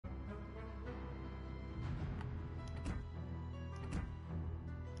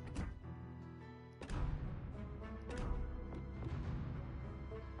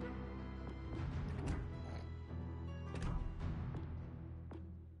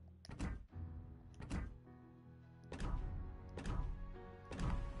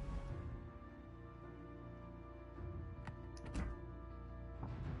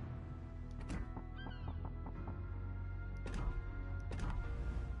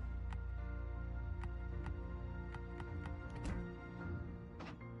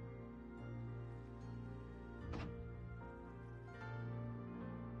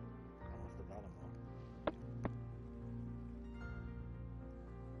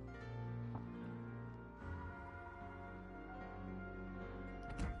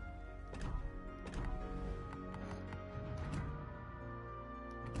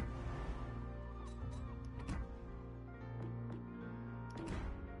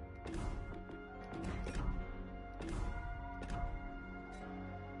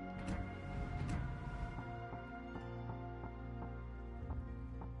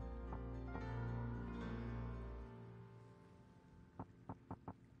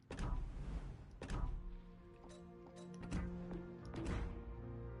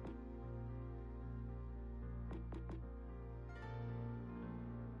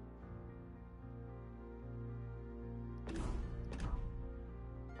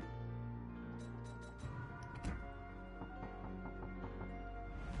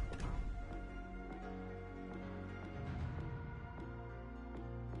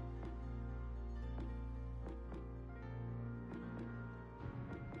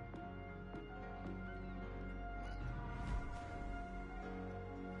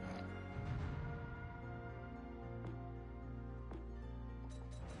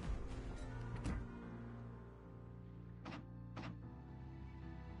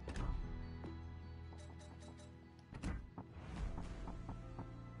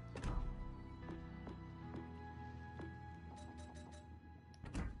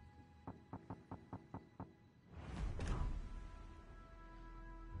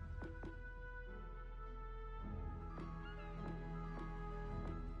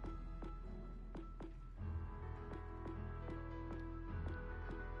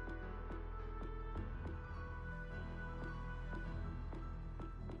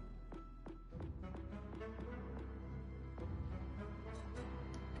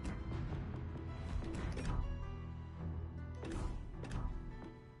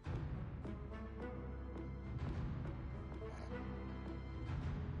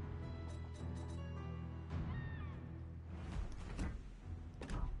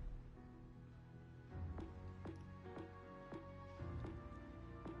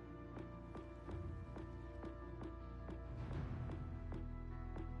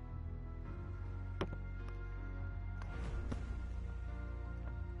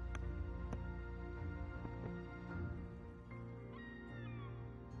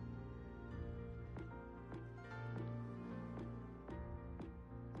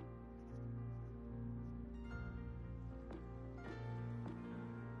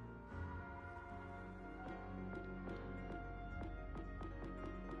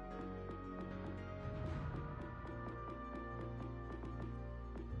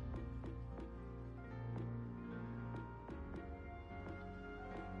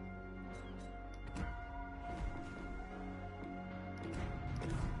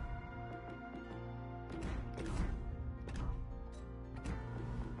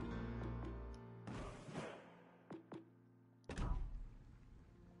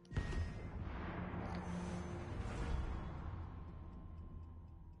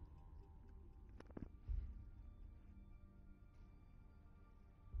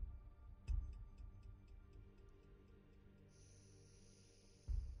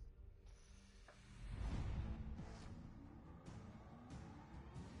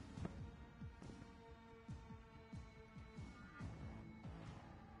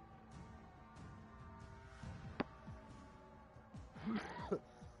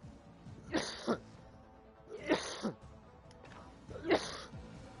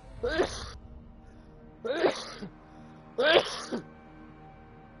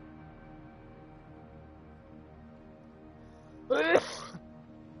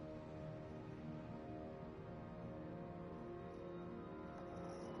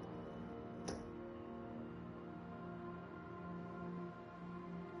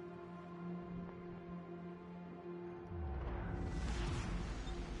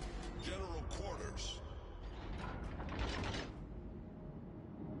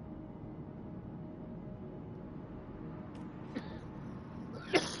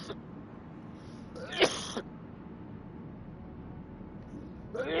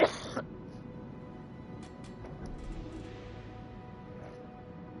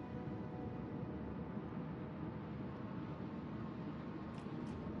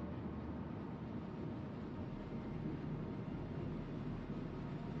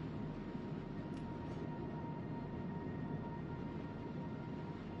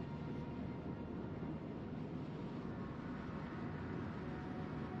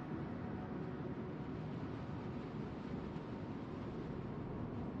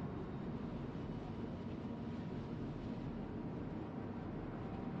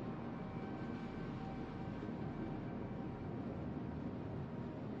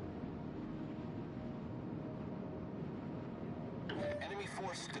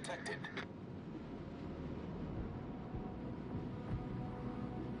Force detected.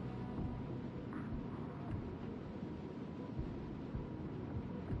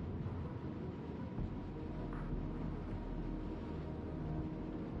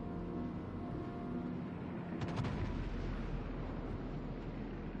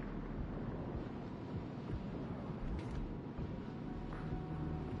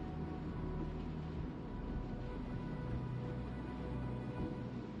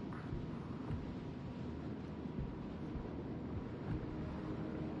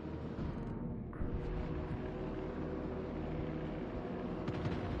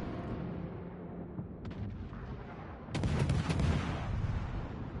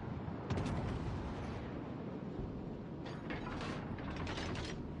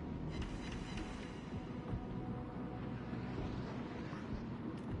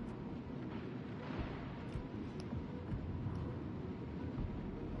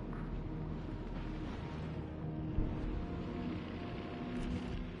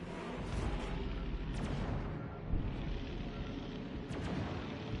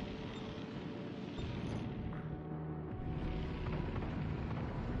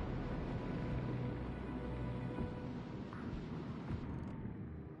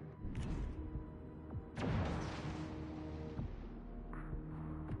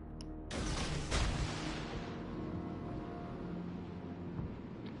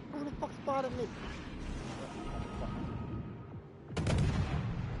 Who the fuck spotted me?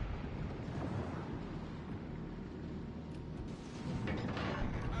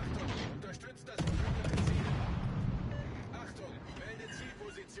 Achtung, unterstützt das verbündete Ziel. Achtung, melde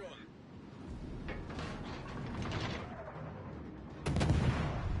Zielposition.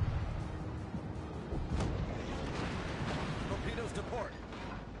 Torpedoes to port.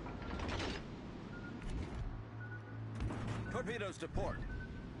 Torpedoes to port.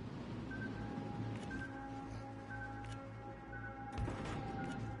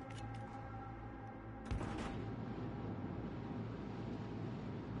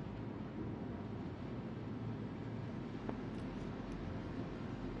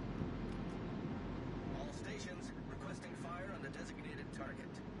 All stations requesting fire on the designated target.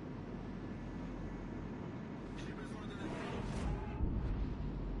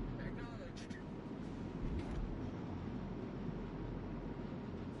 Acknowledged.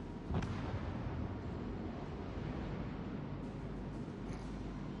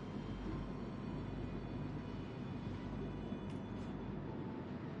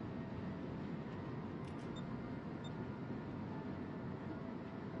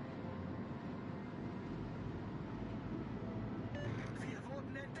 Wir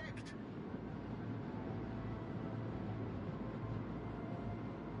wurden entdeckt.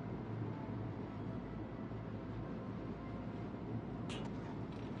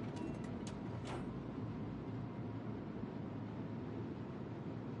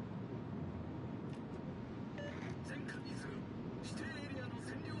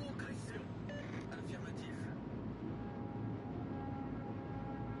 Affirmatif.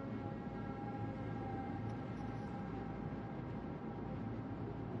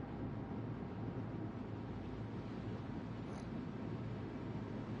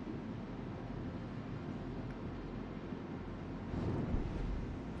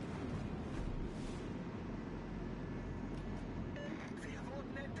 Wir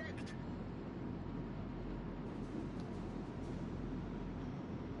wurden entdeckt.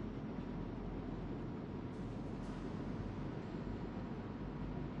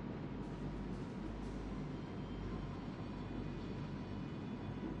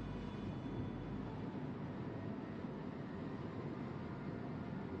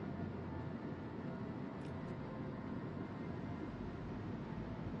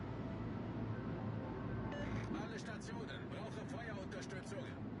 Alle Stationen, brauche Feuerunterstützung.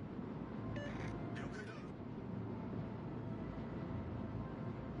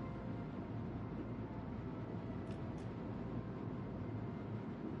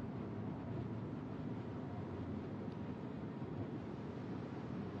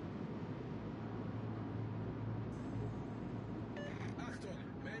 Achtung,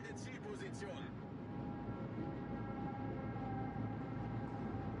 melde Zielposition.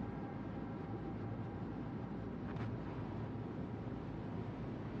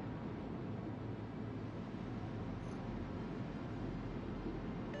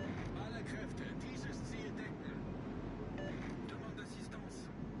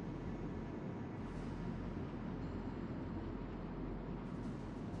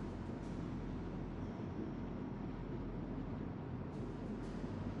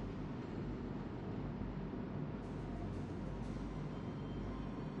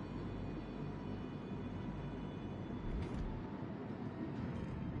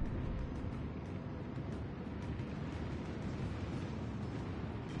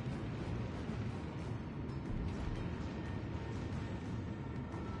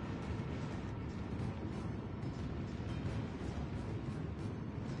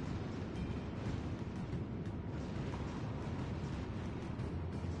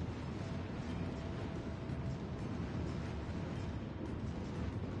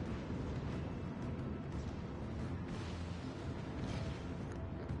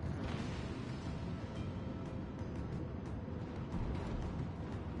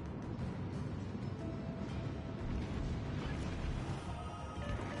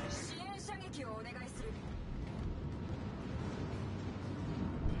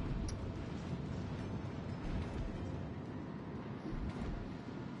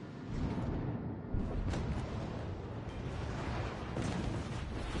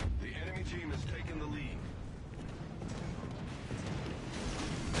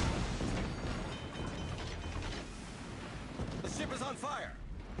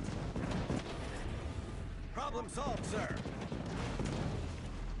 Problem solved, sir.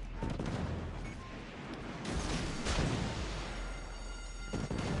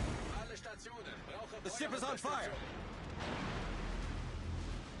 Alle Stationen. Brauche The ship is on fire.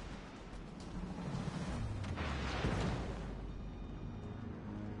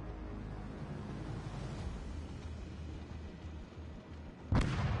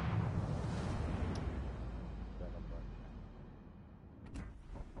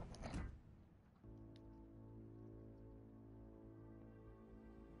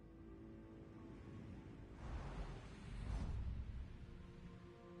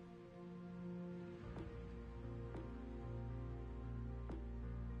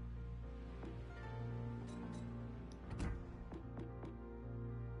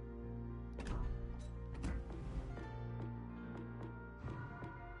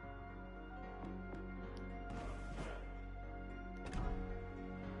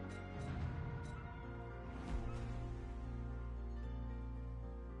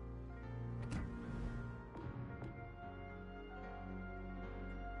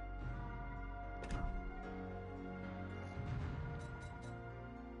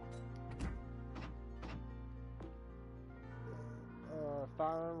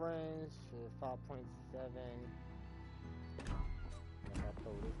 Firing range 5.7. I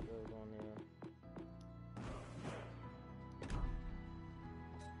throw this build on there.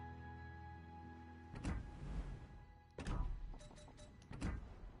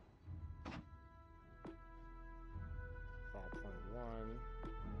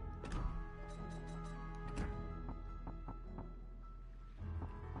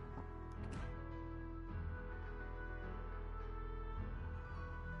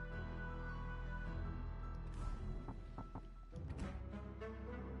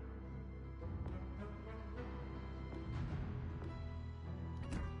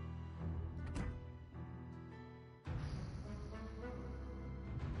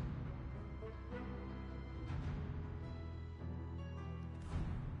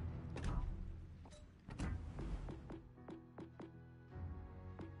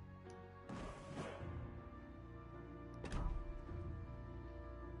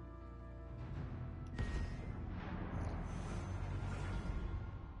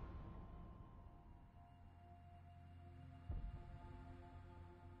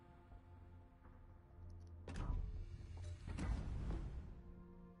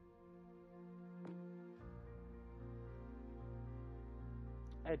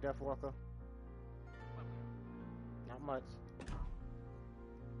 Hey, Death Walker. Not much.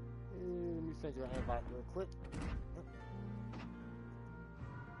 Let me send you an invite real quick. Let's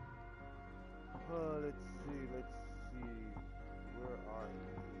see. Where are you?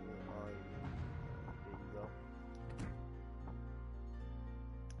 There you go.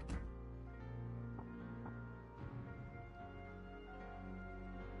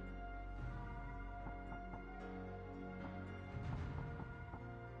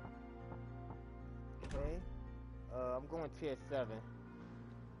 Okay. I'm going tier 7.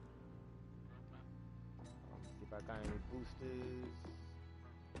 See if I got any boosters.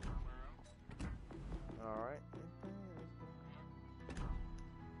 Alright.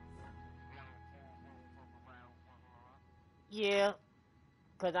 Yeah.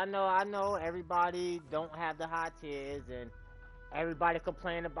 Cause I know everybody don't have the high tiers, and everybody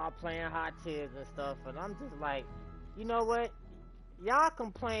complain about playing high tiers and stuff, and I'm just like, you know what? Y'all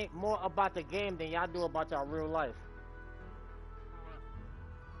complain more about the game than y'all do about y'all real life.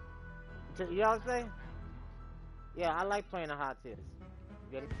 You know what I'm saying? Yeah, I like playing the hot tiers.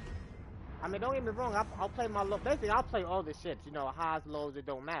 Get it? I mean, don't get me wrong. I'll play my low. Basically, I'll play all the ships. You know, highs, lows, it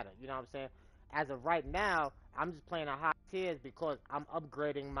don't matter. You know what I'm saying? As of right now, I'm just playing the high tiers because I'm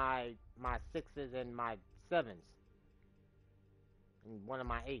upgrading my 6s and my 7s, and one of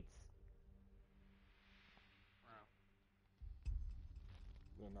my 8s.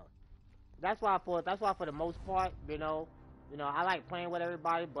 You know, that's why for the most part, you know, I like playing with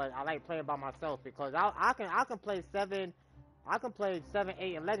everybody, but I like playing by myself because I can play 7, I can play 7,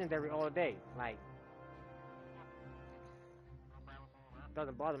 8, and legendary all day. Like,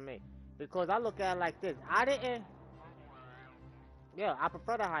 doesn't bother me because I look at it like this. Yeah, I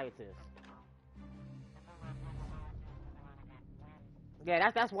prefer the higher tiers.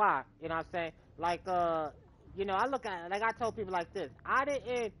 Yeah, that's why. You know what I'm saying? Like, you know, I look at it, like I told people like this. I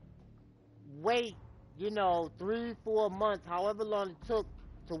didn't wait, you know, 3, 4 months, however long it took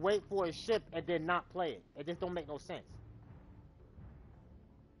to wait for a ship and then not play it. It just don't make no sense.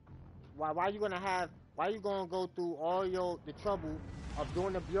 Why you gonna go through all the trouble of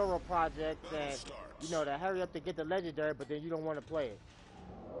doing the bureau project and, you know, to hurry up to get the legendary, but then you don't want to play it?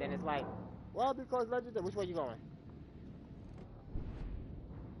 Then it's like, Well, because legendary. Which way you going?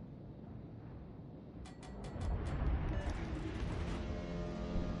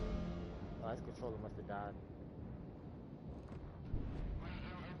 Oh, his controller must have died.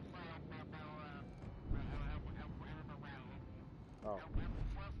 Oh.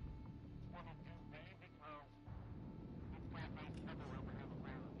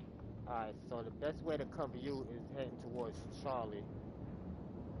 Alright, so the best way to cover you is heading towards Charlie.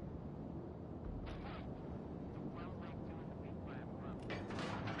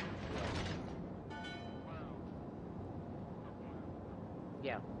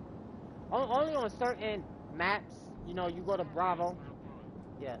 Yeah. Only on certain maps, you know, you go to Bravo.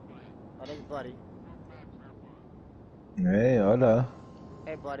 Yeah. Oh, there's Buddy. Hey, hola.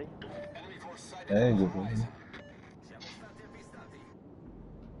 Hey, Buddy. Enemy force sighted Hey, on the good horizon. morning. Siamo stati avvistati.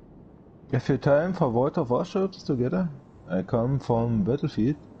 If you time for World of Warships together, I come from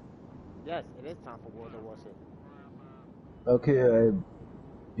Battlefield. Yes, it is time for World of Warship. Okay,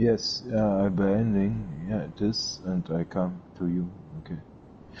 yes, I'm ending. Yeah, it is, and I come to you. Okay.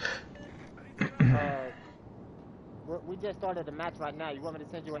 We just started the match right now. You want me to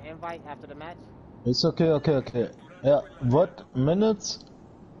send you an invite after the match? It's okay. Yeah, what minutes?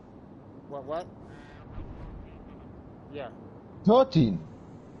 What? Yeah. 13.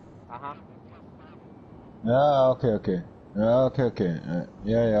 Uh-huh. Yeah, okay. Yeah, okay.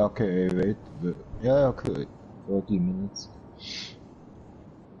 Yeah, okay, wait. Yeah, okay. 30 minutes.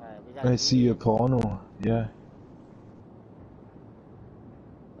 Alright, we got I see a porno. Yeah.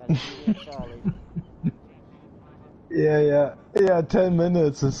 Charlie. Yeah, 10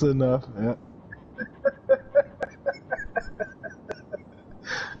 minutes is enough. Yeah.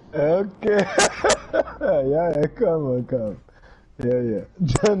 Okay. yeah, come on. Yeah.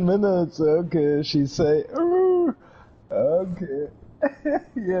 10 minutes, okay, she say, ooh. Okay.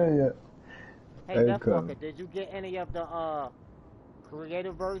 yeah. Hey, Deathwalker, did you get any of the,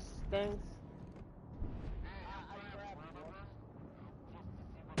 Creativeverse things?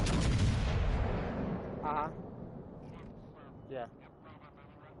 Uh-huh. Yeah.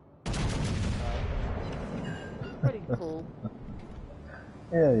 Pretty cool.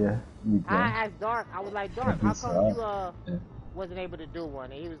 Yeah. I asked Dark, I was like, Dark, how come you, wasn't able to do one?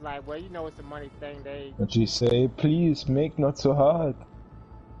 And he was like, well, you know it's a money thing, And she say, please, make not so hard.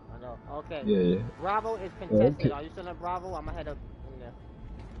 I know, okay. Yeah. Bravo is contested. Okay. Are you still in Bravo? I'm gonna head up in there.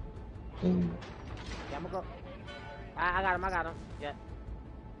 Yeah, I'm gonna go. I got him. Yeah.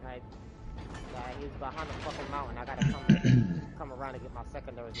 Alright. Yeah, he's behind the fucking mountain. I gotta come around and get my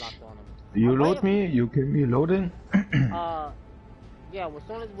secondaries locked on him. You load me? You can be loading? Yeah, well, as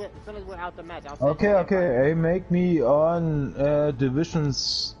soon as we're out the match, I'll send you Okay. Hey, make me on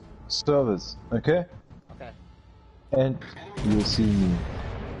Division's service, okay? Okay. And you see me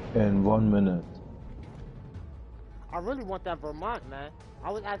in 1 minute. I really want that Vermont, man. I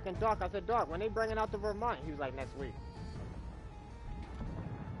was asking Dark, I said, Dark, when they bringing out the Vermont? He was like, next week.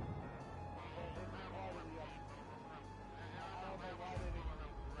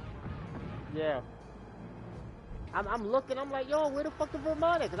 Yeah. I'm looking, I'm like, yo, where the fuck the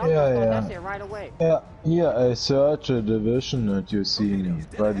Vermont is? Cause I'm gonna start that shit right away. Yeah, I search a division and you see me.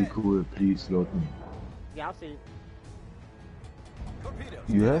 Very cool, please load me. Yeah, I'll see.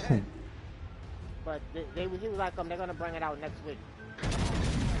 You have me? But he was like, they're gonna bring it out next week.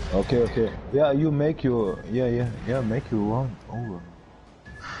 Okay. Yeah, you make your, make your round over.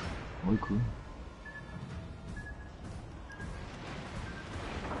 Very cool.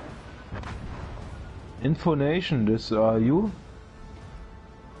 Information, this are you?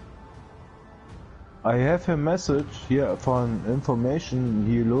 I have a message here from information,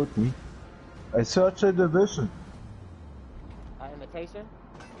 he load me. I search a division. Invitation?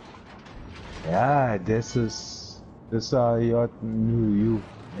 Yeah, this are your new you.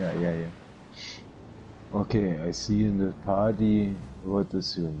 Yeah. Okay, I see in the party, what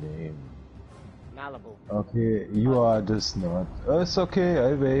is your name? Malibu. Okay, you are this not. It's okay,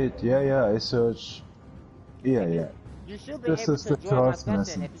 I wait. Yeah, I search. Yeah. You should be This able is to the join my first session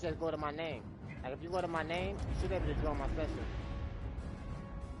message. if you just go to my name. Like if you go to my name, you should be able to join my session.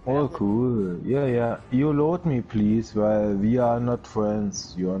 Oh, cool. Yeah. You load me, please, while we are not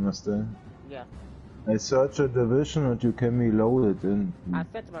friends. You understand? Yeah. I search a division and you can be loaded in. I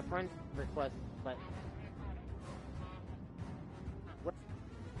sent my friend request, but.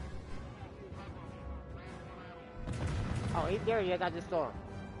 Oh, there he is. I just saw him.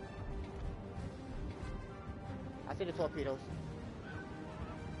 I see the torpedoes.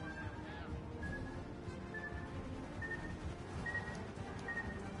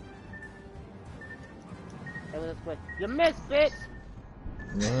 It was a quick. You missed, bitch!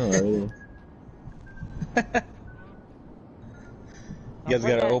 Alright. You guys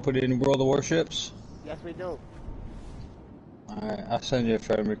got to open it in World of Warships? Yes, we do. Alright, I'll send you a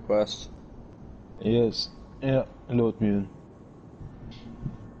friend request. Yes. Yeah, load me in.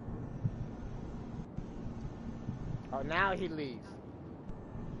 Oh, now he leaves.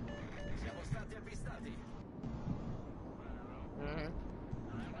 Siamo stati avvistati. Mm-hmm.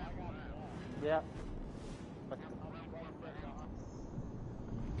 Yep.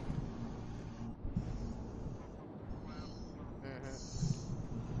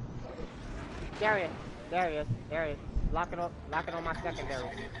 Mm-hmm. Darius. Darius. Darius. Lock it up. Lock it on my secondary.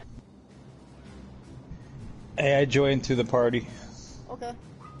 Hey, I joined to the party. Okay.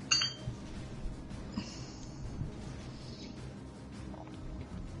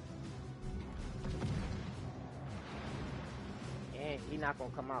 And he not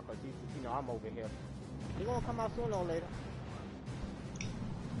gonna come out because you know I'm over here. He gonna come out sooner or later.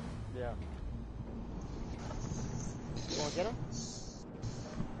 Yeah. You gonna get him?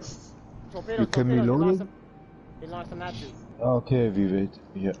 Torpedo, You can be torpedo, loaded? he launched some at you. Okay, we wait.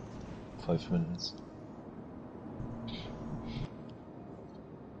 Yeah. 5 minutes.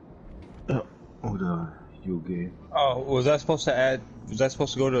 Oder UG. Oh, was that supposed to add? Was that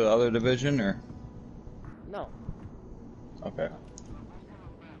supposed to go to the other division or? No. Okay.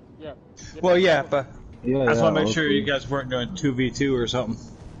 Yeah. Well, yeah, but Yeah, I just want to make okay. sure you guys weren't doing 2v2 or something.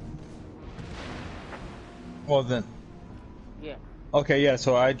 Well then. Yeah. Okay, yeah.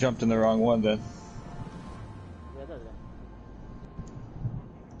 So I jumped in the wrong one then. Yeah, does that.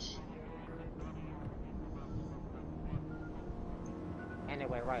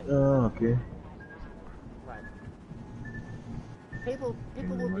 Anyway, right. Okay. Right. People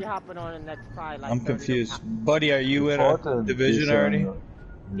will be hopping on the next probably like I'm 30 to confused, buddy. Are you in a Important division is, already?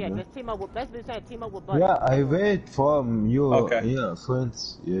 Yeah, Mhm. just team up with. That's been saying team up with Buddy. Yeah, I wait for your Okay. yeah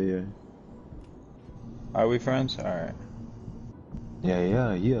friends. Yeah. Are we friends? All right.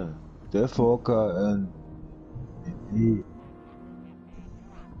 Yeah. Death Walker and he.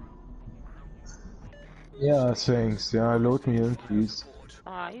 Yeah, thanks. Yeah, load me in, please.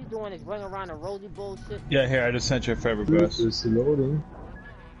 He's doing his ring around the rosy bullshit. Yeah, here I just sent you a friend Squid request. is loading.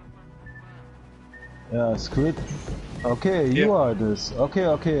 Yeah, Squid. Okay, you Yep. are this. Okay,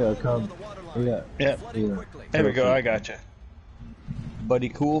 I come. Yeah. Yep. Yeah. There we go. I got you. Buddy,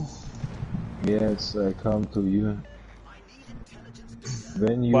 cool. Yes, I come to you.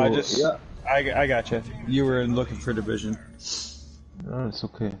 When you. Well, I just. Yeah. I got you. You were looking for division. No, it's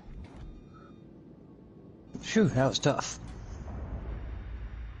okay. Phew, that was tough.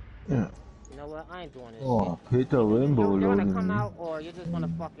 Yeah. You know what? I ain't doing this Oh, Peter Rainbow shit. You're gonna loading come me. out or you're just gonna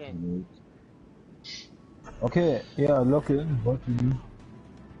fucking. Okay, yeah, lock in. What do you do?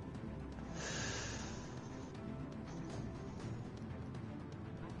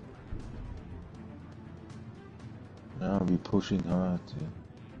 Yeah, we pushing hard. Yeah.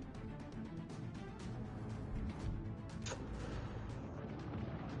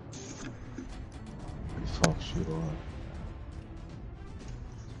 Fuck you all.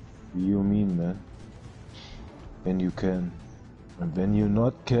 What do you mean, man? When you can. And when you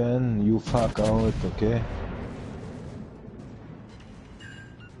not can, you fuck out, okay?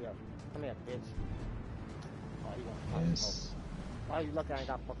 Yeah. Come here, bitch. Oh, you gonna fucking Yes. smoke. Why are you lucky I ain't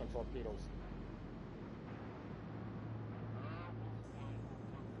got fucking torpedoes?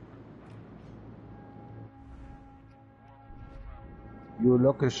 You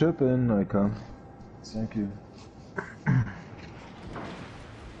lock a ship in, I can. Thank you.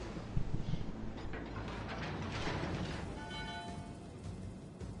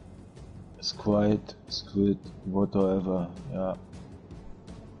 It's quiet, squid, whatever, yeah.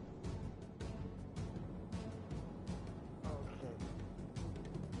 Okay.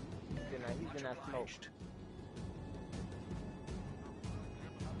 He's in that smoke.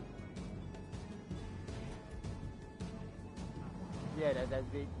 Yeah, that's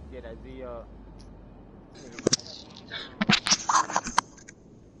the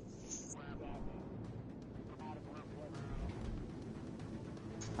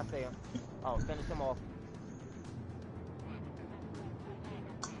I see him. Oh, finish him off.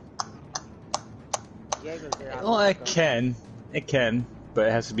 Jaeger's there. Well, it can, but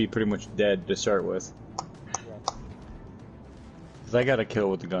it has to be pretty much dead to start with. Yeah. 'Cause I got a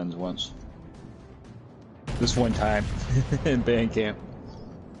kill with the guns once. This one time in band camp.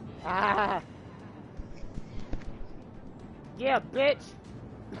 Ah. Yeah, bitch.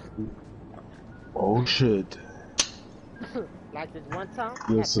 Oh shit. Like this one time.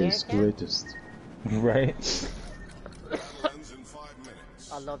 This at is band camp. greatest. Right?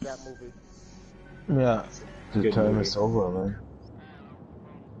 I love that movie. Yeah, the Good time movie. is over, man.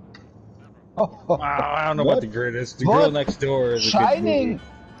 Wow, I don't know What? what the greatest. The What? Girl Next Door is a Shining!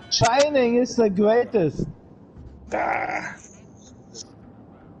 Shining is the greatest. good movie. Ah.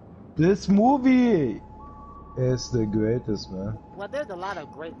 This movie is the greatest, man. Well, there's a lot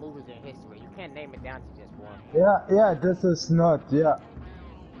of great movies in history. You can't name it down to just one. Yeah, this is not, yeah.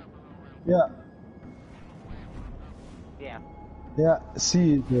 Yeah, Yeah.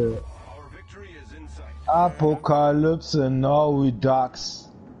 see, the Our victory is in sight. Apocalypse Now Redux.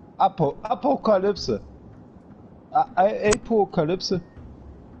 Apocalypse. Apocalypse.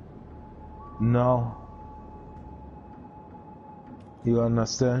 No. You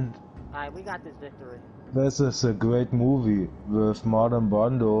understand? Alright, we got this victory. This is a great movie with Marlon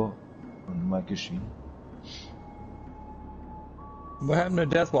Brando and Michael Sheen. What happened to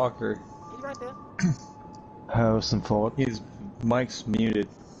Deathwalker? He's right there. Harrison Ford. His mic's muted.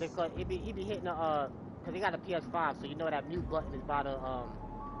 Because he be hitting cause he got a PS5, so you know that mute button is by the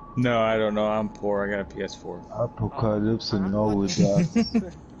No, I don't know. I'm poor. I got a PS4. Apocalypse Now Redux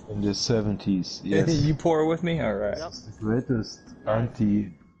in the 70s. Yes. You poor with me? All right. Yep. The greatest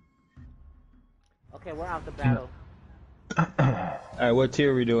anti. Okay, we're out the battle. All right. What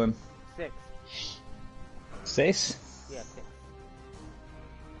tier are we doing? 6. 6? Yeah, 6.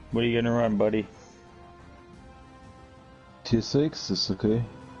 What are you gonna run, buddy? Tier 6 is okay.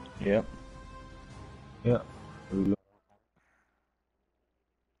 Yep. Yeah.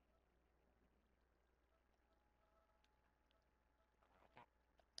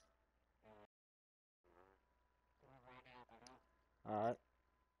 Alright.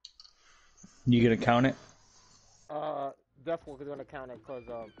 You gonna count it? Deathwalker's gonna count it because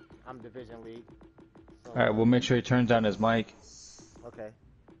I'm division lead. So, All right. We'll make sure he turns down his mic. Okay.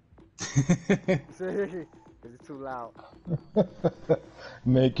 It's too loud.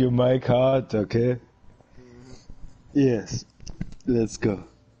 Make your mic hard, okay? Yes. Let's go.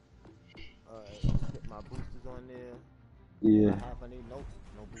 Alright, get my boosters on there. Yeah. I need no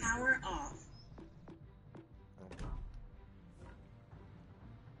boosters. Power off.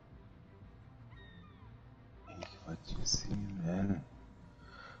 What you see, man?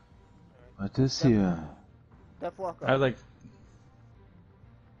 What is here? Deathwalker. I like.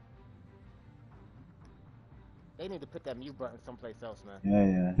 They need to put that mute button someplace else,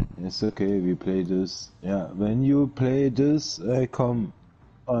 man. Yeah. It's okay, we play this. Yeah, when you play this, I come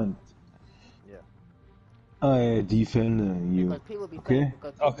on. Yeah. I defend you. Because people be Okay? saying,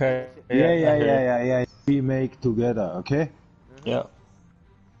 because people Okay. say shit. Yeah. We make together, okay? Yeah.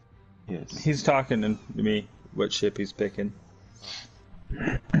 Yes. He's talking to me. What ship he's picking?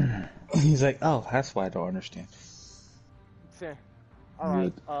 He's like, oh, that's why I don't understand.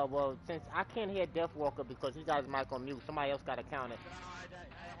 Alright, well, since I can't hear Deathwalker because he got his mic on mute, somebody else gotta count it.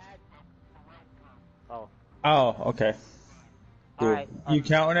 Oh. Oh, okay. Cool. Alright. You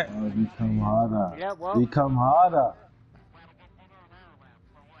counting it? Oh, we come harder. Yeah, well. We come harder.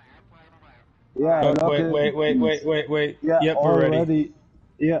 Yeah, Oh, look wait, at- wait. Yeah, Yep, we're ready. already.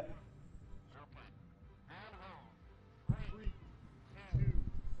 Yeah.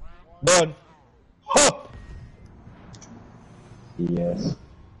 One. Hop! Yes.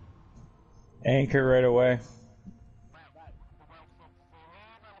 Anchor right away.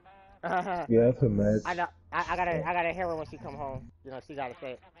 We have a match. I know. I gotta hear her when she come home. You know, she gotta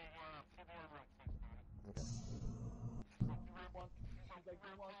say it.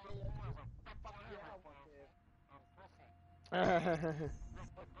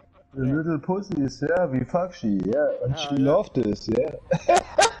 The little pussy is there, wie fuck she, yeah, and she loved this, yeah.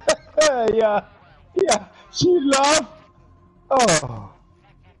 yeah, she loved. Oh.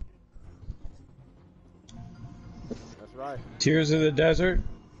 That's right. Tears of the Desert.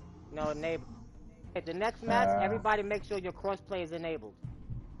 No, neighbor. At the next match, everybody make sure your crossplay is enabled.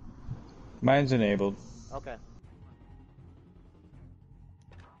 Mine's enabled. Okay.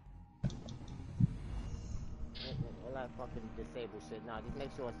 All that fucking disabled shit. Nah, just make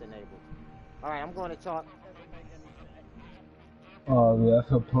sure it's enabled. Alright, I'm going to talk. Oh, we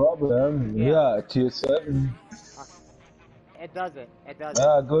have a problem. Yeah, tier 7. It does it. It does it.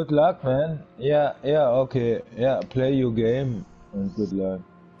 Yeah, good luck, man. Yeah, okay. Yeah, play your game and good luck.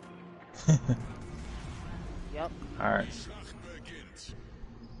 Yep. Alright.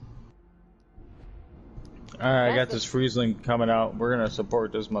 Alright, I got this Friesling coming out. We're gonna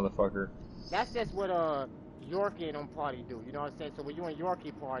support this motherfucker. That's just what Yorkie and them party do. You know what I'm saying? So when you in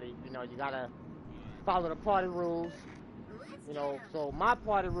Yorkie party, you know, you gotta follow the party rules. You know, so my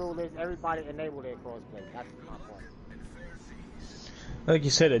party rule is everybody enable their crossplay. That's my party. Like you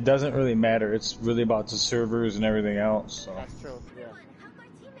said, it doesn't really matter. It's really about the servers and everything else. So That's true, yeah.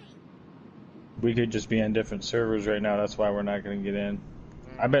 we could just be on different servers right now. That's why we're not gonna get in.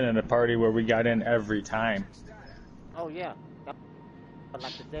 I've been in a party where we got in every time. Oh yeah. But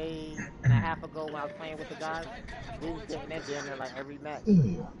like a day and a half ago when I was playing with the guys, we was getting in there like every match.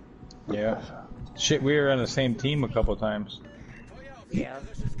 Yeah. Shit, we were on the same team a couple times. Yeah.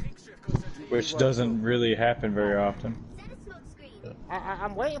 Which doesn't really happen very often.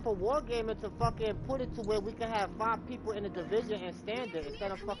 I'm waiting for Wargaming to fucking put it to where we can have 5 people in the division and standard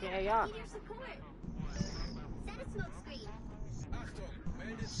instead of fucking AI.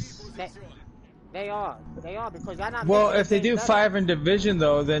 They are because y'all not. Well, if they do 5 in division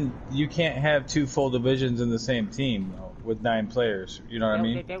though, then you can't have 2 full divisions in the same team though, with 9 players. You know what I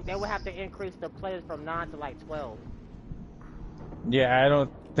mean? They would have to increase the players from 9 to like 12. Yeah, I don't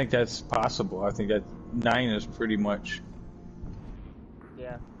think that's possible. I think that 9 is pretty much.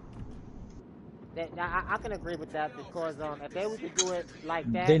 Yeah. I can agree with that because if they were to do it like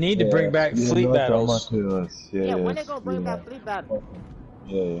that, They need to bring back fleet battles. Yeah, when they gonna bring back fleet battles?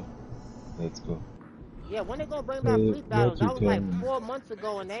 Yeah. Let's go. Yeah, when they gonna bring back fleet battles? That was like 4 months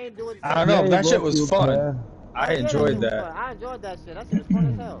ago, and they ain't do it. I don't know. That shit was fun. I enjoyed that. I enjoyed that shit. That shit was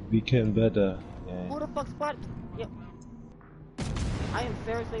fun as hell. We can better. Yeah. Who the fuck spot? Yeah. I am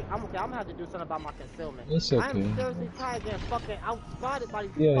seriously. I'm gonna have to do something about my concealment. It's okay. I am seriously tired of getting fucking outspotted by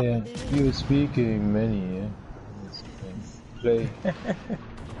these Yeah, fucking yeah. DVs. You're speaking many, yeah. It's okay.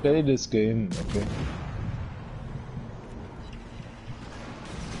 Play this game, okay.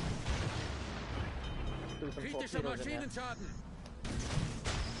 Kritischer Maschinenschaden.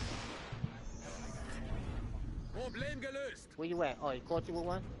 Problem gelöst. Where you at? Oh, he caught you with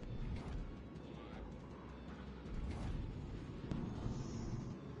one?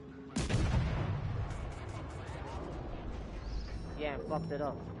 Yeah, and fucked it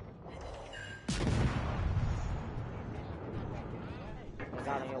up. I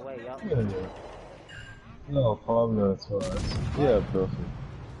got in your way, yup. Yeah, yeah. No problem for us. Yeah, perfect.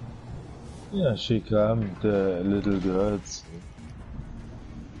 Yeah, she calmed the little girls.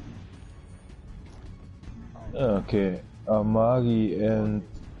 Okay, Amagi and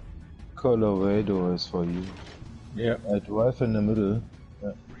Colorado is for you. Yeah. I drive in the middle.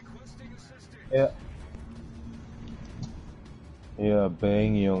 Yeah. Yeah. Yeah,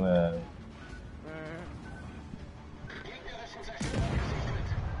 bang, Junge.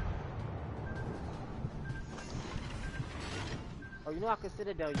 Oh, you know I can sit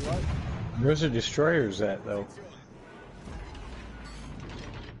it down, you right? Where's the destroyers at, though?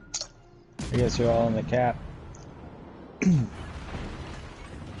 I guess they're all in the cap.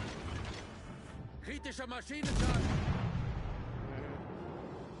 Kritischer Maschinenschaden.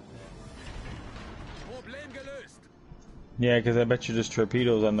 Problem gelöst. Yeah, because I bet you there's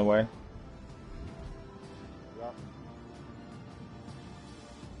torpedoes on the way. Yup.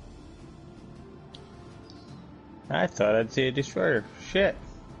 I thought I'd see a destroyer. Shit.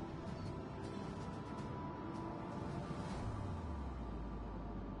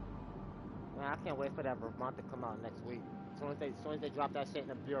 Man, I can't wait for that Vermont to come out next week. As soon as they drop that shit in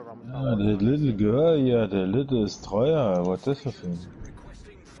the bureau, I'm Ah, the little girl, yeah, the little destroyer. What is the thing?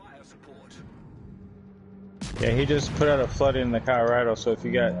 Requesting fire support. Yeah, he just put out a flood in the Colorado, so if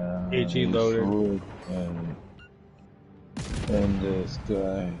you got HE loaded. Good. And this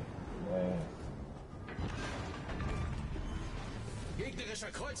guy. Yeah.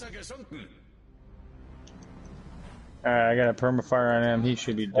 Gegnerischer Kreuzer gesunken. Alright, I got a permafire on him. He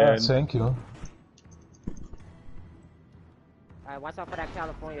should be Ah, dead. thank you. Alright, watch out for that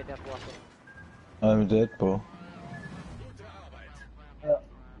California Death Walker. I'm dead, bro. Gute Arbeit.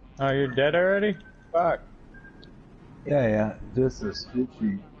 Oh, you're dead already? Fuck. Yeah, this is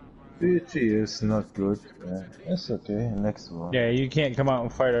Fiji. Fiji is not good. Yeah, it's okay. Next one. Yeah, you can't come out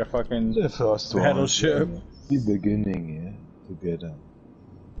and fight a fucking The first one. battleship. Yeah. The beginning, yeah, together.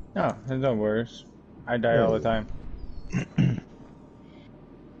 No, there's no worries. I die all the time.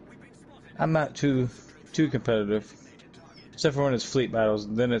 I'm not too competitive. Except for when it's fleet battles,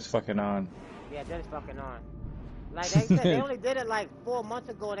 then it's fucking on. Yeah, that is fucking on. Like they said, they only did it like 4 months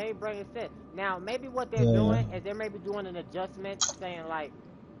ago and they ain't bringing shit. Now, maybe what they're doing is they may be doing an adjustment saying like...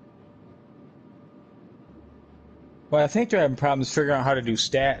 Well, I think they're having problems figuring out how to do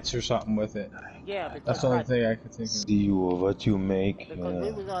stats or something with it. Yeah, because That's the only thing I can think of. See you, what you make.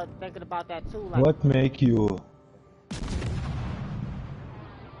 Because we was thinking about that too. Like, What make you?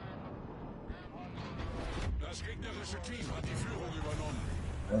 Das gegnerische Team hat die Führung übernommen.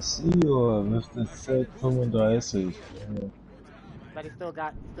 I see you with the Z35. Yeah. but he still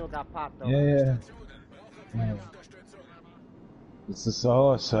got popped though. Yeah. This is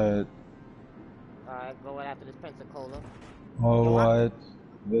our side. Alright, going after this Pensacola. Alright,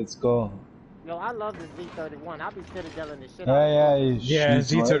 let's go. Yo, I love the Z31. I'll be citadeling the shit out Yeah, of it. Yeah,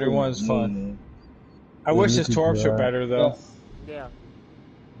 she's Z31 is fun. I wish his torps were better though. Yeah.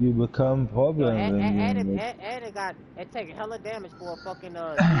 You become Yo, problem when you and it take hella damage for a fucking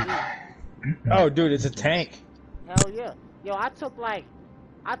CD. Oh, dude, it's a tank. Hell yeah. Yo, I took like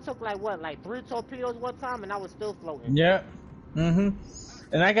what, like 3 torpedoes one time, and I was still floating. Yeah. And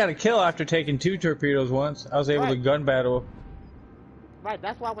I got a kill after taking 2 torpedoes once. I was able to gun battle. Right.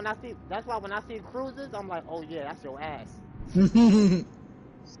 That's why when I see cruisers, I'm like, oh yeah, that's your ass. You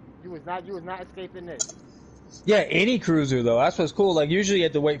was not escaping this. Yeah, any cruiser though. That's what's cool. Like usually you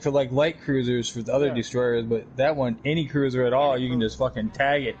have to wait for like light cruisers for the other destroyers, but that one, any cruiser at all, you can just fucking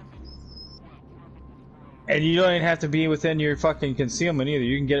tag it. And you don't even have to be within your fucking concealment either.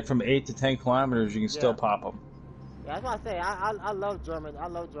 You can get it from 8 to 10 kilometers. You can still pop them. Yeah, that's what I say. I love German. I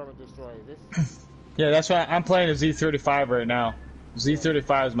love German destroyers. Yeah, that's why I'm playing a Z35 right now.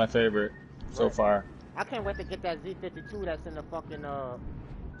 Z35 is my favorite so far. I can't wait to get that Z52 that's in the fucking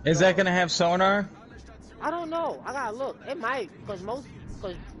Is that gonna have sonar? I don't know. I gotta look. It might, cause oh,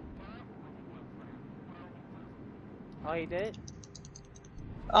 he did?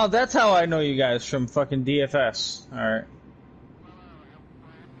 Oh, that's how I know you guys, from fucking DFS. Alright.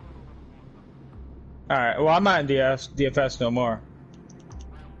 Alright, well I'm not in DFS no more.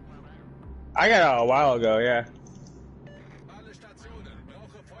 I got out a while ago, yeah.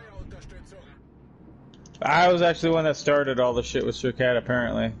 I was actually the one that started all the shit with Surcat,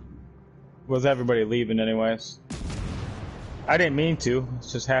 apparently. Was everybody leaving anyways. I didn't mean to, it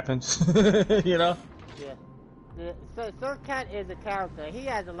just happens. You know? Yeah. So Surcat is a character. He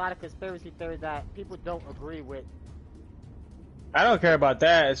has a lot of conspiracy theories that people don't agree with. I don't care about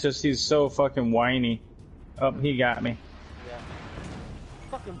that, it's just he's so fucking whiny. Oh, he got me. Yeah.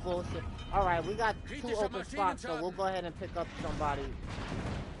 Fucking bullshit. Alright, we got 2 open spots, so we'll go ahead and pick up somebody.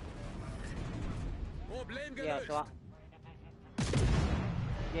 Yeah, so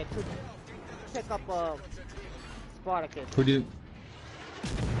pick up Spartacus. Who do?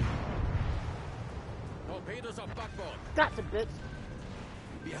 Gotcha, bitch.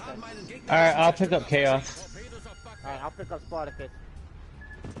 Alright, I'll pick up Chaos. Alright, I'll pick up Spartacus.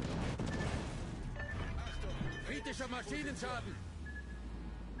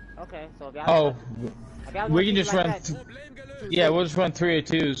 Okay, so if y'all we can just like run. Yeah, we'll just run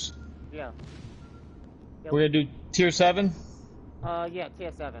 302s. Yeah. We're gonna do tier 7? Yeah,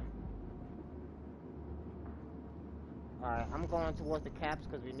 tier 7. Alright, I'm going towards the caps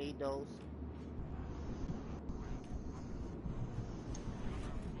because we need those.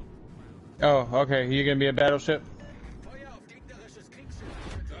 Oh, okay. You're gonna be a battleship?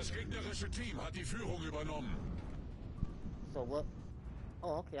 So what?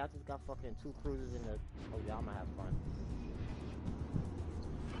 Oh, okay, I just got fucking 2 cruisers in the... Oh yeah, I'm gonna have fun.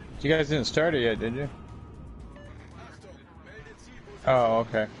 You guys didn't start it yet, did you? Oh,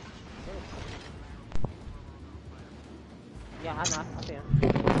 okay. Yeah, I know, I see him.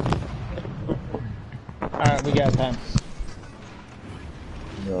 Alright, we got time.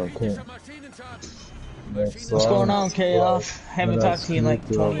 Okay. What's going on, Chaos? Haven't talked to you in like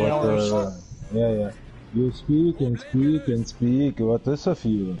 20 hours. Yeah. You speak and speak and speak. What is a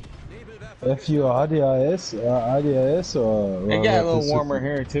few? FU RDIS? RDIS or It got a little warmer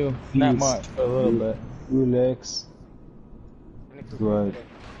here too. Not much, but a little bit. Relax. Right.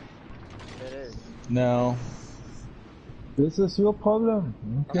 It is. No. This is your problem.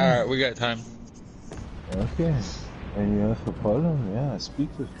 Okay. Alright, we got time. Okay. And you have a problem? Yeah, speak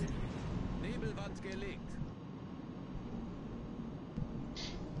with me.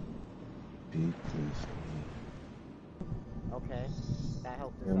 Speak with me. Okay. That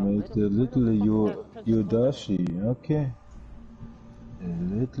helps us I out. made a little Yudashi. Okay. A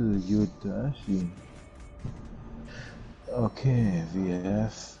little Yudashi. Okay, we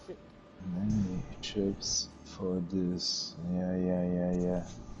have many ships for this. Yeah.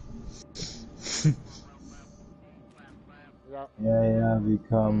 Yeah, we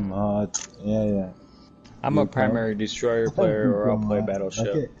come hard. Yeah. I'm a primary destroyer player, or I'll play battleship.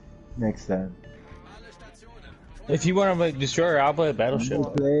 Okay, next time. If you want to play destroyer, I'll play battleship. You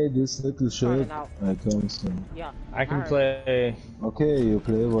play this little ship. I come soon. Yeah. I can play. Okay, you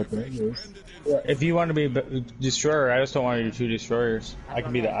play whatever. Yeah. If you want to be destroyer, I just don't want to do 2 destroyers. I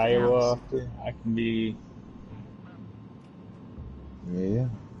can be the Iowa. I can be. Yeah.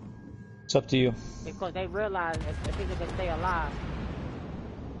 It's up to you. Because they realize if they can stay alive.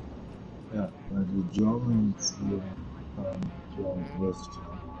 Yeah, but the Germans here from West.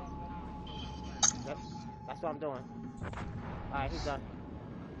 Yep, that's what I'm doing. Alright, he's done.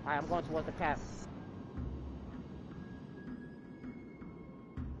 Alright, I'm going towards the cap.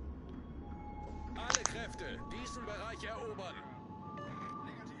 Punkte. Diesen Bereich erobern.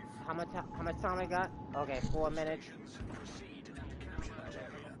 How much time I got? Okay, 4 minutes.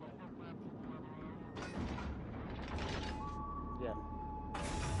 Yeah.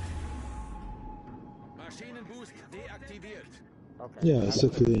 Maschinenboost deaktiviert. Okay. Yeah, it's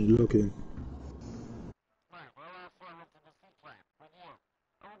okay. Looking.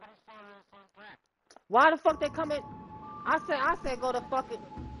 Why the fuck they coming? I said go to fucking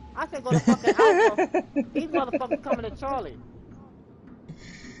Alpha. These motherfuckers coming to Charlie.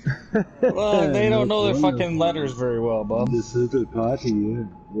 Well, they don't know their Not fucking letters very well, Bob. The circle party, yeah.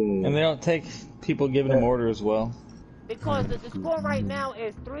 And they don't take people giving them orders well. Because the score right now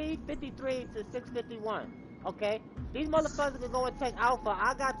is 353 to 651. Okay? These motherfuckers can go and take Alpha.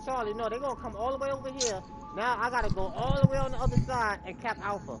 I got Charlie. No, they're gonna come all the way over here. Now I gotta go all the way on the other side and cap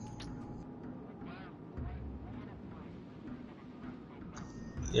Alpha.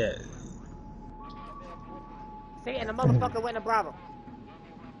 Yeah. See, and the motherfucker went to Bravo.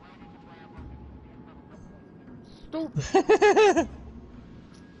 Stupid.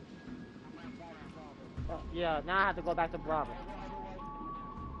 Yeah, now I have to go back to Bravo.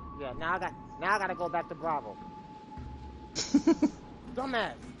 Yeah, now I gotta go back to Bravo.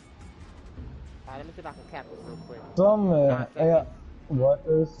 Dumbass. Alright, let me see if I can cap this real quick. Somewhere, yeah. What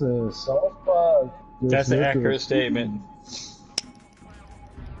is the South Park? That's an accurate statement.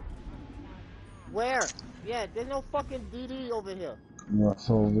 Where? Yeah, there's no fucking DD over here. You're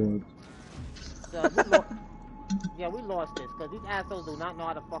so weird. Yeah, we lost this, because these assholes do not know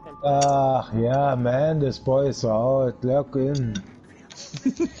how to fucking play. Yeah, man, this boy is out. Look in.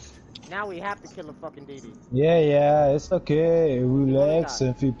 Now we have to kill a fucking DD. Yeah, it's okay. Relax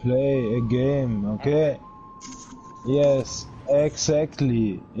if we play a game, okay? Yes,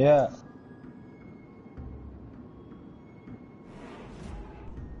 exactly. Yeah.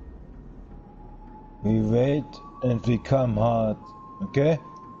 We wait and we come hard, okay?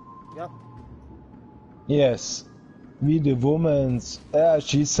 Yep. Yes. We the women's. Yeah,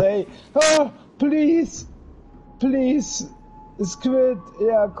 she say, oh, please, squid.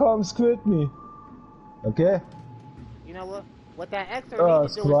 Yeah, come squid me. Okay? You know what? What that extra Oh,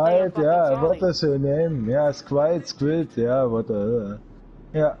 needs to do is stay in Squid, fucking yeah, Charlie. what is her name? Yeah, Squid, yeah, what the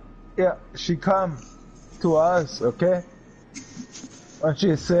yeah, she come to us, okay? And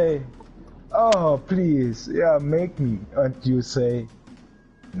she say, oh, please, yeah, make me. And you say,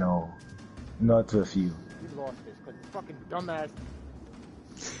 no, not with you. We lost this, because this fucking dumbass.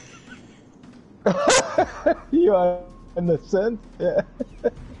 You understand? Yeah.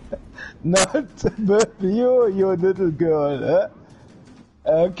 Not with you little girl, huh?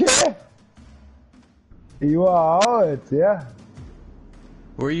 Okay? You are out, yeah?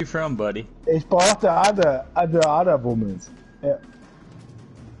 Where are you from, buddy? Ich brauch the other woman. Yeah.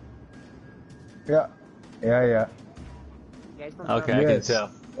 Yeah. Yeah, he's from Okay, Germany. I can Yes. tell.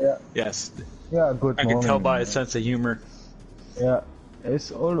 Yeah. Yes. Yeah, good I morning. can tell by his sense of humor. Yeah.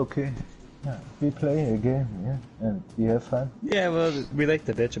 It's all okay. Yeah. We play a game, yeah? And we have fun. Yeah, well, we like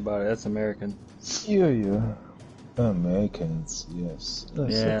to bitch about it. That's American. Yeah. Americans, yes.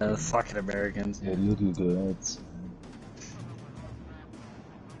 That's Yeah, okay. fucking Americans. Yeah, little girls.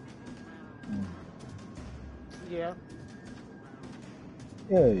 Yeah.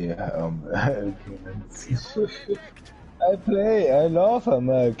 Yeah, Americans. I love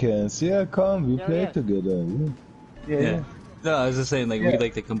Americans. Yeah, come, we Yeah, play yeah. together. Yeah. Yeah. No, I was just saying, like, we Yeah.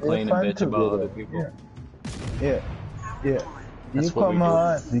 like to complain Yeah, and fun bitch about together. other people. Yeah. That's You what we come do.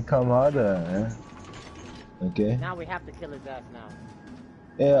 hard, we come harder. Yeah? Okay. Now we have to kill his ass now.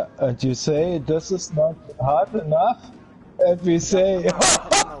 Yeah, and you say this is not hard enough, and we say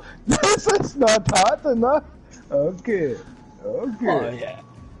this is not hard enough. Okay. Oh, yeah.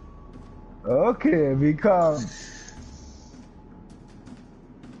 Okay, we come.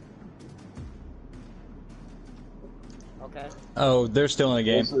 Okay. Oh, they're still in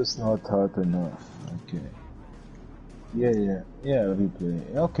the game. This is not hard enough. Okay. Yeah, we play.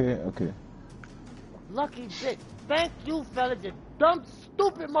 Okay. Lucky bitch. Thank you, fellas, you dumb,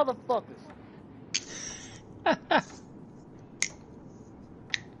 stupid motherfuckers.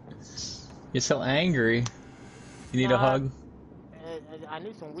 You're so angry. You need a hug? I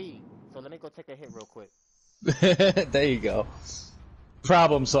need some weed, so let me go take a hit real quick. There you go.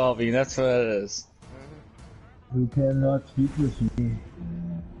 Problem solving, that's what it is. You cannot speak with me.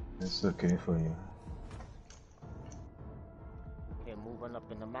 It's okay for you. Okay, moving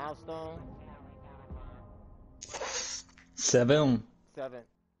up in the milestone. 7. 7.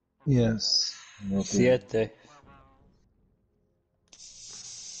 Yes. Okay. 7.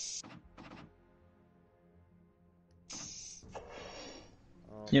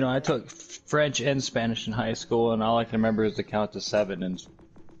 You know, I took French and Spanish in high school, and all I can remember is to count to 7 in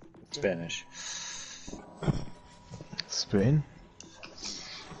Spanish. Spain?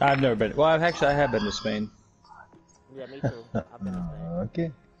 I've never been. Well, I have been to Spain. Yeah, me too. I've been to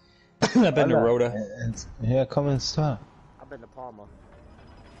Spain. Okay. I've been to Rota. Yeah, come and start. I've been to Palma.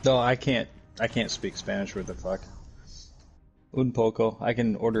 No, I can't speak Spanish. What the fuck? Un poco. I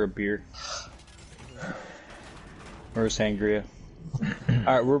can order a beer. Or a sangria.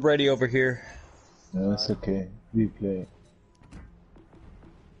 Alright, we're ready over here. No, it's okay. We play.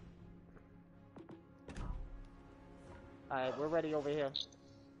 Alright, we're ready over here.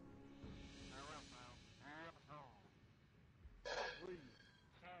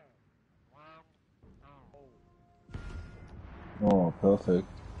 Oh, perfect.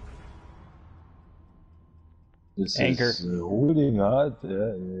 This Anchor. is holding hard.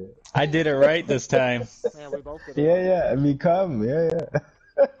 Yeah, yeah. I did it right this time. Man, we both did it. Yeah, we come. Yeah.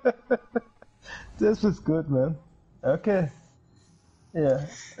 This is good, man. Okay. Yeah.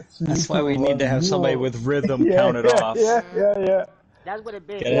 That's why we need to have somebody with rhythm Yeah, count it yeah, off. Yeah. That's what it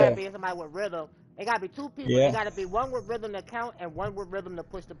be. Get It gotta it. be somebody with rhythm. It gotta be two people. Yeah. It gotta be one with rhythm to count and one with rhythm to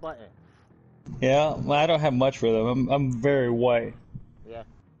push the button. Yeah, well, I don't have much rhythm. I'm very white. Yeah.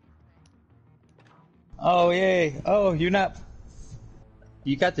 Oh, yay. Oh, you're not...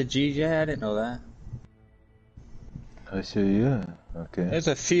 You got the G? Yeah, I didn't know that. I see you. Okay. There's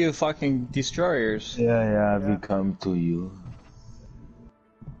a few fucking destroyers. Yeah, we come to you.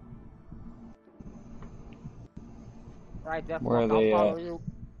 Right, Jeff. Where are I'll they follow at? you.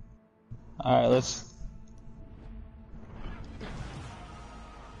 Alright, let's...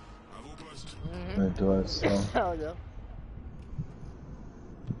 It was, Hell yeah.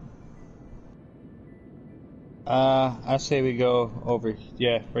 I say we go over...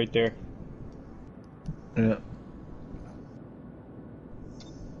 Yeah, right there. yeah.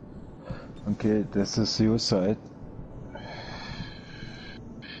 Okay, this is your side.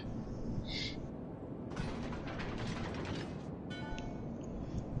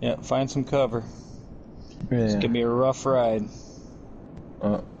 Yeah, find some cover. Yeah. It's gonna be a rough ride.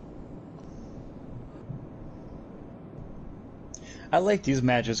 I like these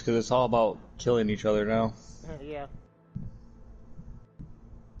matches because it's all about killing each other now. Yeah.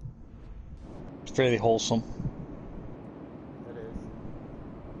 It's fairly wholesome. It is.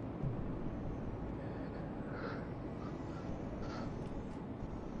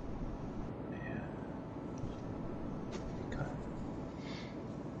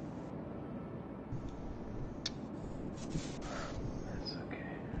 That's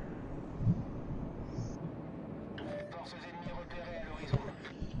okay.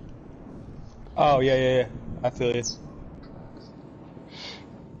 Oh, yeah. I feel you.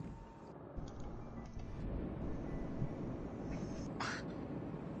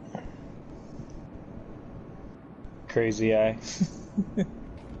 Crazy eye.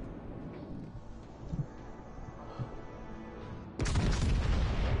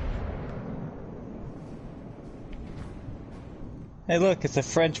 Hey, look, it's a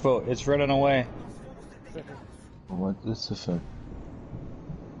French boat. It's running away. What is the fact?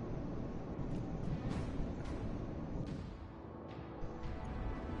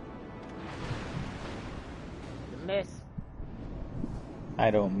 Miss. I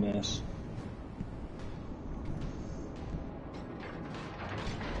don't miss.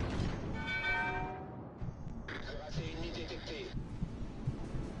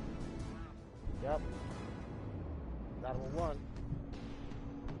 Yep. That one.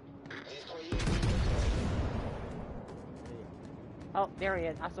 Oh, there he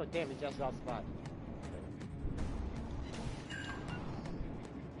is. I saw damage just off spot.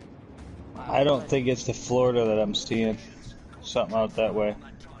 I don't think it's the Florida that I'm seeing. Something out that way.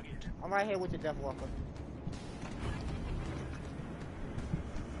 I'm right here with you, Death Walker.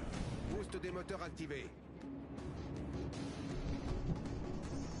 Boost des moteurs activé.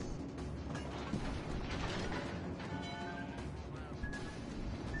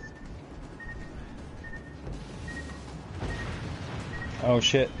 Oh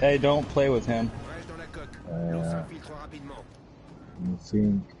shit. Hey, don't play with him. Reste dans la coque. L'on s'infiltre rapidement.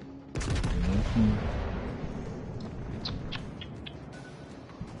 Nothing.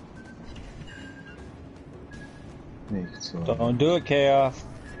 Don't do it, Chaos.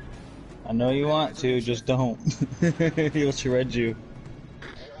 I know you want to, just don't. He'll shred you.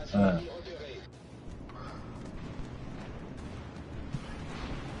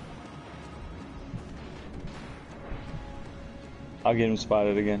 I'll get him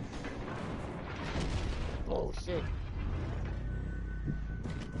spotted again. Oh shit.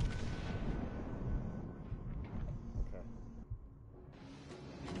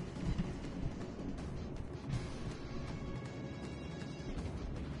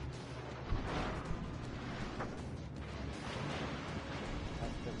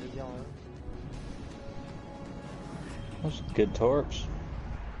 Those good torps.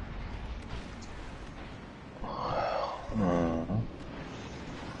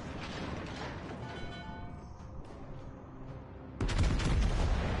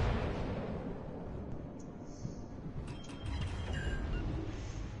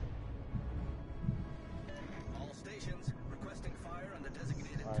 All stations requesting fire on the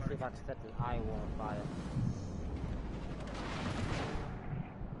designated Alright, see if I target. can set this Iowa on fire.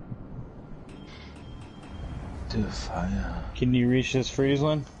 The fire. Can you reach this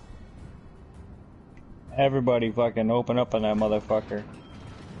Friesland? Everybody fucking open up on that motherfucker.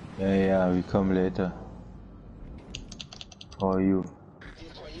 Yeah, we come later. For you.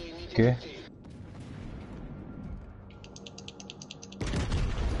 Okay?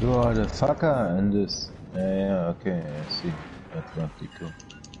 You are the fucker in this. Yeah, okay, I see. Atlantico.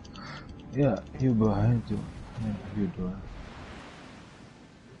 Yeah, you behind you. Yeah, you do.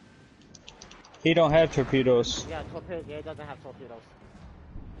 He don't have torpedoes. Yeah, torpedo. Yeah, it doesn't have torpedoes.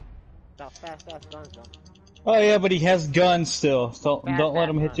 Got fast ass guns though. Oh yeah, but he has guns still. So Fast don't let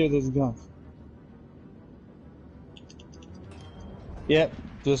him ass hit you with his gun. Yep,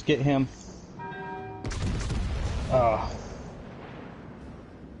 just get him. Oh.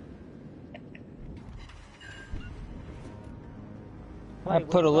 I Wait,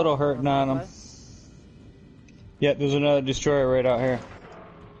 put a what's little up? hurting on him. Yep, there's another destroyer right out here.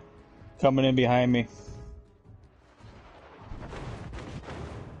 Coming in behind me.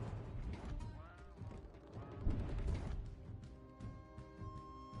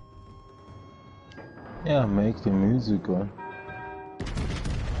 Yeah, make the music on.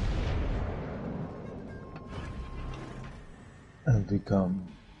 And become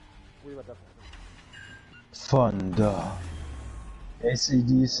We were the thunder.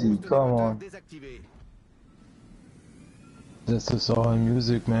 AC/DC, come Moteur on. désactivé. This is all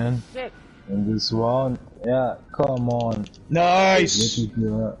music, man. shit. And this one, yeah, come on. Nice!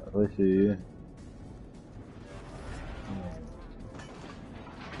 Yeah, richtig.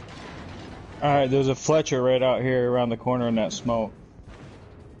 Alright, there's a Fletcher right out here around the corner in that smoke.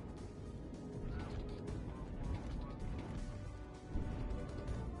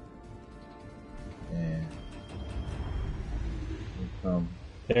 Yeah. Here come.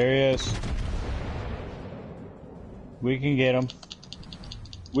 There he is. We can get him.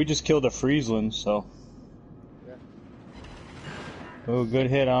 We just killed a Friesland, so. Oh,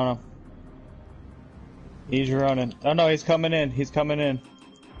 good hit on him. He's running. Oh no, he's coming in. He's coming in.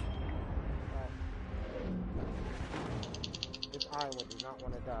 This Iowa does not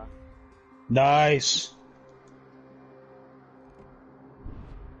want to die. Nice.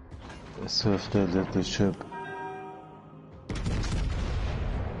 This with the little ship.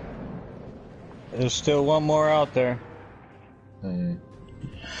 There's still one more out there.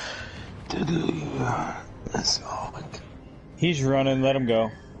 That's all. He's running. Let him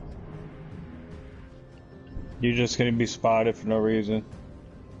go. You're just gonna be spotted for no reason.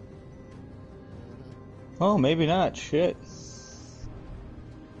 Oh, maybe not. Shit.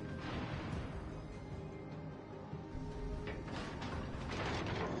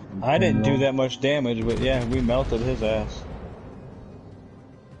 I didn't do that much damage, but yeah, we melted his ass.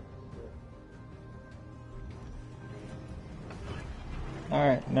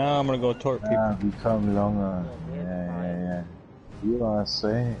 Alright, now I'm gonna go torp people. Ah, become longer. Yeah. You are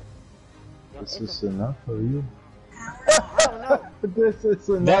saying this is enough for you? I don't know. This is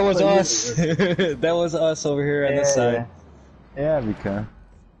enough That was for us. You. That was us over here on this side. Yeah, we can.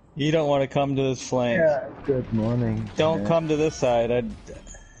 You don't want to come to this flank. Yeah, good morning. Don't Yeah. come to this side.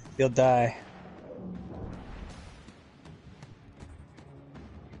 You'll die.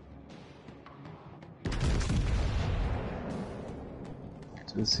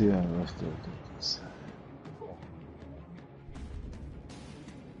 This here after this.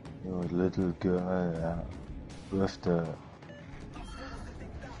 Your little girl, yeah. With the.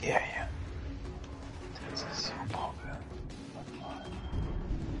 Yeah. This is your problem.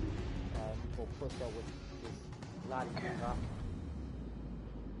 Go push up with this lottie drop.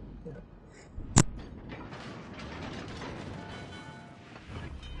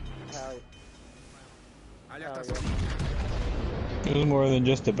 Harry. Alerte Oh, incendie. It was more than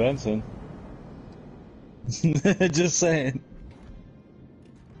just a Benson. Just saying.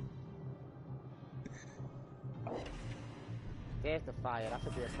 There's the fire. That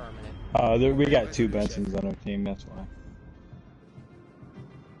should be a permanent. We got two Bensons on our team, that's why.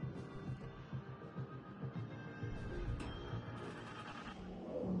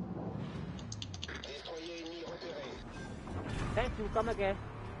 Thank you. Come again.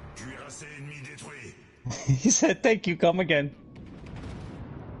 Cuirassé ennemi détruit. He said, thank you, come again.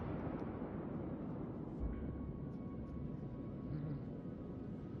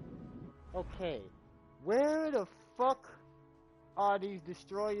 Okay. Where the fuck are these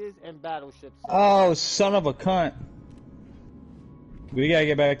destroyers and battleships? Oh, son of a cunt. We gotta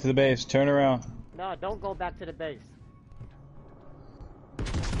get back to the base. Turn around. No, don't go back to the base.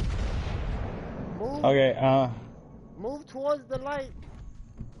 Move. Okay, Move towards the light.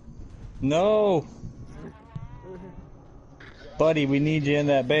 no. Buddy, we need you in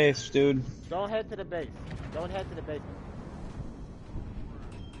that base, dude. Don't head to the base. Don't head to the base.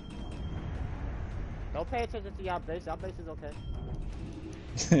 Don't pay attention to your base. Our base is okay.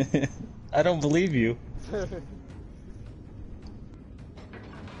 I don't believe you.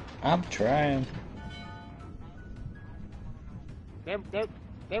 I'm trying. They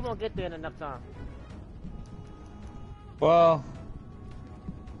won't get there in enough time. Well,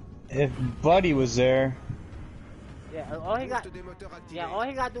 if Buddy was there, Yeah, all he got. Yeah, all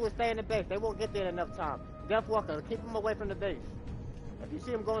he got to do is stay in the base. They won't get there in enough time. Death Walker, keep him away from the base. If you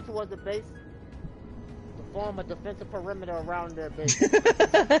see him going towards the base, form a defensive perimeter around their base.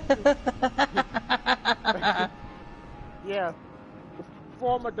 Yeah,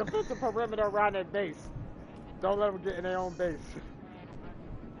 form a defensive perimeter around their base. Don't let them get in their own base.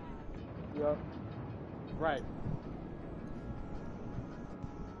 Yep. Right.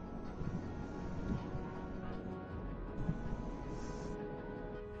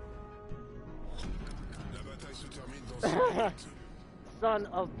 La bataille se termine dans 5 minutes. Son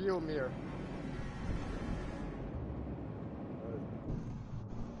of Bumir.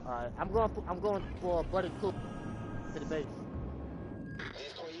 Alright, I'm going for Buddy Coop to the base.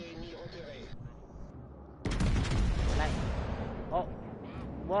 Like, oh,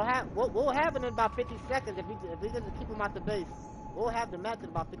 we'll have it in about 50 seconds if we just keep him out the base. We'll have the match in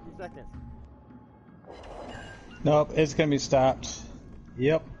about 50 seconds. nope, it's gonna be stopped.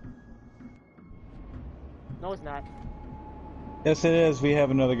 Yep. No, it's not. Yes, it is. We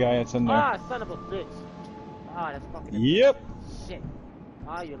have another guy that's in there. Ah, son of a bitch. Ah, that's fucking Yep. shit.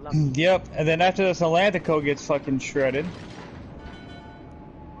 Ah, you're lucky. Yep. And then after this, Atlantico gets fucking shredded.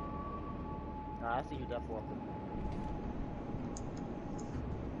 Ah, I see you, Death Walker.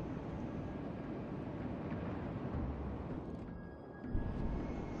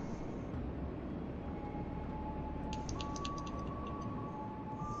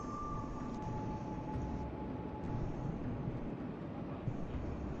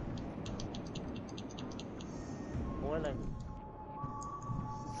 Boiling.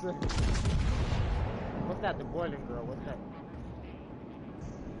 What's that? The boiling girl. What's that?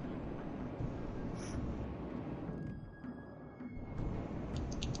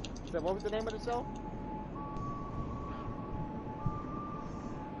 So what was the name of the show?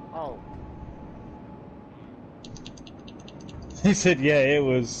 Oh. He said, yeah, it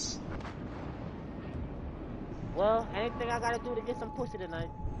was. Well, anything I gotta do to get some pussy tonight.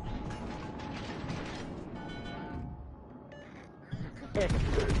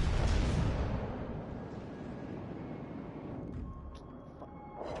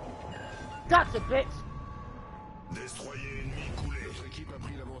 Gotcha, bitch! Destroyer ennemi coulé. Notre équipe a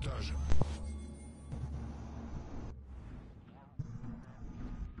pris l'avantage.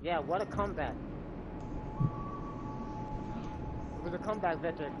 Yeah, what a comeback. It was a comeback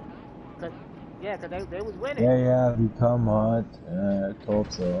victory. Cause they was winning. Yeah, we come hard. I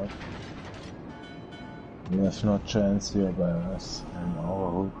hope so. We have no chance here by us in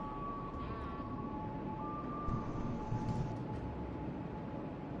our hood.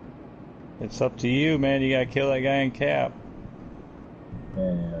 It's up to you, man. You gotta kill that guy in cap.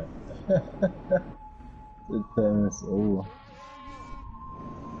 Yeah. The time is over.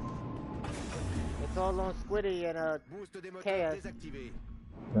 It's all on Squiddy and Boost des moteurs Chaos. désactivé.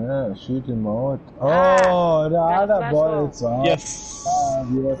 Yeah, shoot him out. Oh, the that's other flash boy ball. is off. Yes. Ah,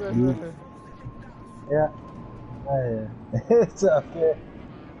 we have blue. Yeah. Ah, yeah. It's okay.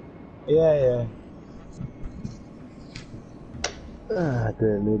 Yeah. Ah,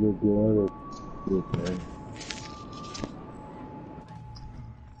 that little girl. Good man.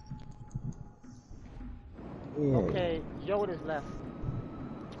 Yeah. Okay, Yoda's left.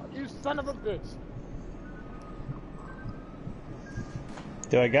 You son of a bitch.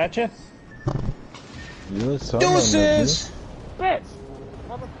 Do I gotcha? Your son on the Deuces! Bitch!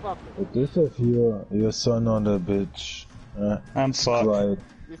 Motherfucker. What is of your son on the bitch? I'm fucked. Right.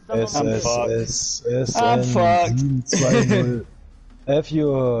 You son of a bitch. I'm fucked. 720 F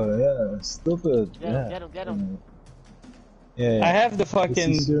you, yeah, stupid. Get him. Yeah. I have the This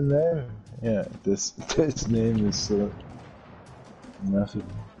fucking. is your name. Yeah, this name is nothing.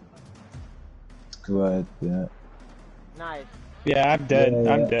 Right, yeah. Nice. Yeah, I'm dead.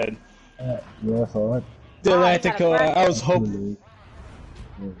 Yeah. I'm dead. Yeah, for what? The Ah, you Atlantico, gotta I was hoping.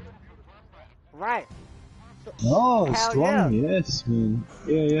 Right. Oh, Hell strong, yes, man.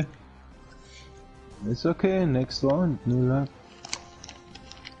 Yeah, yeah. It's okay, next round, new luck.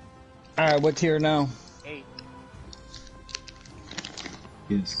 Alright, what tier now? 8.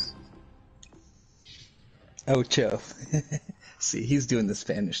 Yes. Ocho. See, he's doing the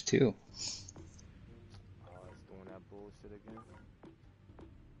Spanish too. Oh, it's doing that bullshit again.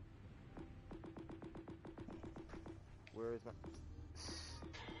 Where is my...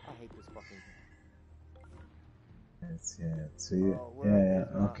 I hate this fucking... Yes, yeah, see. Oh, Yeah, where yeah, is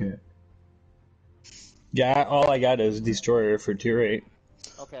my... okay. Yeah, all I got is Destroyer for tier 8.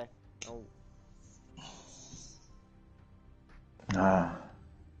 Okay. Oh, Ah,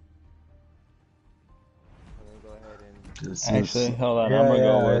 I'm gonna go ahead and... this Actually, is... hold on, Yeah, I'm gonna yeah,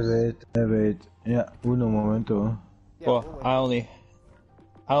 go with... wait. Yeah, uno momento. Yeah, Well, we'll wait.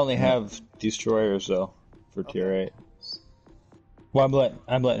 I only have Destroyers though for tier Okay. 8. Well,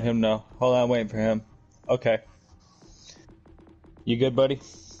 I'm letting him know. Hold on, I'm waiting for him. Okay. You good, buddy?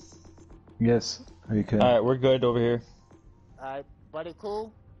 Yes, we can. Alright, we're good over here. Alright, buddy,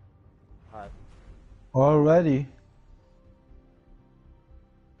 cool? Alright. Already?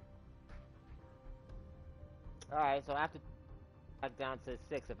 Alright, so after... Back down to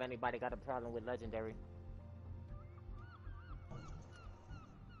 6 if anybody got a problem with Legendary.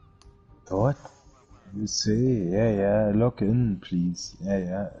 What? You say, yeah, log in, please.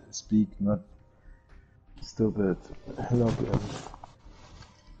 Yeah, speak, not stupid. Log in.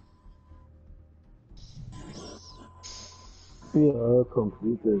 We are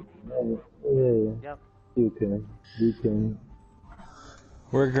completed. Yeah. Yep, You can.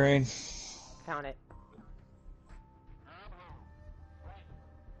 We're green. count it.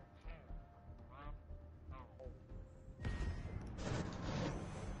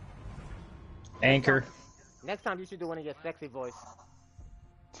 Anchor. Next time you should do one in your sexy voice.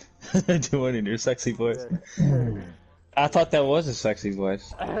 Do it in your sexy voice. I thought that was a sexy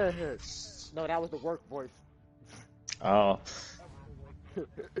voice. No, that was the work voice. Oh.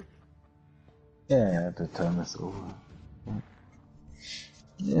 Yeah, the time is over.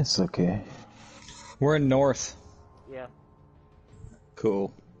 It's okay. We're in north. Yeah.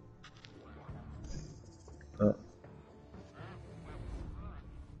 Cool.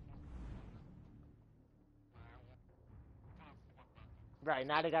 Right,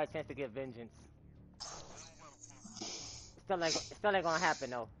 now they got a chance to get vengeance. Still ain't gonna happen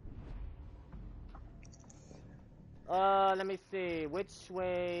though. Let me see. Which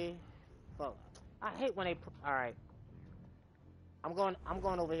way? Fuck. I hate when they. Alright. I'm going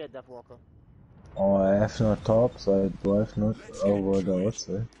over here, Deathwalker. Oh, I have no top, so I drive not over the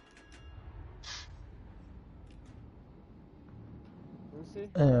outside. Let me see.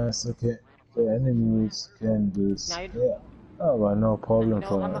 Yeah, it's okay. The enemies can do this. Now Yeah. Oh, well, no problem No,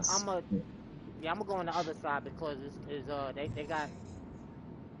 for I'm us. gonna go on the other side because they got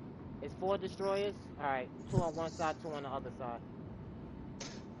it's 4 destroyers. All right, 2 on one side, 2 on the other side.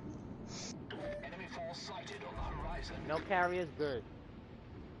 Enemy force sighted on the horizon. No carriers, good.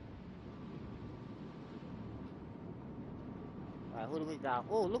 All right, who do we got?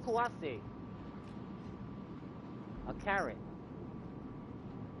 Oh, look who I see. A carrot.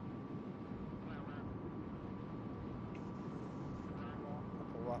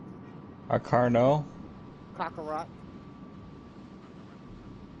 Our Carno. Kakarot.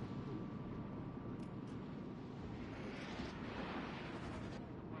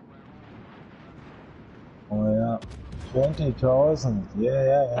 Oh, yeah. 20,000.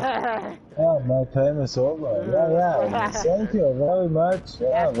 Yeah. Yeah, my time is over. Yeah. Thank you very much.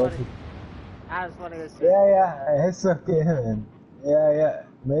 Yeah, That's what funny. That's funny as shit. yeah. It's okay, man. Yeah.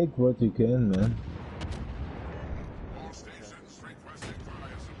 Make what you can, man. All stations requesting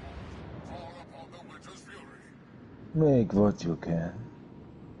fire support. Fall upon the winter's fury. Make what you can.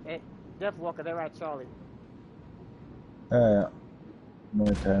 Hey, Deathwalker, they're at Charlie. Yeah.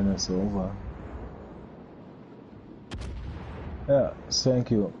 My time is over. Yeah,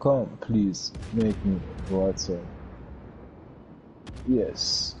 thank you. Come, please, make me go outside.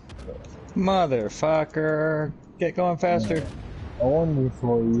 Yes. Motherfucker. Get going faster. Only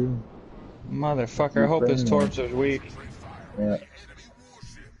for you. Motherfucker, I hope this torch is weak. Yeah.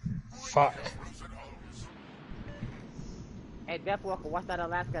 Fuck. Hey, Deathwalker, watch that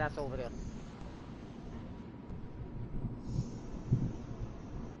Alaska that's over there.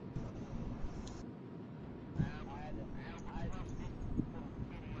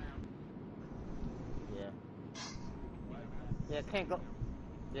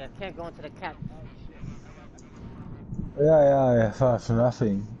 Yeah, can't go into the cat. Yeah, for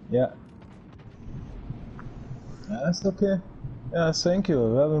nothing. Yeah. That's okay. Yeah, thank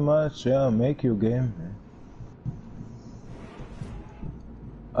you very much. Yeah, make your game.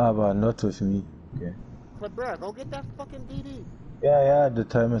 But not with me. Okay. But bro, go get that fucking DD. Yeah, the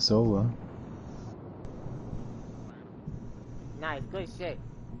time is over. Nice, good shit.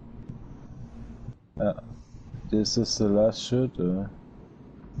 Yeah. This is the last shoot.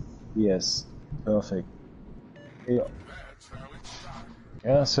 Yes, perfect. Yeah. That's how it started.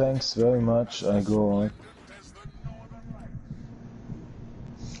 Yeah, thanks very much. I go on.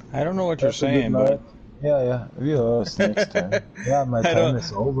 I don't know what you're Have a good saying, night. but Yeah, we us next time. Yeah, my I time don't.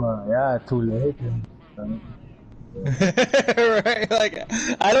 is over. Yeah, too late. Right? Like,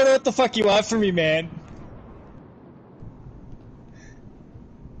 I don't know what the fuck you want from me, man.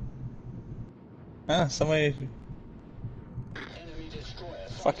 Somebody.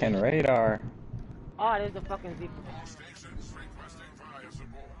 Fucking radar. Oh, there's the fucking Z. All stations requesting fire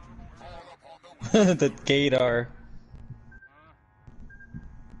support. Fall upon the The gaydar.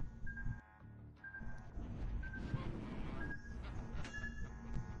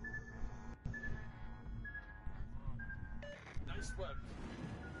 Nice work.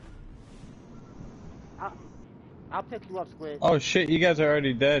 I'll pick you up, Squid. Oh shit, you guys are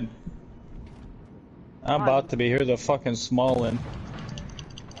already dead. I'm about to be. Here's a fucking small one.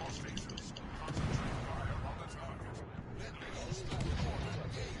 all stations. Concentrate fire on the target.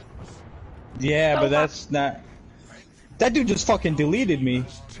 Yeah, but that's not. That dude just fucking deleted me.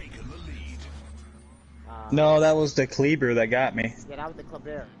 Taking the lead. No, that was the Kleber that got me. Yeah, that was the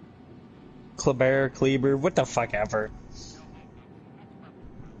Kleber. Kleber, what the fuck ever.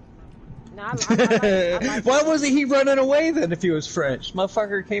 No, I like Why wasn't he running away then if he was French?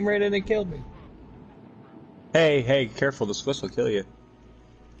 Motherfucker came right in and killed me. Hey, careful, the Swiss will kill you.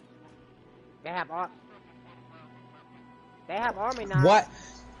 They have army now. What?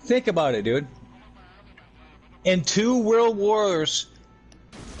 Think about it, dude. In 2 world wars,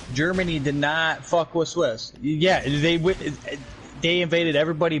 Germany did not fuck with Swiss. Yeah, they invaded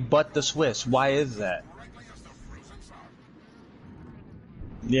everybody but the Swiss. Why is that?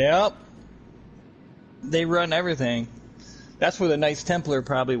 Yep. They run everything. That's where the Knights Templar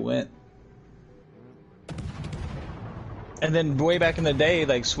probably went. And then way back in the day,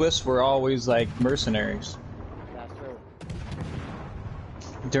 like, Swiss were always like mercenaries. That's true.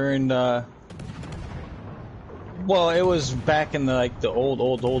 During the... Well, it was back in the, like, the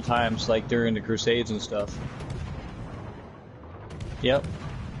old times, like during the Crusades and stuff. Yep.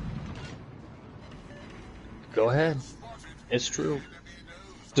 Go ahead. It's true.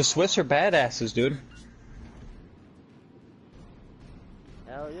 The Swiss are badasses, dude.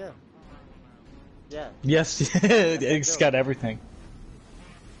 Hell yeah. Yeah. Yes, it's got everything.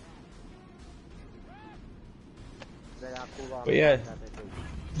 But yeah,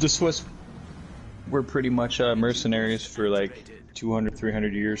 the Swiss were pretty much mercenaries for like 200,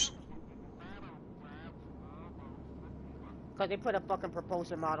 300 years. Cause they put a fucking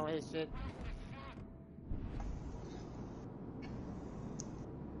propulsion mod on his shit.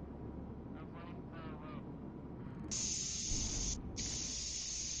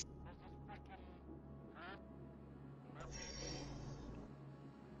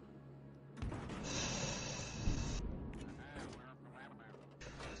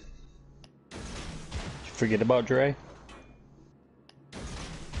 Forget about Dre. They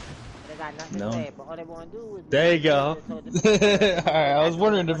got nothing No. to say, but all they want to do is... There you go. Alright, I was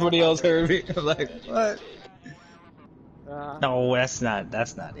wondering if anybody else heard me. I'm like, what? No, that's not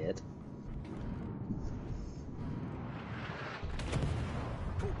it.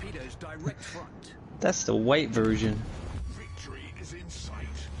 Torpedoes direct front. That's the white version. Victory is in sight.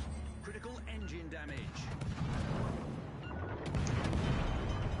 Critical engine damage.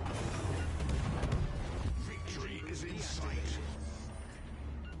 Victory is in sight.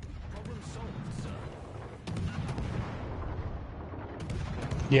 Problem solved, sir.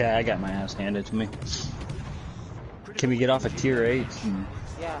 Yeah, I got my ass handed to me. Can we get off at tier 8?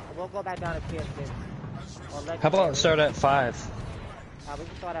 Yeah, we'll go back down to tier 6. How about start at 5? We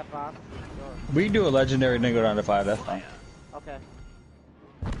can start at 5. Sure. We can do a legendary and then go down to 5, that's fine. Okay.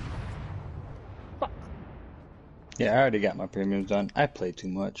 Yeah, I already got my premiums done. I play too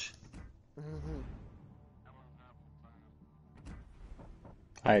much.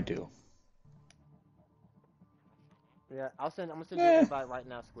 I do. Yeah, I'm gonna send you an invite right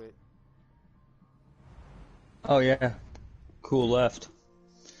now, Squid. Oh yeah. Cool left.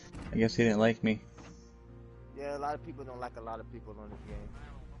 I guess he didn't like me. Yeah, a lot of people don't like a lot of people on this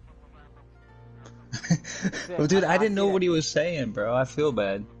game. Well, dude, I didn't know what he was saying, bro. I feel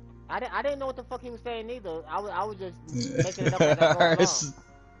bad. I didn't know what the fuck he was saying either. I was just making it up as I go along.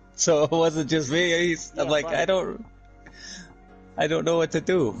 So it wasn't just me. I'm Yeah, like, but- I don't. I don't know what to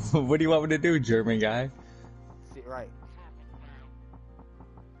do. What do you want me to do, German guy? See, right.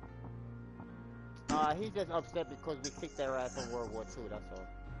 He's just upset because we kicked their ass in World War II, that's all.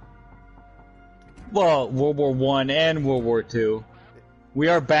 Well, World War One and World War Two. We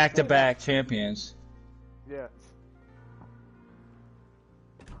are back-to-back champions. Yeah.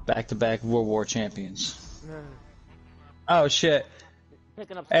 Back-to-back World War champions. Oh shit.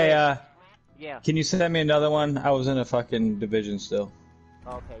 Picking up Hey, yeah. can you send me another one? I was in a fucking division still.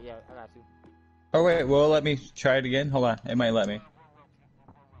 Okay, yeah, I got you. Oh wait, will it let me try it again? Hold on, it might let me.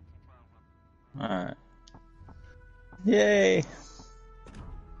 Alright. Yay!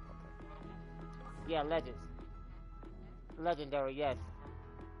 Yeah, legends. Legendary, yes.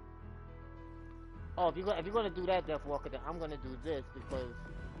 Oh, if you're gonna do that, Deathwalker, then I'm gonna do this because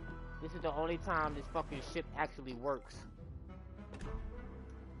this is the only time this fucking ship actually works.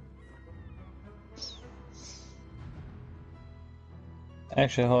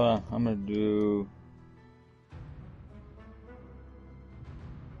 Actually, hold on. I'm gonna do...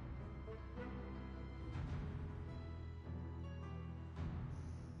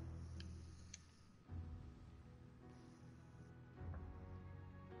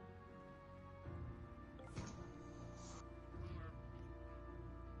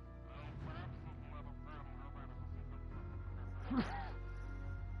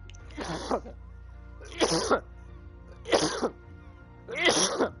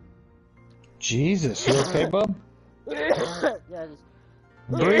 Jesus, you okay, bub? Yeah, just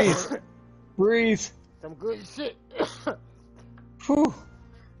Breathe. Breathe. some good shit. Whew.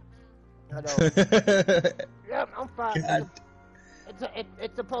 I know. Yeah, I'm fine. God.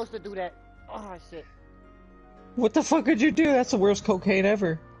 It's supposed to do that. Oh shit. What the fuck could you do? That's the worst cocaine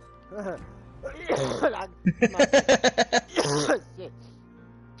ever. Like, shit.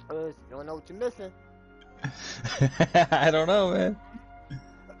 You don't know what you're missing. I don't know, man.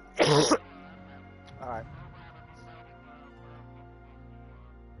 Alright.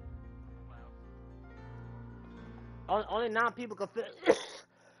 Only 9 people can fit.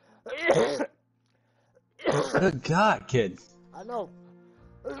 Good God, kid. I know.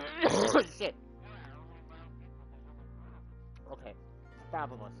 Shit. Okay.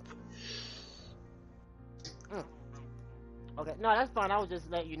 5 of us. Okay, no, that's fine. I was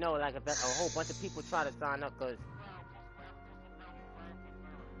just letting you know, like, if a whole bunch of people try to sign up, cause.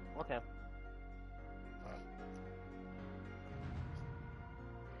 Okay.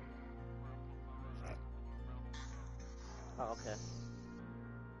 Oh, okay.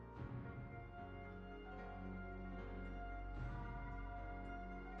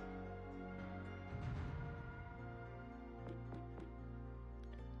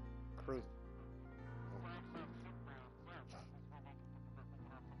 Cruise.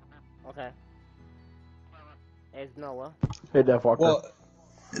 Okay. It's Noah. Hey, Deathwalker. Well,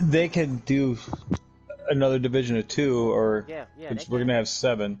 they can do another division of 2, or Yeah, which they we're can. gonna have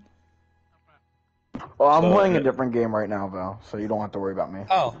 7. Well, I'm so, playing a different game right now, Val, so you don't have to worry about me.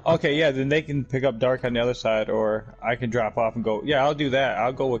 Oh, okay, yeah. Then they can pick up Dark on the other side, or I can drop off and go. Yeah, I'll do that.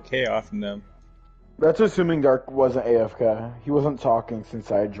 I'll go with Chaos and them. That's assuming Dark wasn't AFK. He wasn't talking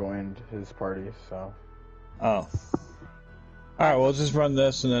since I joined his party, so. Oh. All right, we'll just run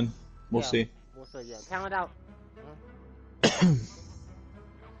this and then we'll see. We'll see. Yeah, count it out.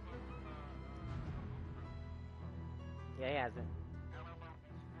 Yeah, he hasn't.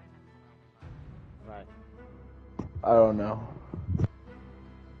 Right. I don't know.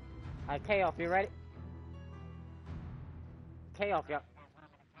 Alright, K-Off, you ready? K-Off, yeah.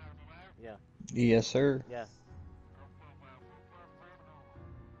 Yeah, Yes, sir. yeah.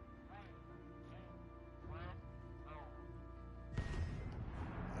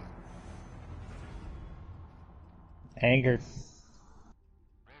 Anger.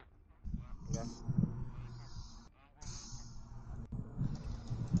 Yeah.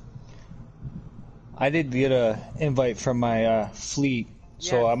 I did get a invite from my fleet,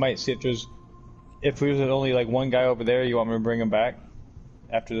 so Yeah. I might see if there's. If there's only like one guy over there, you want me to bring him back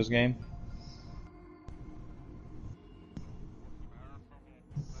after this game?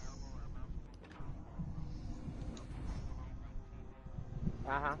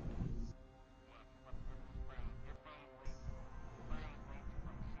 Uh-huh.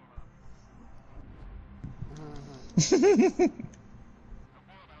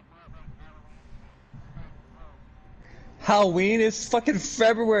 Halloween is fucking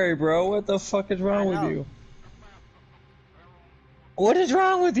February, bro. What the fuck is wrong with know. you? What is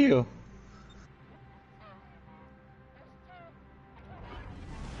wrong with you?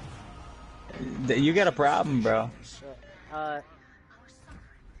 You got a problem, bro.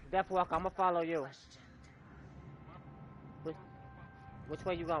 Deathwalker, I'm gonna follow you. Which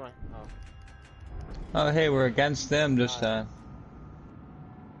way you going? Oh. Oh, hey, we're against them this time.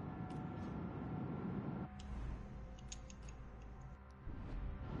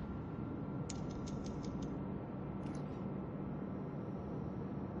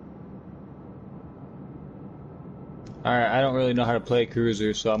 Alright, I don't really know how to play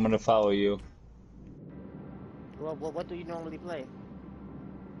cruiser, so I'm gonna follow you. Well, what do you normally play?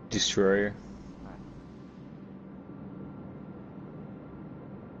 Destroyer.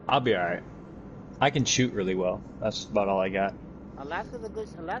 I'll be alright. I can shoot really well. That's about all I got. Alaska's a good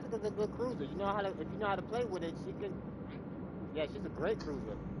cruiser. You know how to, if you know how to play with it, she can. Yeah, she's a great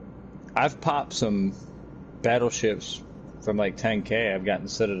cruiser. I've popped some battleships from like 10K. I've gotten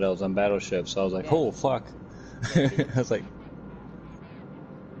citadels on battleships, so I was like, oh fuck. I was like,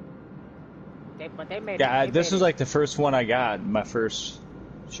 this was like the first one I got, my first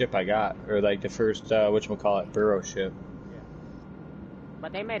ship I got, or like the first whatchamacallit, burrow ship. Yeah.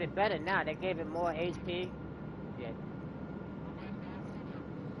 But they made it better now. They gave it more HP. Yeah.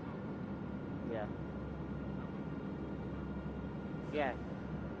 Yeah. Yeah.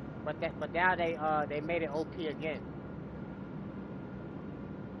 But now they made it OP again.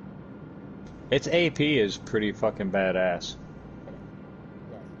 Its AP is pretty fucking badass.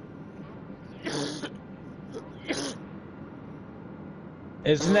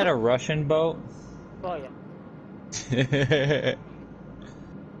 Isn't that a Russian boat? Oh yeah.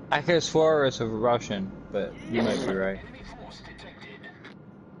 I could have swore it's a Russian, but you might be right.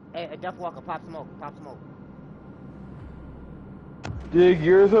 Hey, a Death Walker, pop smoke, pop smoke. Yeah,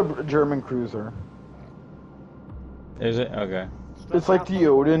 here's a German cruiser. Is it? Okay. It's like the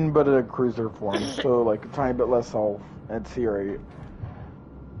Odin, but in a cruiser form, so like a tiny bit less health and C8.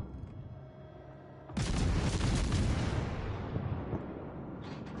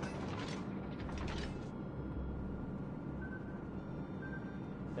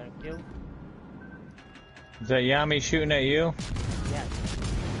 Thank you. Is that Yami shooting at you? Yes.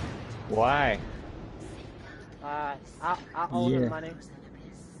 Why? I owe him money.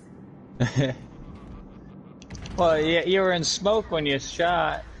 Well, yeah, you were in smoke when you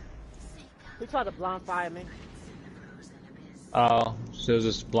shot. He tried to blind fire me. Oh, so it was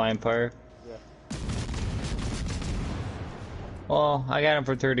just blind fire? Yeah. Well, I got him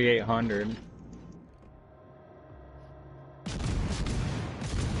for 3,800.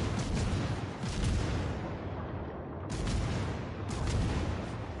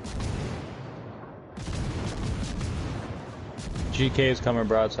 GK is coming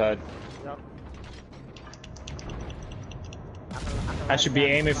broadside. Yep. I should be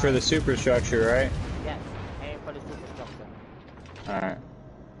aiming for the superstructure, right? Yes, aim for the superstructure. Alright.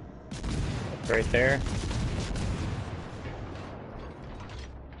 It's right there.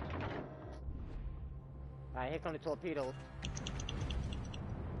 Alright, here come the torpedoes.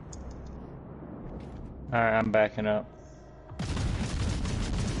 Alright, I'm backing up.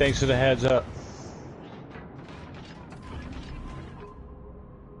 Thanks for the heads up.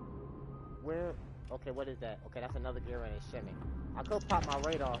 Where? Okay, what is that? Okay, that's another gear in it, shimmy. I could pop my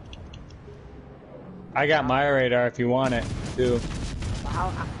radar. I got my radar if you want it, too.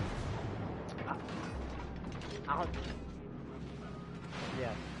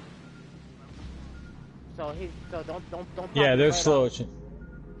 Yeah. So don't pop Yeah, they're your slow. radar.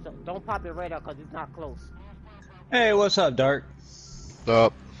 So don't pop your radar because it's not close. Hey, what's up, Dark? What's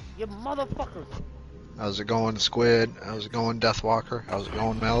up? You motherfuckers. How's it going, Squid? How's it going, Deathwalker? How's it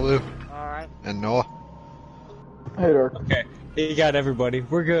going, Malibu? Alright. And Noah? Hey, Dark. Okay, you got everybody.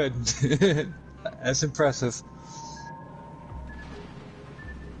 We're good. That's impressive.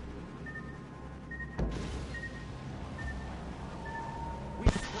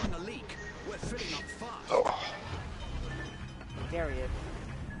 We've sprung a leak. We're filling up fast. Oh. There he is.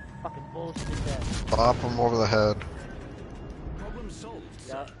 Fucking bullshit is that. Bop him over the head. Problem solved.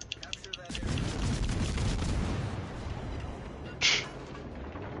 Yup. Capture that area.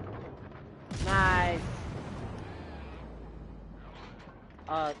 Nice.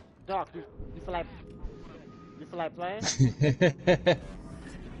 Doc, you feel like playing? It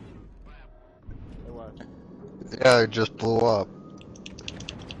was. Yeah, it just blew up.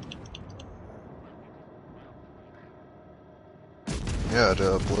 Yeah,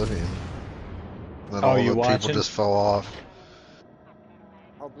 to oblivion. Then all you the watching? people just fell off.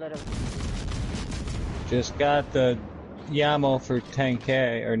 Oblivion. Just got the Yamo for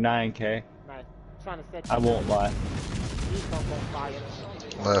 10K or 9K. Nice. Trying to set you I won't lie. He's gonna go fire.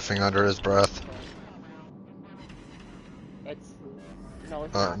 Laughing under his breath. It's no,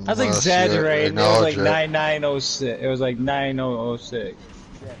 it's Uh, not. I was Unless you exaggerating. It was like acknowledge it. 9906. It was like 9006.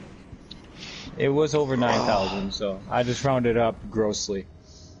 Yeah. It was over 9,000, so I just rounded up grossly.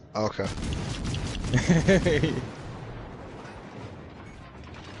 Okay.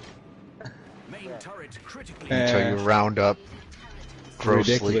 Main turret critically. Until you round up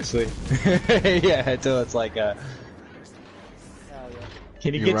grossly. Ridiculously. Yeah, until it's like a... Hell yeah.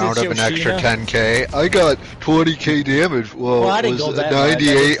 Can you You get round this up an extra Yoshina? 10k. I got 20k damage. Well, I it didn't go was that much.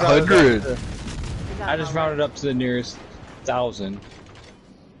 9,800. I just rounded up to the nearest 1,000.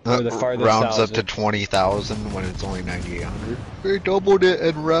 Or the farthest Rounds up 1,000. to 20,000 when it's only 9,800. We doubled it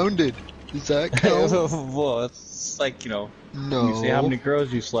and rounded. Does that count? Well, it's like, you know, No. you see how many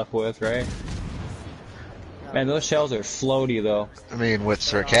girls you slept with, right? Man, those shells are floaty, though. I mean, with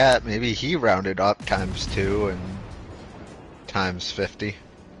Sir Cat, maybe he rounded up times 2 and times 50.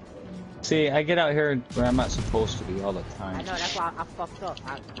 See, I get out here where I'm not supposed to be all the I time. know, that's why I fucked up.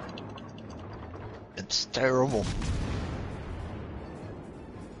 It's terrible.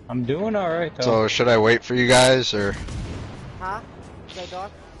 I'm doing alright, though. So, should I wait for you guys, or? Huh? Say dog?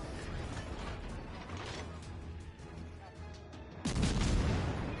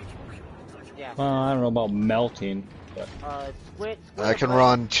 Yeah. Well, I don't know about melting, but... Squid I can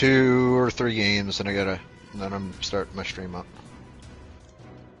run 2 or 3 games, and then I'm starting my stream up.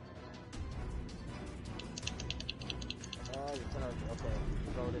 Okay,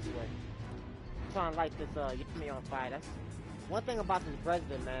 go this way. Trying to light this, me on fire. That's one thing about this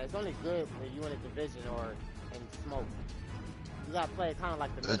president, man. It's only good when you in a division or in smoke. You gotta play it kind of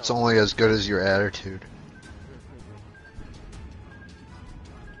like the middle. It's only as good as your attitude.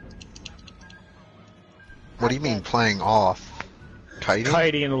 What do you mean playing off? Kiting?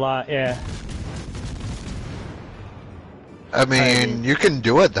 Kiting a lot, yeah. I mean, you can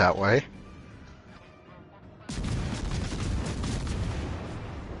do it that way.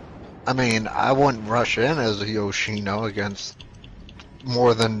 I mean, I wouldn't rush in as a Yoshino against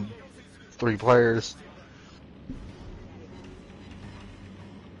more than 3 players.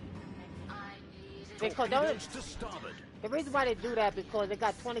 Because the reason why they do that because they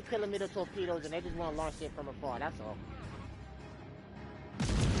got 20-kilometer torpedoes and they just want to launch it from afar. That's all.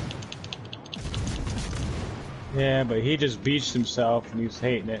 Yeah, but he just beached himself and he's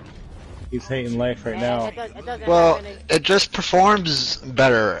hating it. He's hating life right now. It doesn't Well, have any... it just performs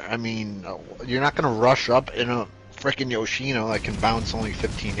better. I mean, you're not gonna rush up in a frickin' Yoshino that can bounce only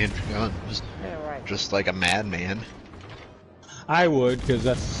 15-inch guns. Yeah, right. Just like a madman. I would, because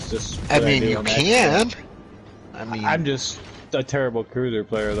that's just what I mean, do you on that can. show. I mean, I'm just a terrible cruiser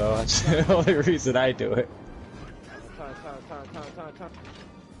player, though. That's the only reason I do it. Turn.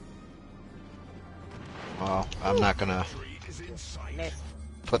 well, I'm not gonna Next.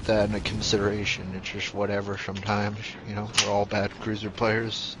 put that into consideration. It's just whatever sometimes. You know, we're all bad cruiser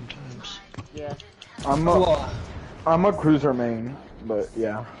players sometimes. Yeah. I'm a cruiser main, but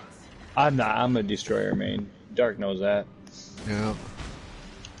yeah. I'm not. I'm a destroyer main. Dark knows that. Yeah.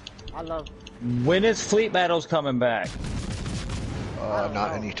 I love... When is Fleet Battles coming back?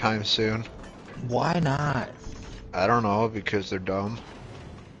 Not anytime soon. Why not? I don't know, because they're dumb.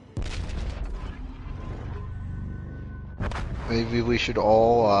 Maybe we should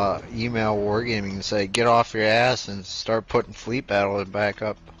all email Wargaming and say, get off your ass and start putting Fleet Battle back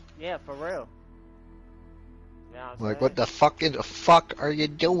up. Yeah, for real. Yeah, Like, what the fuck are you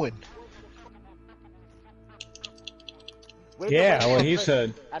doing? Yeah, well, he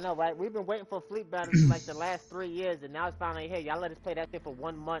said. I know, right? We've been waiting for Fleet Battles for like the last 3 years, and now it's finally here. Y'all let us play that shit for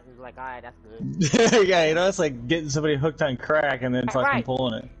 1 month, and it's like, alright, that's good. Yeah, you know, it's like getting somebody hooked on crack and then fucking Right.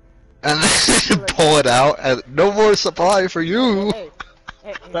 pulling it. And then pull it out, and no more supply for you! Hey,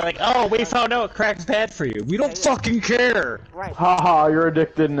 They're like, oh, we found out crack's bad for you. We don't fucking care. right. Haha, you're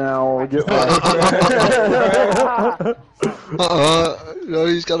addicted now. Get No,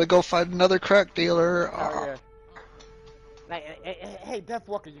 he's gotta go find another crack dealer. Oh, yeah. Like, hey,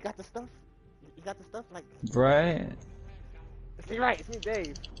 Deathwalker, you got the stuff? You got the stuff? Like, Right. see, right, it's me,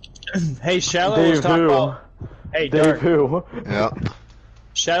 Dave. Hey, Shallow was Dave talking who? about. Hey, Dave Dark. who? Yeah.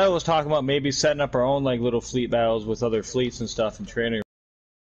 Shadow was talking about maybe setting up our own like little fleet battles with other fleets and stuff and training.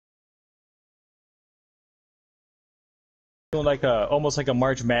 Doing like almost like a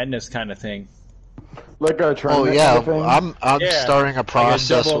March Madness kind of thing. Like a Oh tournament yeah, kind of thing? I'm Yeah, starting a Like a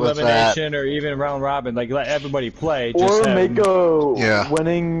process double with that. elimination or even round robin. Like let everybody play. Or Just have make a Yeah.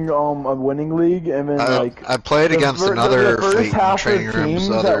 winning league, and then like I played the against fir- another the first fleet in half of training rooms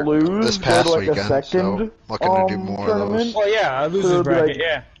teams that lose this go past to, like, a weekend, second, so looking to do more of tournament. those. Well, yeah, a So losers it'd be bracket. like-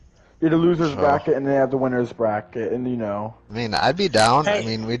 Yeah. You have the losers So- bracket, and then you have the winners bracket, and you know. I mean, I'd be down. I Hey,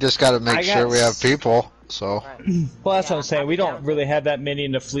 mean, we just got to make I sure got we have people. So Right. Well, that's Yeah, what I'm saying. I'm We don't down. really have that many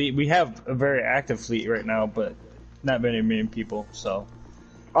in the fleet. We have a very active fleet right now, but not many people. So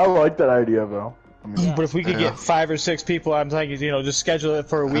I like that idea though. I mean, Yeah. But if we could Yeah. get 5 or 6 people, I'm thinking, just schedule it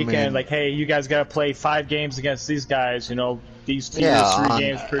for a weekend. mean- like, hey, you guys got to play 5 games against these guys. These tiers, Yeah, 3 on,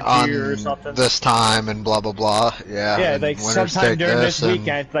 games per on tier or something. this time and blah blah blah. Yeah. Yeah, and like winners sometime take during this and-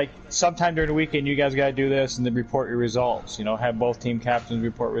 weekend, sometime during the weekend, you guys got to do this and then report your results. Have both team captains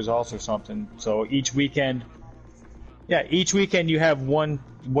report results or something. So each weekend you have one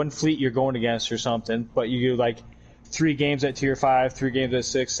fleet you're going against or something, but you do like 3 games at tier 5, 3 games at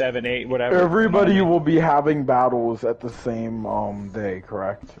 6, 7, 8, whatever. everybody will be having battles at the same day,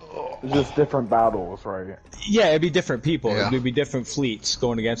 correct? It's just different battles, right? Yeah, it'd be different people. Yeah. It'd be different fleets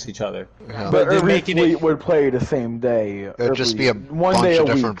going against each other. Yeah. But they're every making fleet it- would play the same day. It'd just be a one bunch day of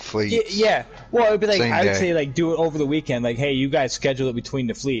a different week. fleets. Yeah. Well, it'd be like Same I would day. say do it over the weekend. Like, hey, you guys schedule it between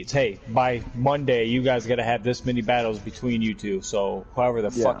the fleets. Hey, by Monday, you guys got to have this many battles between you two. So however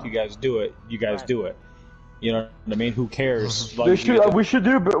the fuck Yeah. you guys do it, you guys Right. do it. You know what I mean? Who cares? We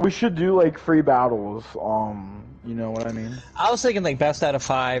should do like free battles. You know what I mean? I was thinking like best out of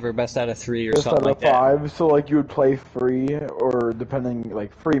 5 or best out of 3 or Just something out like of that. 5, so like you would play free, or depending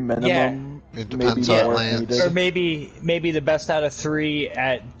like free minimum. It maybe depends more on if lands. needed. Or maybe the best out of 3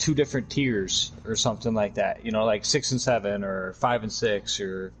 at 2 different tiers or something like that. Like 6 and 7 or 5 and 6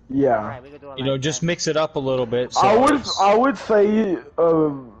 or Yeah. Alright, we could do it like just that. mix it up a little bit. So I would say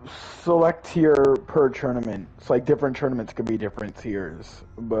select tier per tournament. It's like different tournaments could be different tiers,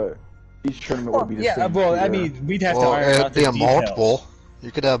 but each tournament would be the same. well, I tier. mean, we'd have to Well, iron it'd out be the a details. multiple.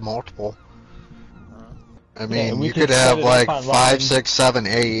 You could have multiple. I mean, we you could could set have it up like online. 5, 6, 7,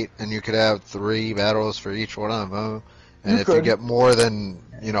 8, and you could have 3 battles for each one of them. And You if you could. get more than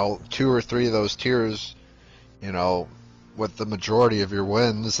 2 or 3 of those tiers, with the majority of your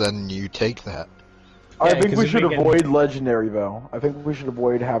wins, then you take that. I Yeah, think 'cause we if should we can- avoid legendary though. I think we should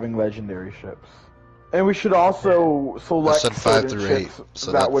avoid having legendary ships. And we should also select said 5 certain through ships 8,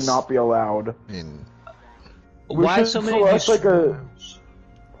 so that would that's- not be allowed. I mean, We Why should so many? select like a.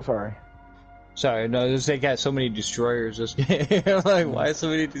 Sorry. Sorry, no, they got so many destroyers. This game. Like, why so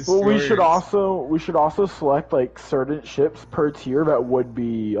many destroyers? Well, we should also select like certain ships per tier that would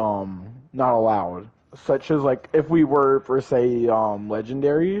be not allowed, such as like if we were for say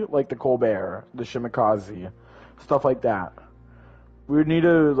legendary, like the Colbert, the Shimikaze, stuff like that. We would need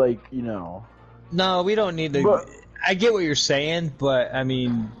to No, we don't need to. But- I get what you're saying, but I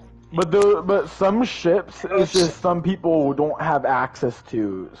mean, But some ships, it's just some people don't have access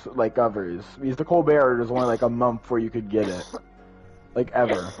to, like others. Because the Colbert, there's only like a month where you could get it, like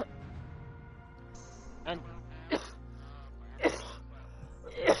ever. And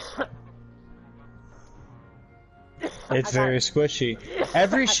it's very squishy.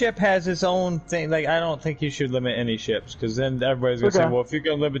 Every ship has its own thing. Like, I don't think you should limit any ships, because then everybody's gonna say, Okay. "Well, if you're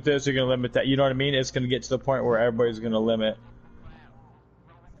gonna limit this, you're gonna limit that." You know what I mean? It's gonna get to the point where everybody's gonna limit.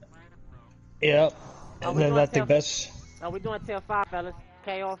 Yep. Are And we then doing I think tier- that's. Are we doing tier 5, fellas?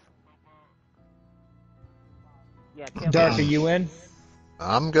 Chaos? Yeah, tier Dark, 5. are you in?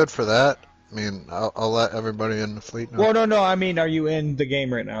 I'm good for that. I mean, I'll let everybody in the fleet know. Well, no. I mean, are you in the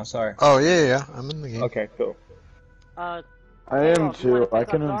game right now? Sorry. Oh, yeah, I'm in the game. Okay, cool. Uh, I am Chaos, you wanna too. I pick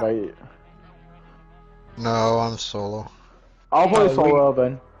can up Dark? invite. No, I'm solo. I'll play we- solo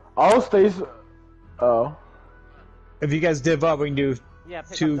then. I'll stay. Oh, If you guys div up, we can do yeah,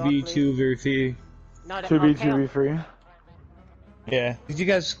 pick up 2v2 v3. No, that, 2v2v3. Yeah. Did you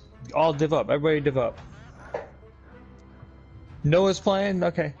guys all div up? Everybody div up. Noah's playing?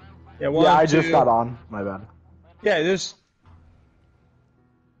 Okay. Yeah, one, Yeah, I just two. got on. My bad. Yeah, there's.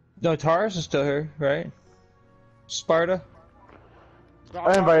 No, Taurus is still here, right? Sparta?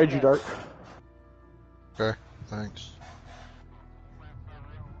 I invited you, Dark. Okay, thanks.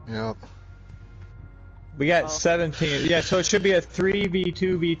 Yep. We got Oh. 17. Yeah, so it should be a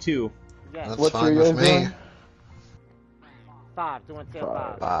 3v2v2. Yeah, That's What's fine you with guys me. doing? 5, doing tier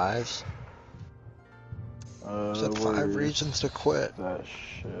 5. 5. Said 5 where's reasons to quit. that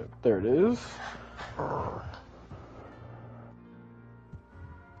ship? There it is.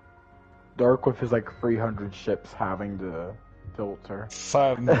 Dark with his like 300 ships having to filter.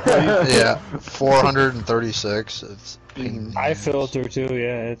 5. Yeah, 436. It's pain. I filter too,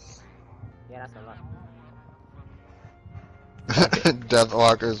 yeah. It's, Yeah, that's a lot.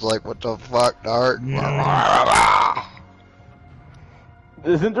 Deathwalker's like, what the fuck, Dark?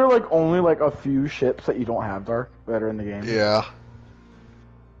 Isn't there like only like a few ships that you don't have, Dark, that are in the game? Yeah.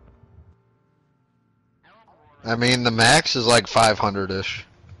 I mean, the max is like 500-ish,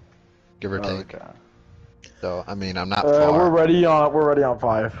 give or Oh, take. okay. So, I mean, I'm not We're far. ready on. We're ready on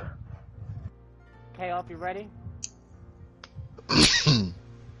 5. Chaos, you ready?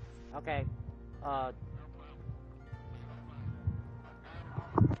 Okay.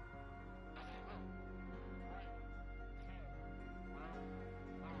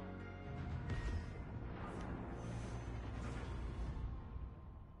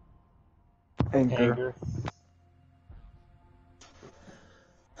 Anchor.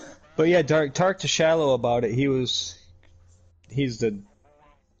 But yeah, talk to Shallow about it. He's the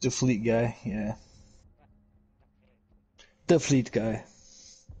fleet guy, yeah. The fleet guy.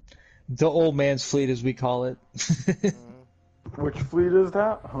 The old man's fleet, as we call it. Which fleet is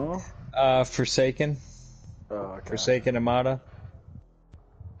that? Huh? Forsaken. Oh, okay. Forsaken Armada.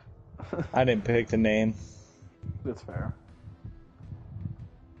 I didn't pick the name. That's fair.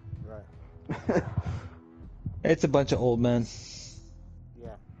 Right. It's a bunch of old men.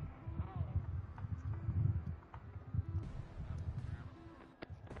 Yeah.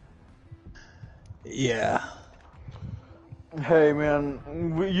 Yeah. Hey man,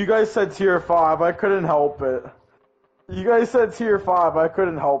 you guys said tier 5. I couldn't help it. You guys said tier 5. I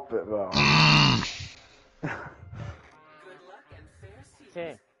couldn't help it though.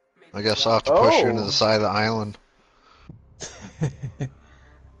 10. I guess I'll have to push you Oh. into the side of the island.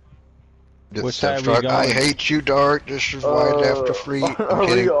 Get Which step side we struck. I going? hate you, Dark. This is why I'd have to free. I'm Are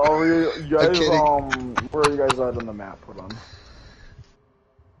kidding. you guys, kidding. where are you guys at on the map? Hold on.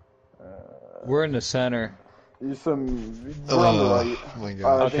 We're in the center. We're on the right. Oh my I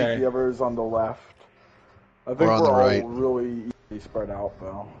god. Okay. think the others on the left. I think We're we're, on the all right. really easily spread out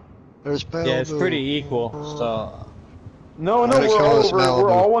though. There's Malibu. Yeah, it's pretty equal. So No, gonna we're kill all this over. Malibu.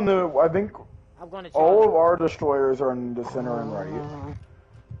 We're all in the. I think I'm going to all of our destroyers are in the center and right.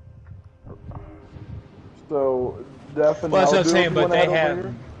 So Def and Well, that's what I'm Malibu, saying, if you but wanna they head over have.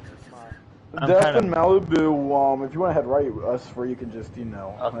 here. I'm Def kinda- and Malibu, if you want to head right, us for you can just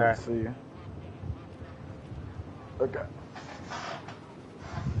Okay. let's see. Okay.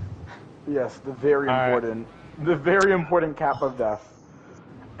 Yes, the very All right. important cap of death.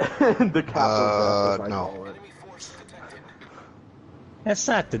 The cap of death, as I no. call it. That's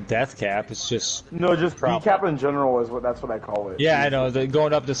not the death cap. It's just. No, just Problem. decap in general is that's what I call it. Yeah, I know.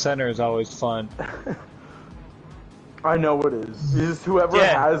 Going up the center is always fun. I know it is. It's just whoever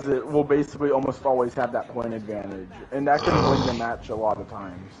Yeah. has it will basically almost always have that point advantage, and that can win the match a lot of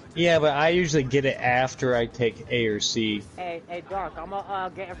times. Yeah, but I usually get it after I take A or C. Hey, Dark, I'm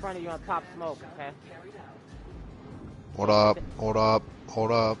gonna get in front of you on Pop Smoke, okay? Hold up. Hold up.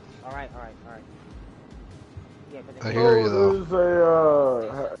 Hold up. Alright. Yeah, but I hear you though. There's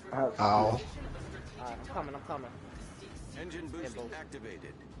a, Ow. Alright, I'm coming. Engine boost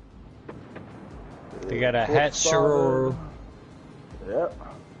activated. They got a Flip hat starter. Shiro Yep.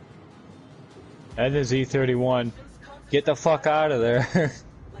 and the Z31. Get the fuck out of there.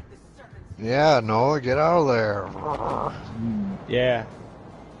 Yeah, Noah, get out of there. Yeah.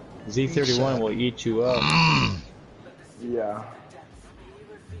 Z31 will eat you up. Yeah.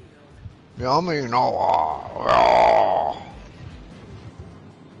 Yummy, Noah.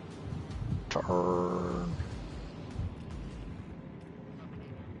 Turn.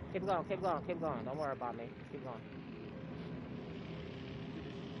 Keep going. Don't worry about me. Keep going.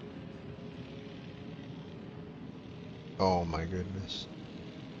 Oh my goodness.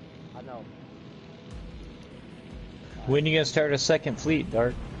 I know. When you gonna start a second fleet,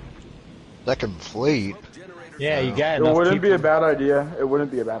 Dark? Second fleet. Yeah, you got It enough wouldn't be people. a bad idea. It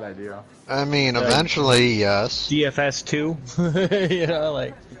wouldn't be a bad idea. I mean, eventually, yes. DFS 2. You know,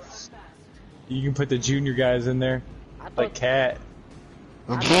 like you can put the junior guys in there, I thought, like Cat.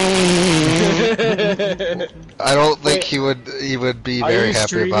 I don't think he would be Are very you happy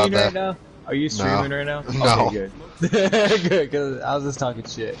streaming about right that. now? Are you streaming right now? No. Okay, good. Good, because I was just talking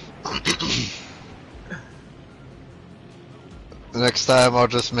shit. The next time, I'll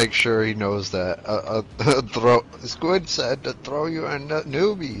just make sure he knows that. Squid said to throw you in the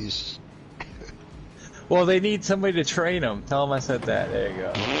newbies. Well, they need somebody to train them. Tell them I said that. There you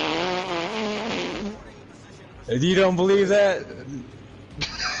go. If you don't believe that,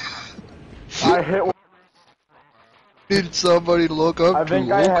 I hit. Need somebody to look up I to.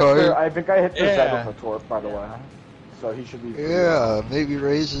 think I hit the Yeah. Zed with the torp, by the way. So he should be. pretty Yeah, maybe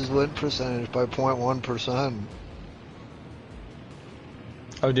raise his win percentage by 0.1%.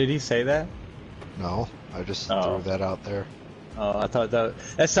 oh, did he say that? No, I just Oh. threw that out there. Oh, I thought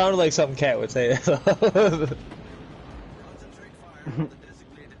that sounded like something Cat would say.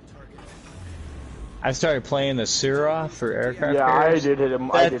 I started playing the Syrah for aircraft Yeah, I carriers. did hit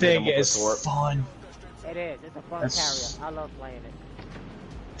him. I That did hit him thing with is the torp. fun, it is. It's a fun That's- carrier. I love playing it.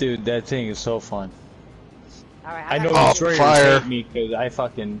 dude. That thing is so fun. Alright, I know Oh, destroyers fire. hate me because I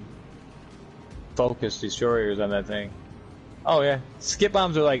fucking focus destroyers on that thing. Oh yeah, skip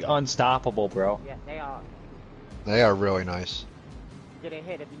bombs are like unstoppable, bro. Yeah, they are. They are really nice. Get a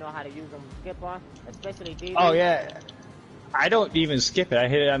hit if you know how to use them. Skip on, especially DD. Oh yeah, I don't even skip it. I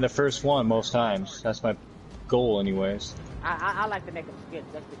hit it on the first one most times. That's my goal, anyways. I like to make them skip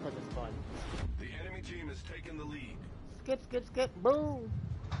just because it's fun. The enemy team has taken the lead. Skip, skip, skip, boom.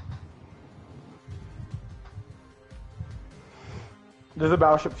 There's a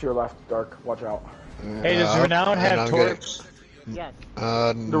battleship to your left, Dark. Watch out. Hey, does Renown have torps? Yes.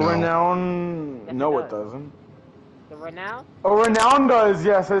 The No. Renown... Yes, no, it it does. doesn't. The Renown? Oh, Renown does,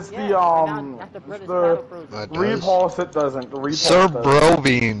 yes. It's Yeah, the, Renown, that's the British battle cruiser. That does. Repulse, it doesn't. The Repulse Sir does.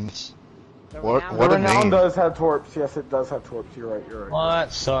 Brobeans. The What- Renown- what The a Renown name. does have torps. Yes, it does have torps. You're right, you're right. Well,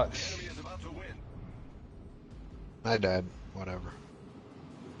 that sucks. Enemy is about to win. My dad. Whatever.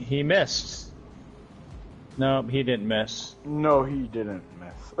 He missed. No, he didn't miss. No, he didn't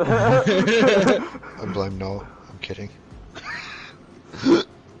miss. I blame Noah. I'm kidding.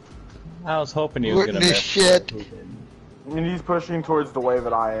 I was hoping he was gonna Witness miss. shit. And he's pushing towards the way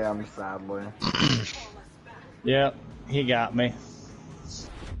that I am, sadly. Yep, he got me.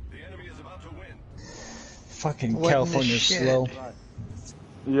 The enemy is about to win. Fucking What in the California's shit? slow.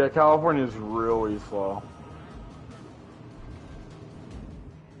 Yeah, California's really slow.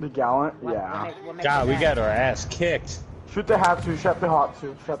 The Gallant? Yeah. God, we got our ass kicked. Shoot the Hatsu, shoot the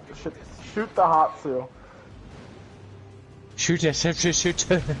Hatsu, shoot the Hatsu. Shoot that, shoot, shoot, shoot.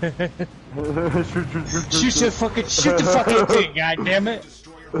 shoot, Shoot the fucking thing, goddammit.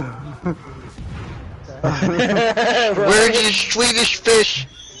 Where's your Swedish fish?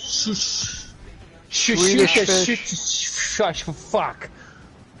 Shoot Swedish that, fish. shoot, shush, fuck.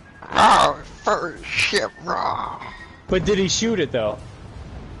 Oh, first ship raw. But did he shoot it though?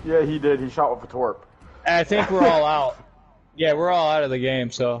 Yeah, he did. He shot with a torp. I think we're all out. Yeah, we're all out of the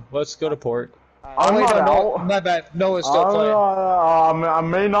game, so let's go to port. I'm wait, not no, out. my bad. Noah's still playing. I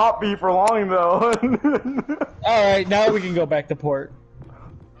may not be for long though. Alright, now we can go back to port.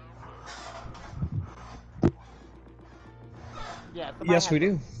 Yeah, Yes, we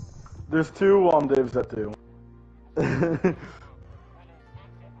do. There's two Daves that do.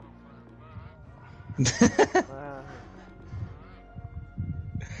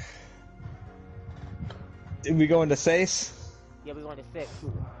 Did we go into Sace? Yeah, we're going to 6.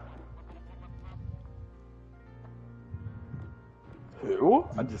 Who?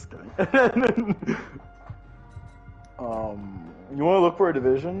 I'm just kidding. You want to look for a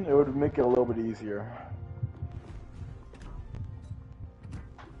division? It would make it a little bit easier.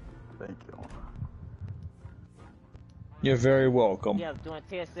 Thank you. You're very welcome. Yeah, doing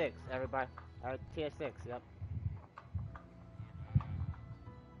tier 6, everybody. Alright, tier 6, yep.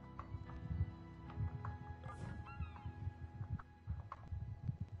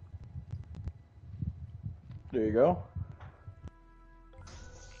 There you go.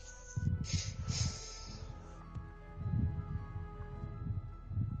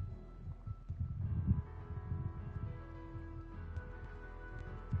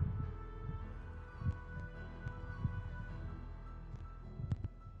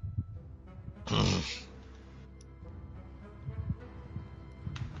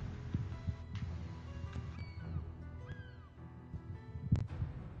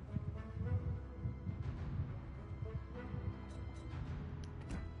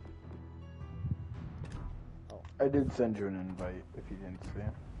 I did send you an invite if you didn't see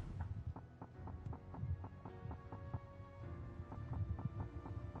it.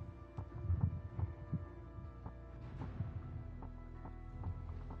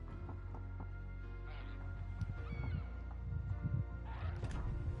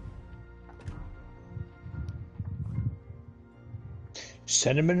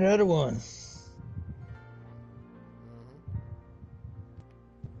 Send him another one.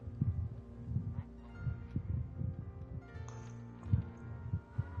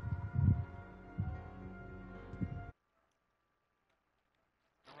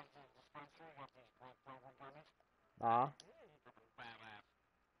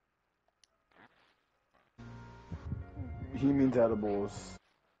 He means edibles.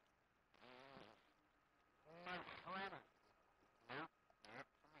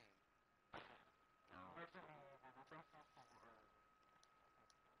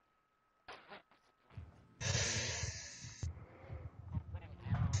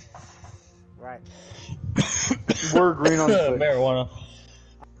 Right. We're green on 6. Marijuana.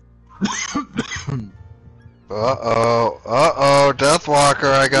 Uh-oh,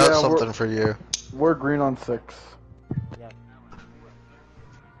 Deathwalker, I got Yeah, something for you. We're green on 6. Yep.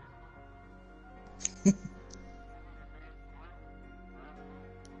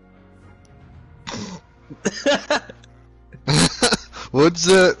 What's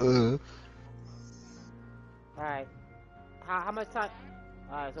it? Alright. How much time?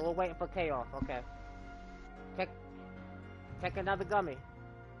 Alright, so we're waiting for chaos. Okay. Take another gummy.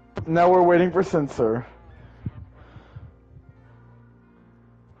 Now we're waiting for Censor.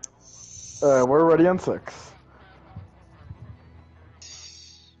 We're ready on 6.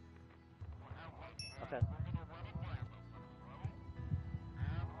 Okay.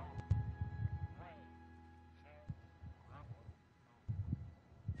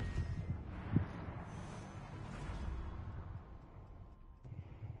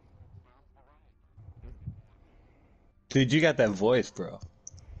 Dude, you got that voice, bro.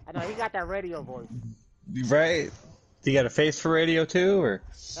 I know he got that radio voice. Right? You got a face for radio too, or?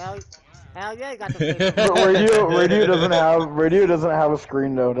 Hell yeah, he got the face. But radio doesn't have a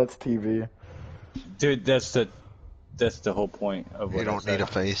screen though. That's TV. Dude, that's the whole point of what You don't need a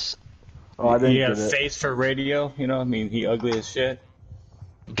face. Oh, I didn't You got get a it. face for radio, you know? I mean, he ugly as shit.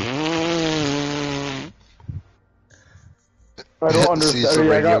 I don't understand. Sees the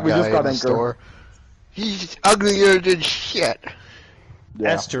radio we guy just got in the Anchor. store. He's uglier than shit. Yeah.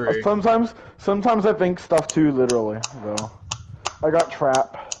 Estuary. Sometimes I think stuff too literally though. I got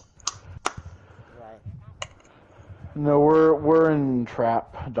Trap. Right. No, we're in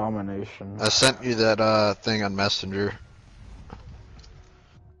Trap domination. I sent you that thing on Messenger.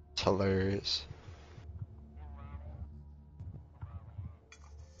 It's hilarious.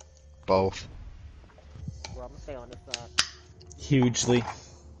 Both. Well, I'm gonna stay on this side. Hugely.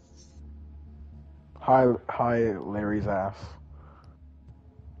 Hi, Larry's ass.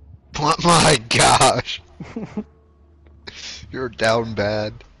 Oh my gosh. You're down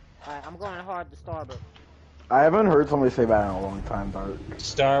bad. Alright, I'm going hard to starboard. I haven't heard somebody say that in a long time, Dark.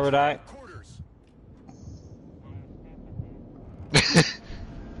 Starboard eye. Quarters.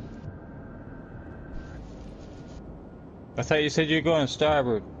 I thought you said you were going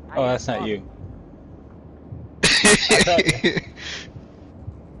starboard. I Oh, am that's not starboard.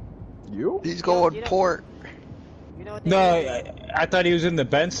 you. You? He's going You know- port. You know what they No, do? I thought he was in the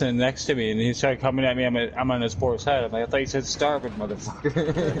Benson next to me, and he started coming at me. I'm on his port side. I'm like, I thought you said starboard,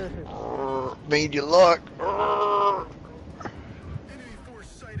 motherfucker. Made you look. Enemy force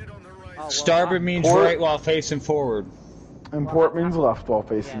sighted on the right. Oh, well, Starboard means Port- right while facing forward. And port means left while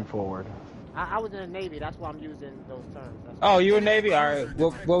facing Yeah. forward. I was in the Navy, that's why I'm using those terms. That's Oh, you were Navy? Alright,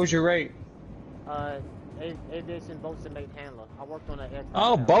 what was your rate? Aviation boats and mate handler. I worked on an aircraft.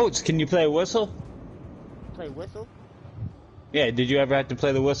 Oh, carrier. boats. Can you play whistle? Play whistle? Yeah, did you ever have to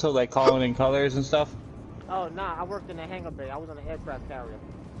play the whistle, like calling in colors and stuff? Oh, nah, I worked in a hangar bay. I was on an aircraft carrier.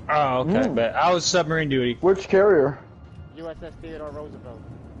 Oh, okay, Mm. but I was submarine duty. Which carrier? USS Theodore Roosevelt.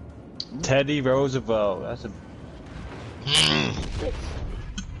 Teddy Roosevelt. That's a.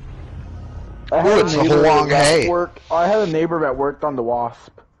 I had it's a neighbor Huang that Hei. I had a neighbor that worked on the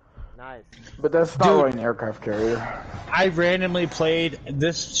Wasp, Nice. but that's not Dude. really an aircraft carrier. I randomly played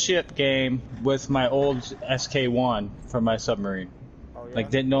this ship game with my old SK1 for my submarine. Oh, yeah? Like,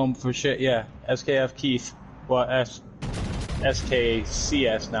 didn't know him for shit. Yeah, SKF Keith. Well,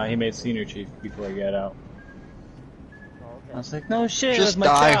 SKCS now. He made senior chief before he got out. Oh, I okay. was like, no shit. Just that's my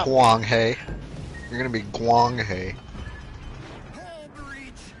die, top. Huang Hei. You're gonna be Guang Hei. Hull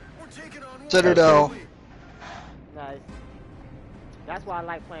breach. We're taking on Citadel. one. Nice. That's why I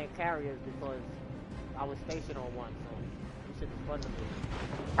like playing carriers, because I was stationed on one, so this shit was fun to me.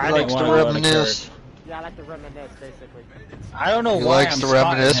 I He didn't likes want to to go on a reminisce. Yeah, I like to reminisce, basically. I don't know He why likes I'm to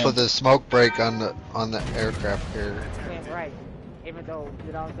spotting reminisce him. with his smoke break on the aircraft carrier. Damn right. Even though,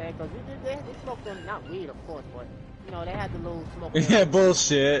 you know what I'm saying? Because they smoked on, not weed, of course, but, you know, they had the little smoke. Yeah,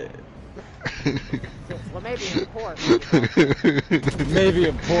 bullshit. Well, maybe in port. Maybe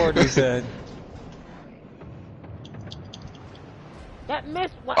a port, he said. That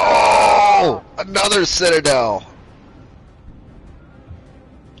missed. What? Oh, another Citadel.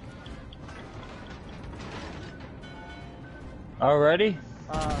 Already?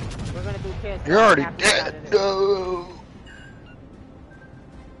 We're gonna do kids. You're already after we got dead. in it. No.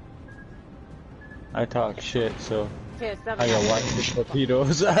 I talk shit, so Tier 7. I gotta watch the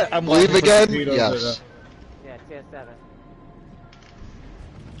torpedoes. I'm Leave watching for again? torpedoes Yes. Yeah, tier 7.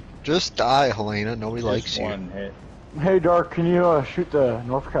 Just die, Helena. Nobody Just likes you. one hit. Hey, Dark, can you shoot the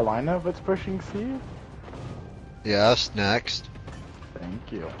North Carolina if it's pushing C? Yes, next.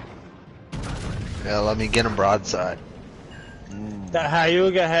 Thank you. Yeah, let me get him broadside. That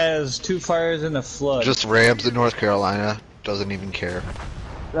Hyuga has 2 fires in the flood. Just rams the North Carolina. Doesn't even care.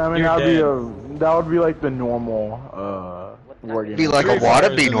 I mean, You're that would be like the normal war game. Be like a 3 fires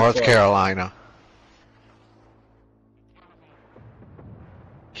Waterby, in the North flood. Carolina.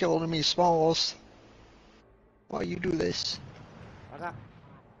 Killing me, Smalls. Why you do this?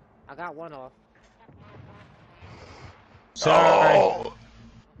 I got one off. Sorry. Oh,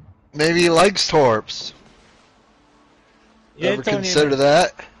 maybe he likes torps. Yeah, Ever don't consider even-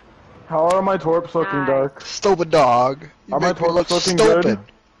 that? How are my torps looking, Nice. Dark? Stupid dog. You Are my make me look torps looking good? stupid.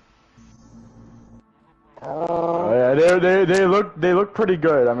 Yeah, they look pretty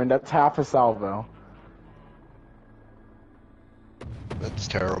good. I mean, that's half a salvo. That's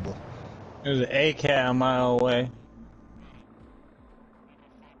terrible. There's an ACAT a mile away.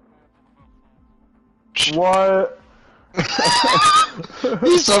 What?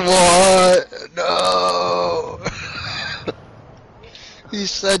 He said what? No. He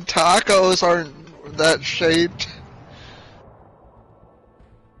said tacos aren't that shaped.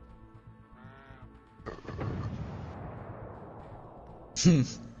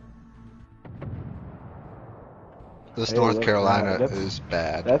 This Hey, North look, Carolina that's- is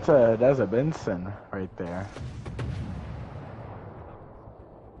bad. That's a Benson right there.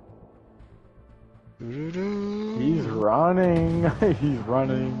 He's running. He's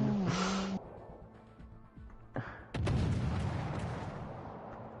running.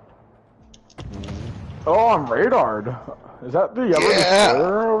 Oh, I'm radared. Is that the yellow Yeah.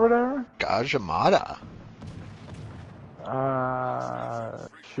 destroyer over there? Gajamada.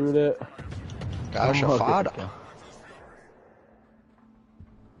 Shoot it. Gajafada.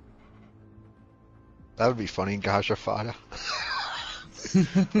 That would be funny, Gajafada.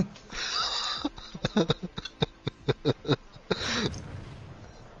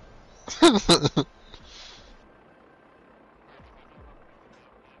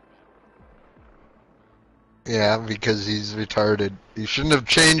 Yeah, because he's retarded. He shouldn't have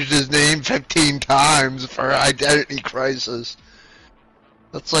changed his name 15 times for Identity Crisis.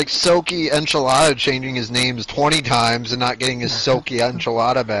 That's like Soki Enchilada changing his names 20 times and not getting his Soki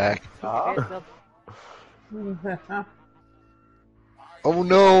Enchilada back. Oh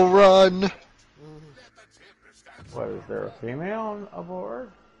no, run! What, is there a female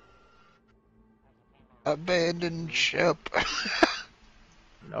aboard? Abandoned ship.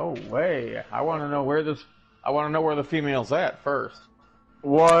 No way. I want to know where this. I want to know where the female's at first.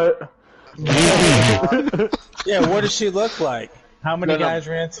 What? Yeah, what does she look like? How many Gonna- guys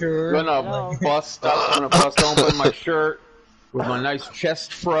ran through her? Gonna bust up. Gonna bust open my shirt with my nice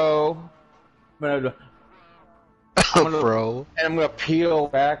chest fro. I'm gonna, Bro. and I'm gonna peel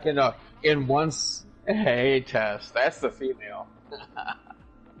back in once. Hey, Tess, that's the female.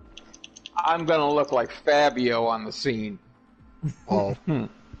 I'm gonna look like Fabio on the scene. Oh.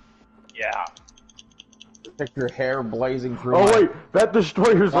 Yeah. Stick your hair blazing through. Oh my- wait, that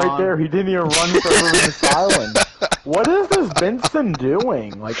destroyer's right there. He didn't even run for Rivers Island. What is this Benson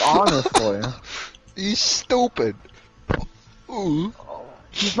doing? Like, honestly. He's stupid. Ooh.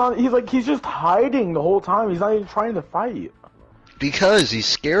 He's not, he's just hiding the whole time. He's not even trying to fight. Because he's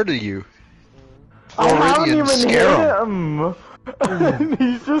scared of you. I haven't even Floridians hit scare him. him.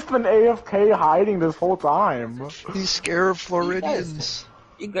 He's just been AFK hiding this whole time. He's scared of Floridians.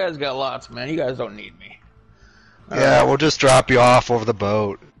 You guys got lots, man. You guys don't need me. Yeah, we'll just drop you off over the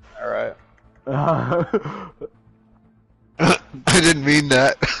boat. Alright. I didn't mean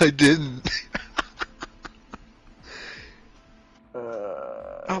that. I didn't.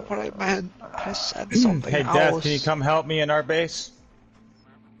 Not what I meant. I said something Hey, else. Death, can you come help me in our base?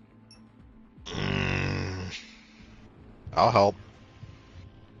 I'll help.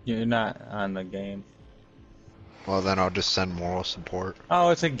 You're not on the game. Well, then I'll just send moral support. Oh,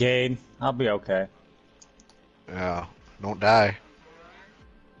 it's a Gade. I'll be okay. Yeah. Don't die.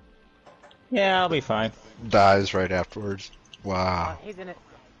 Yeah, I'll be fine. Dies right afterwards. Wow. He's in it.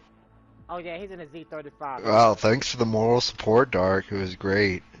 Oh yeah, he's in a Z35. Wow, thanks for the moral support, Dark. It was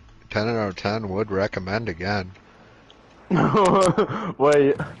great. 10 out of 10 would recommend again.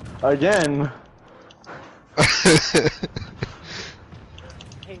 Wait, again?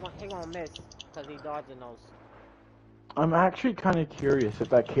 He gonna miss because he dodging those. I'm actually kind of curious if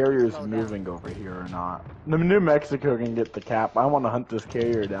that carrier is Slow down. moving over here or not. The New Mexico can get the cap. I want to hunt this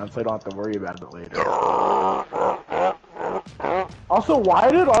carrier down so I don't have to worry about it later. Also, why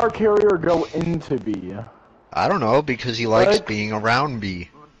did our carrier go into B? I don't know, because he likes Like- being around B.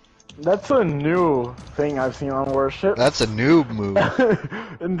 That's a new thing I've seen on Warship. That's a noob move.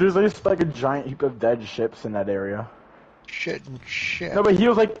 And there's just like a giant heap of dead ships in that area. Shit and shit. No, but he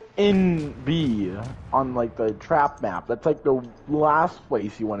was like in B on like the trap map. That's like the last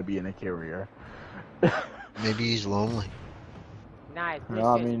place you want to be in a carrier. Maybe he's lonely. Nice. Good No,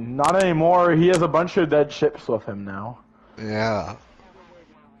 I shit. mean, not anymore. He has a bunch of dead ships with him now. Yeah.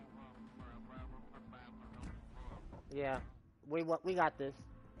 Yeah, we got this.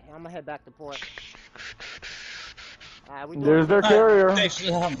 I'm gonna head back to port. We doing There's their good. carrier. Thanks for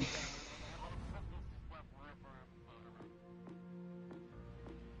the help.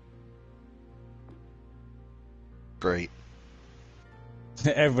 Great.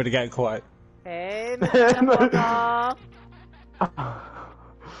 Everybody got quiet. Hey, Mr. Walker.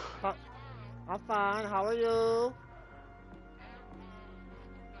 I'm fine. How are you?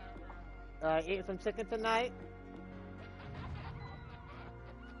 Eating some chicken tonight?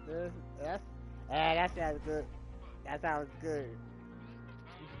 That's, that sounds good. That sounds good.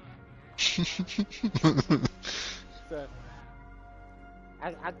 So,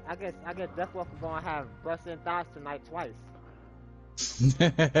 I guess Death Walker gonna have breast and thighs tonight twice.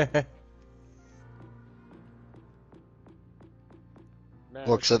 Man,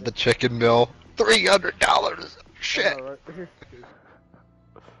 Looks at the chicken bill. $300. Shit.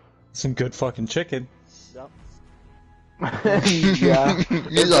 Some good fucking chicken. Yep. Yeah.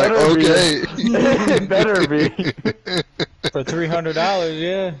 He's like, okay. It better be. For $300,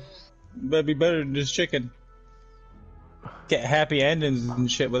 yeah. That'd be better than just chicken. Get happy endings and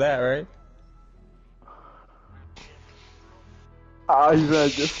shit with that, right? He's gonna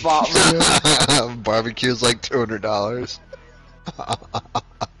just spot for you. Barbecue's like $200.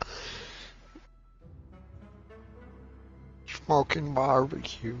 Smoking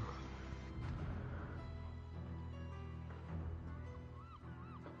barbecue.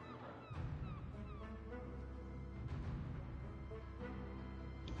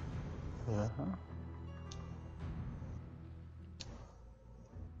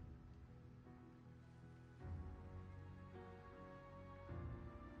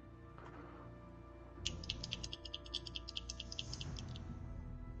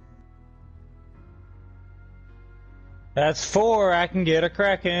 That's 4. I can get a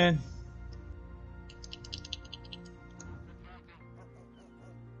Kraken.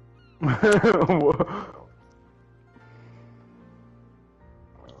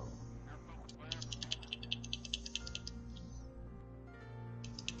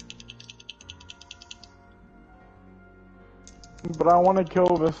 But I want to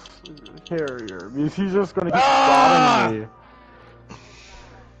kill this carrier because he's just gonna keep spotting me.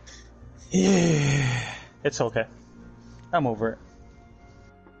 Yeah, it's okay. I'm over it.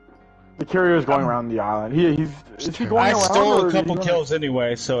 The carrier is going around the island. Is he going I around? stole or a is he couple gonna- kills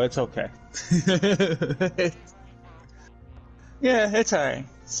anyway, so it's okay. Yeah, it's alright.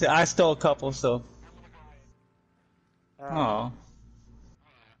 I stole a couple, so. Oh.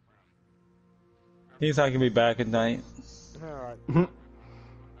 He's not gonna be back at night. Alright.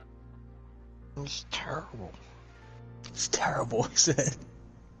 It's terrible. It's terrible, he said.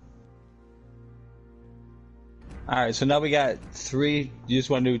 Alright, so now we got 3. You just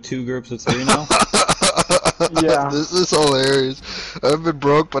want to do 2 groups of 3 now? Yeah. This is hilarious. I've been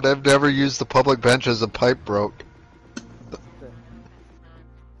broke, but I've never used the public bench as a pipe broke.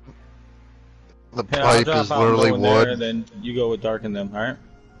 The Yeah, I'll pipe drop is out literally and go in there, wood. and then you go with Dark and them, alright?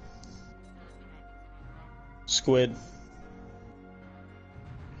 Squid.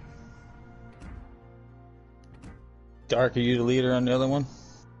 Dark, are you the leader on the other one?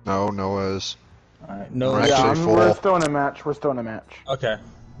 No, Noah is. Alright, no. Right. Yeah, Actually we're full. still in a match. We're still in a match. Okay. You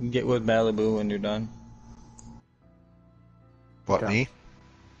can get with Malibu when you're done. What, Okay. me?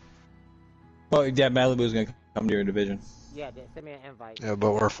 Well, yeah, Malibu's gonna come to your division. Yeah, send me an invite. Yeah,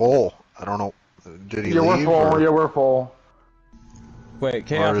 but we're full. I don't know. Did he Yeah, we're leave? full. or- Yeah, we're full. Wait, Or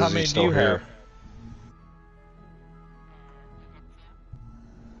Chaos, is how he many do still you here? have?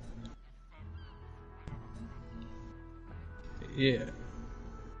 Yeah.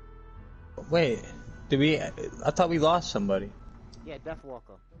 Wait, did we? I thought we lost somebody. Yeah, Death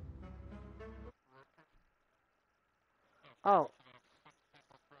Walker. Oh.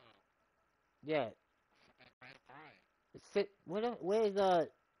 Yeah. Where's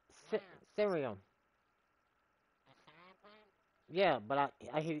Sirium? Yeah, but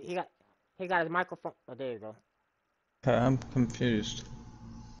he got his microphone. Oh, there you go. Okay, I'm confused.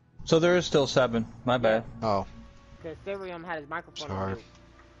 So there is still 7. My bad. Oh, Cause Sirium had his microphone Sorry. on mute.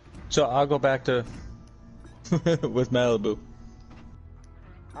 So I'll go back to with Malibu.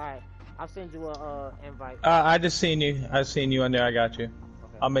 Alright, I'll send you a invite. I just seen you. I seen you on there. I got you.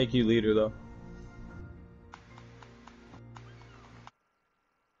 Okay. I'll make you leader though.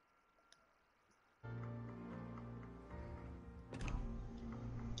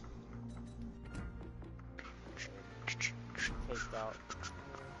 Taped out.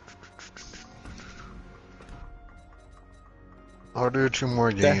 I'll do 2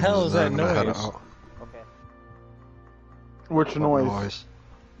 more games. The hell is and that then I'm gonna head noise? out. Okay. Which What noise?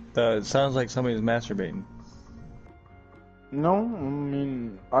 It sounds like somebody's masturbating. No, I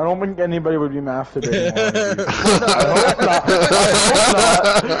mean, I don't think anybody would be masturbating.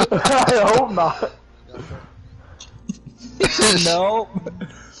 I hope not. No,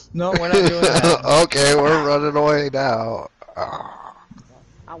 no, we're not doing that. Okay, we're running away now. Ah.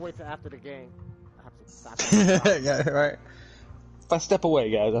 I'll wait till after the game. I have to stop. Yeah, right. If I step away,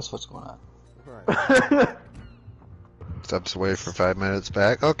 guys, that's what's going on. Right. Steps away for 5 minutes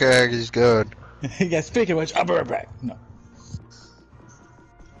back. Okay, he's good. Yeah, speaking of which, I'll be right back. No.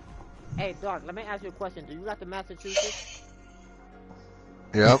 Hey, Doc, let me ask you a question. Do you got the Massachusetts?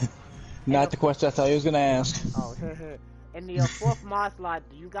 Yep. Not the question I thought you was gonna ask. Oh, in the fourth mod slot,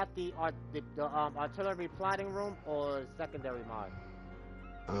 do you got the artillery plotting room or secondary mod?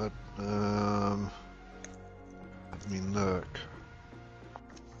 Let me look.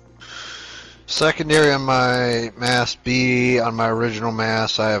 Secondary on my mass B, on my original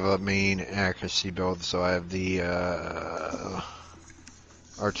mass, I have a main accuracy build, so I have the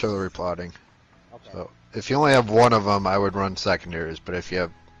artillery plotting. Okay. So if you only have one of them, I would run secondaries, but if you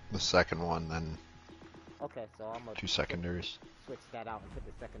have the second one, then Okay, so I'm gonna 2 secondaries. switch that out and put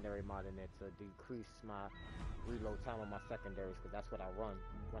the secondary mod in there to decrease my reload time on my secondaries, because that's what I run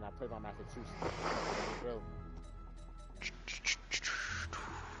when I play my Massachusetts. Real.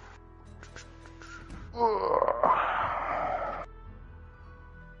 So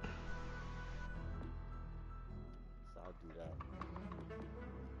I'll do that.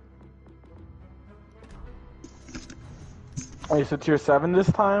 Wait, so tier 7 this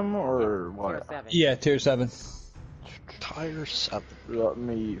time, or Tier what? 7. Yeah, tier 7. Tire 7. Let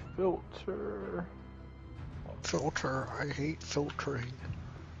me filter. Filter. I hate filtering.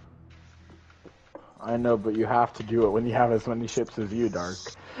 I know, but you have to do it when you have as many ships as you, Dark.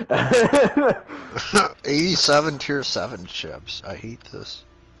 87 tier 7 ships. I hate this.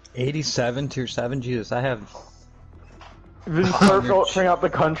 87 tier 7. Jesus, I have. Then start filtering out the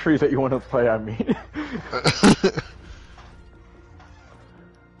countries that you want to play. I mean,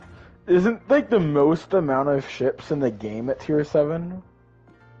 isn't like the most amount of ships in the game at tier 7?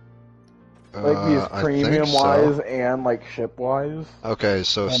 Like these I premium think so. wise and like ship wise. Okay,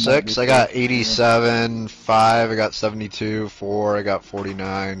 so That might 6, be I got true. 87, 5, I got 72, 4, I got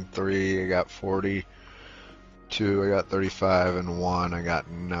 49, 3, I got 40, 2, I got 35, and 1, I got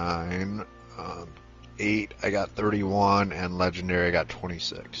 9, 8, I got 31, and Legendary, I got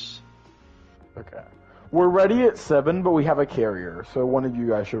 26. Okay. We're ready at 7, but we have a carrier, so one of you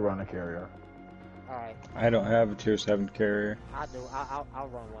guys should run a carrier. Alright, I don't have a tier 7 carrier. I'll do. I'll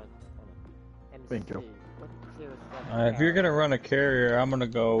run one. Let me Thank you. see. What tier 7 If you're gonna run a carrier, I'm gonna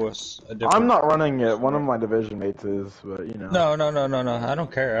go with a different. I'm not running it. One of my division mates is, but you know. No. I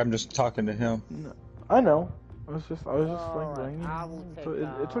don't care. I'm just talking to him. I know. I was just like, Alright, blaming. I will take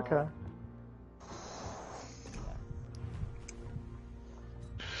It's okay.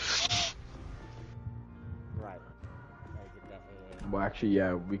 Right. Gotta get that AA. Well, actually,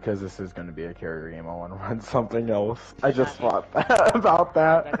 yeah, because this is going to be a carrier game, I want to run something else. I just thought about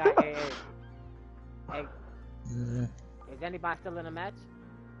That that. guy AA. Hey, is anybody still in the match?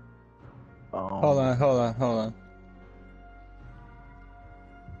 Hold on.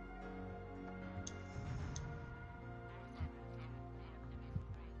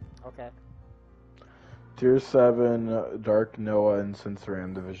 Okay. Tier 7, Dark Noah and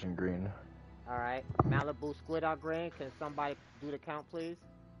Cinceram Division Green. Alright. Malibu Squid are green. Can somebody do the count, please?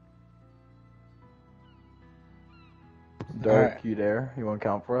 Dark, Alright. you there? You want to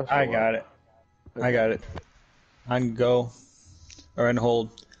count for us? I got it. I got it. I can go. Or and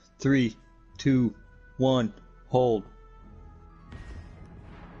hold. 3, 2, 1, hold.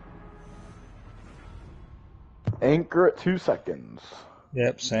 Anchor at 2 seconds.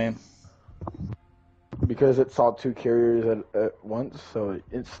 Yep, same. Because it saw 2 carriers at once, so it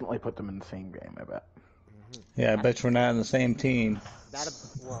instantly put them in the same game, I bet. Yeah, I bet we're not on the same team.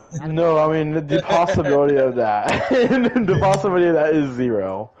 No, I mean, the possibility of that. The possibility of that is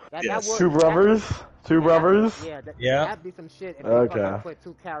 0. Yes. Two brothers? Two brothers? Yeah. Yeah. That'd be some shit if Okay. they fucking put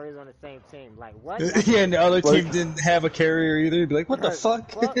 2 carriers on the same team. Like, what? Yeah, and the other team Like- didn't have a carrier either. You'd be like, what the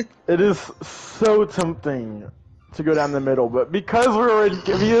fuck? It is so tempting to go down the middle, but because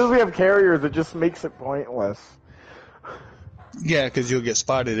we have carriers, it just makes it pointless. Yeah, because you'll get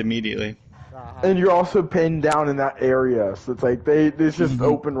spotted immediately. And you're also pinned down in that area, so it's like there's just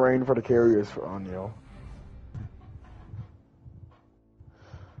open rain for the carriers on you.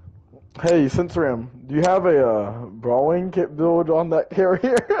 Hey, Cinceram, do you have a brawling kit build on that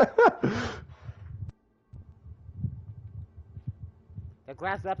carrier? The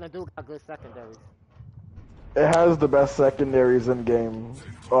Grass Zeppelin do got good secondaries. It has the best secondaries in game.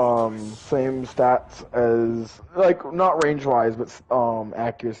 Same stats as, like, not range wise, but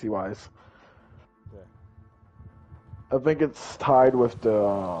accuracy wise. I think it's tied with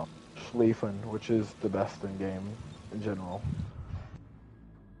the Schlieffen, which is the best in game in general.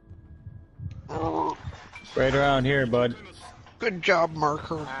 Right around here, bud. Good job,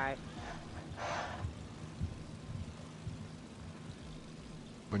 Marker. Alright.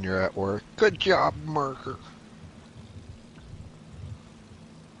 when you're at work. Good job, Marker.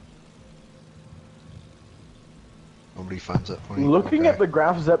 Nobody finds that funny. Looking Okay. at the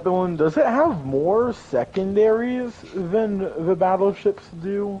Graf Zeppelin, does it have more secondaries than the battleships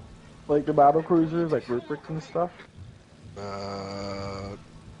do? Like the battle cruisers, like Rupert and stuff?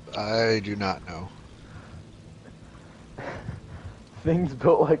 I do not know. Things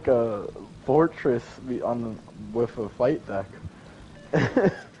built like a fortress with a flight deck.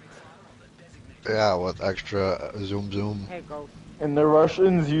 Yeah, with extra zoom. Hey, Ghost. And the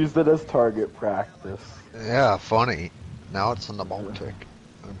Russians used it as target practice. Yeah, funny. Now it's in the Baltic.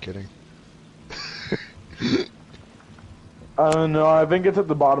 I'm kidding. I don't know, I think it's at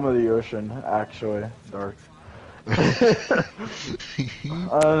the bottom of the ocean, actually, Dark. I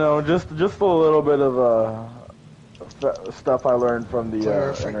don't know, just a little bit of stuff I learned from the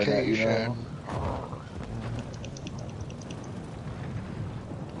internet, you know?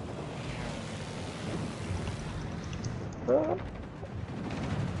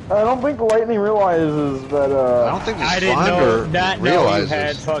 I don't think Lightning realizes that, I don't think I this didn't Flounder know you realizes.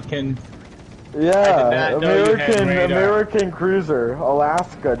 had fucking. yeah, did not know you had radar. American cruiser,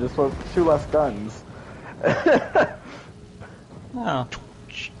 Alaska, just with 2 less guns. Oh.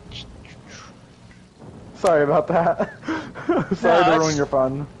 Sorry about that. Sorry to ruin your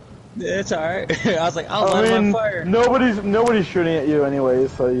fun. It's alright. I was like, I'll I light him mean, on fire. nobody's shooting at you anyway,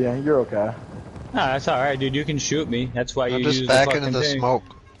 so yeah, you're okay. No, that's alright, dude. You can shoot me. That's why you I'm use just the back fucking into the thing. smoke.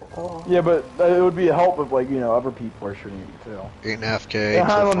 Yeah, but it would be a help if, like, you know, other people are shooting at you too. 8.5K. Yeah,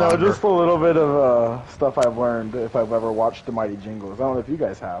 I don't know, Flounder. just a little bit of stuff I've learned if I've ever watched The Mighty Jingles. I don't know if you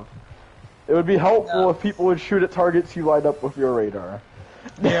guys have. It would be helpful if people would shoot at targets you light up with your radar.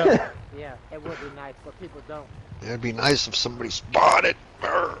 Yeah. Yeah, it would be nice, but people don't. It'd be nice if somebody spotted.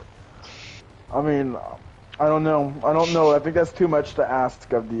 Brr. I mean, I don't know. I think that's too much to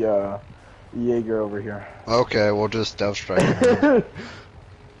ask of the Jaeger over here. Okay, we'll just Death Strike him.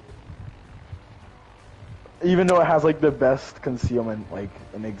 Even though it has like the best concealment like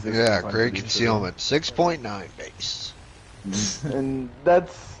in existence. Yeah, I'm great pretty concealment. 6.9 base. sure. And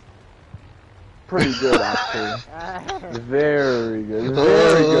that's pretty good actually. Very good.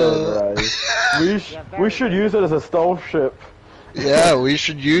 Very good, right? We should use it as a stealth ship. Yeah, we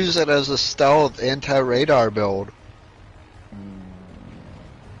should use it as a stealth anti-radar build.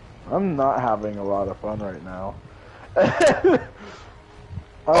 I'm not having a lot of fun right now.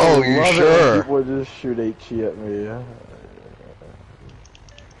 Oh, you love it when sure? people just shoot HE at me.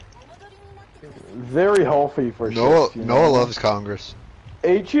 Very healthy for Noah, ships, you Noah know? loves Congress. HE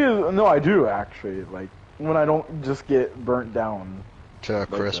is, no, I do actually. Like when I don't just get burnt down. To like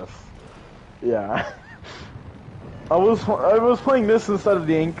crisp. this. Yeah. I was playing this instead of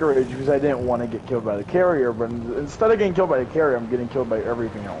the Anchorage because I didn't want to get killed by the carrier, but instead of getting killed by the carrier, I'm getting killed by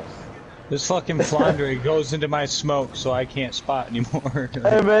everything else. This fucking Flounder goes into my smoke, so I can't spot anymore.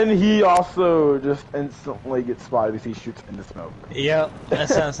 And then he also just instantly gets spotted because he shoots into smoke. Yep,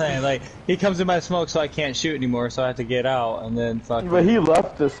 that's what I'm saying. Like, he comes in my smoke, so I can't shoot anymore, so I have to get out, and then fucking... But he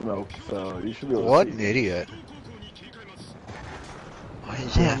left the smoke, so you should be able What to an see. idiot.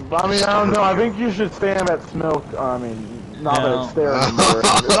 But, I mean, I don't know. I think you should stand at smoke. I mean, not that No. it's there anymore.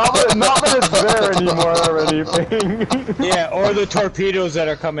 not that it's there anymore or anything. Yeah, or the torpedoes that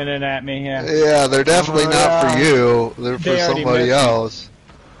are coming in at me, yeah. Yeah, they're definitely not for you. They're for They already somebody missed me. else.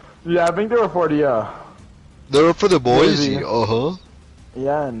 Yeah, I think they were 40. They were for the Boise. Maybe. Uh-huh.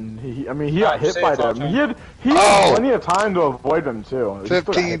 Yeah, and he got hit say by it's all them. time. He had plenty of time to avoid them too. He still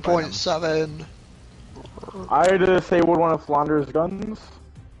got hit by them. 15.7. I disabled one of Flounder's guns.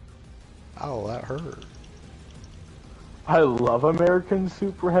 Oh, that hurt. I love American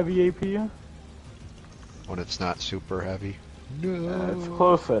super heavy AP. When it's not super heavy. No. It's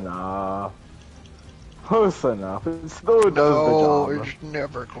close enough. Close enough. It still does No, the job. it's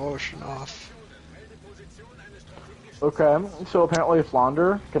never close enough. Okay, so apparently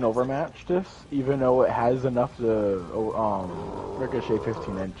Flounder can overmatch this, even though it has enough to ricochet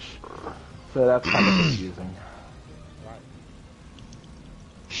 15-inch. So that's kind of confusing.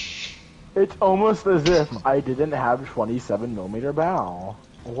 It's almost as if I didn't have 27mm bow.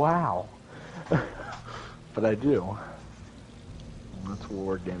 Wow. But I do. That's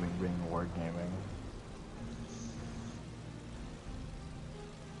wargaming being wargaming.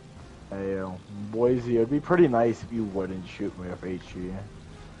 Hey, Boise, it'd be pretty nice if you wouldn't shoot me with HE.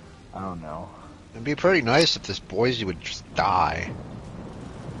 I don't know. It'd be pretty nice if this Boise would just die.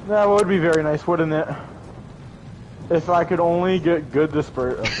 That would be very nice, wouldn't it? If I could only get good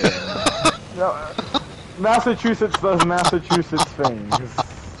dispersion. Okay. No, Massachusetts does Massachusetts things.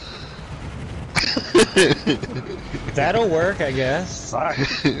 That'll work, I guess. Fuck.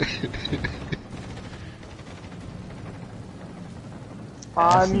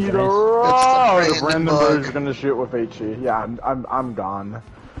 I need a ride. Brandenburg's gonna shoot with HE. Yeah, I'm gone.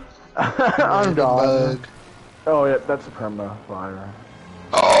 I'm gone. Bug. Oh yeah, that's a perma fire.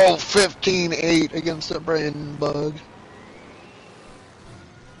 Oh, 15-8 against the Brandon Bug.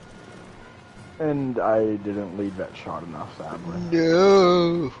 And I didn't lead that shot enough, sadly.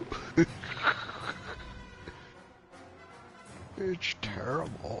 No. It's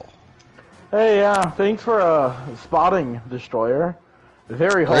terrible. Hey, thanks for spotting Destroyer.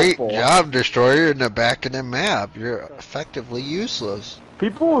 Very Great helpful. job, Destroyer, in the back of the map. You're effectively useless.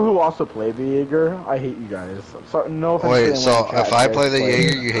 People who also play the Jaeger, I hate you guys. So, no offense to Wait, anyone so in chat, if I guys play the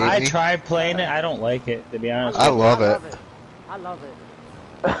Jaeger, you hate I me? tried playing it. I don't like it, to be honest. I love it. I love it.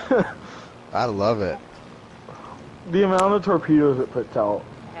 I love it. The amount of torpedoes it puts out.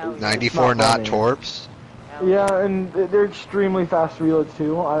 Hell yeah. 94 It's not knot funny. torps. Hell Yeah, and they're extremely fast reload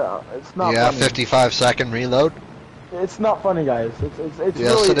too. It's not Yeah, funny. 55-second reload. It's not funny, guys. It's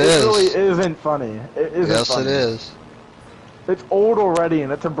Yes, really, it is. It really isn't funny. It isn't Yes, funny. it is. It's old already,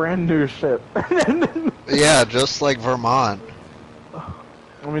 and it's a brand new ship. Yeah, just like Vermont.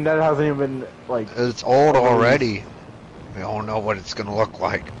 I mean, that hasn't even been, like... It's old already. We don't know what it's gonna look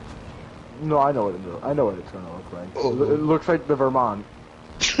like. No, I know what it's gonna look like. Oh. It looks like the Vermont.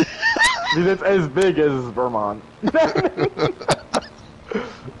 Dude, it's as big as Vermont.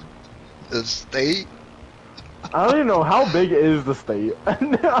 The state. I don't even know how big is the state. I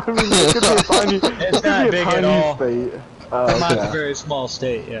mean, it could be a tiny, It's not big at all. state. Vermont's Okay. a very small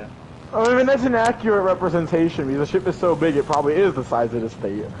state, yeah. I mean, that's an accurate representation because the ship is so big it probably is the size of the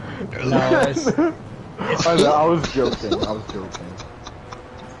state. No, it's I know, I was joking.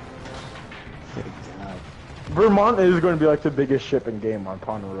 Vermont is going to be like the biggest ship in game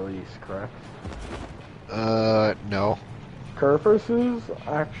upon release, correct? No. Kerfus is?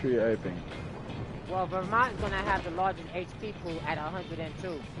 Actually, I think. Well, Vermont is gonna have the largest HP pool at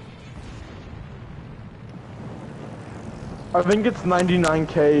 102. I think it's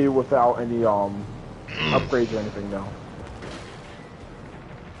 99k without any upgrades or anything though.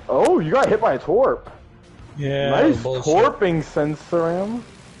 Oh, you got hit by a torp. yeah. Nice bullshit. torping, Sensoram.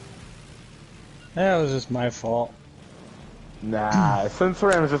 That was just my fault. Nah,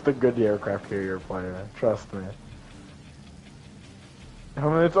 Sensoram is just a good aircraft carrier player. Trust me. I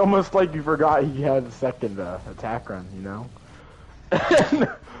mean, it's almost like you forgot he had a second attack run, you know? I'm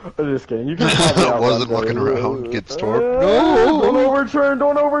just kidding. You can probably outrun Wasn't that. looking around, gets torped. No! Don't No! overturn!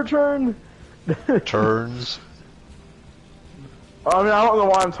 Don't overturn! Turns. I mean, I don't know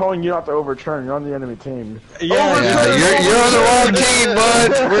why I'm telling you not to overturn. You're on the enemy team. Yeah, Yeah, you're on the wrong team,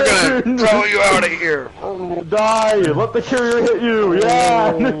 bud. We're gonna throw you out of here. Die! Let the carrier hit you!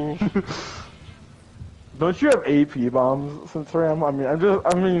 Yeah! Don't you have AP bombs, Sensoram?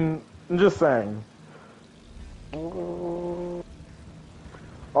 I'm just saying.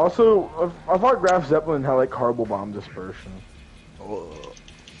 Also, I thought Graf Zeppelin had like carbon bomb dispersion.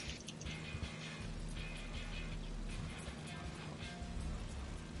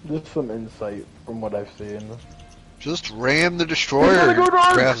 Just some insight from what I've seen. Just ram the He's destroyer, gonna go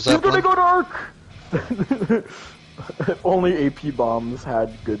dark! Graf He's gonna Zeppelin. go dark! If only AP bombs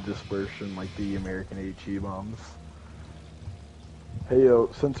had good dispersion like the American HE bombs. Hey yo,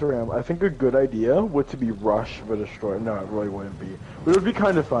 Sensoram, I think a good idea would to be rush the destroyer. No, it really wouldn't be. But it would be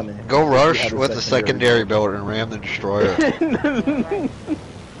kind of funny. Go if you rush had a with the secondary build and ram the destroyer.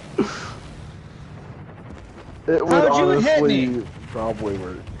 It would How'd you hit honestly me? probably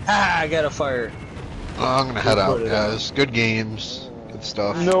work. Ah, I got a fire. Oh, I'm gonna head out, guys. Good games. Good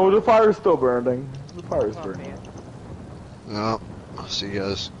stuff. No, the fire's still burning. The fire's Oh, burning. man. No. I'll see you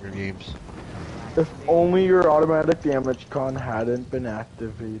guys. Good games. If only your automatic damage con hadn't been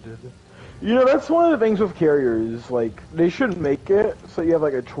activated. You know, that's one of the things with carriers, like, they should make it so you have,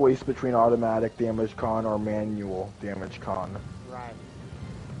 like, a choice between automatic damage con or manual damage con. Right.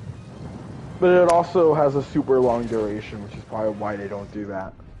 But it also has a super long duration, which is probably why they don't do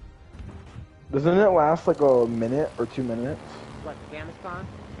that. Doesn't it last, like, a minute or 2 minutes? What, the damage con?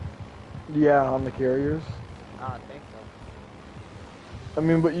 Yeah, on the carriers. Oh, I think so. I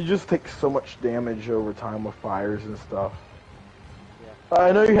mean, but you just take so much damage over time with fires and stuff. Yeah.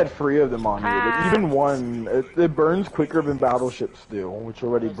 I know you had 3 of them on you, but even one, it burns quicker than battleships do, which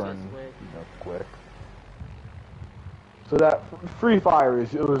already That's burn, just quick. quick. So that free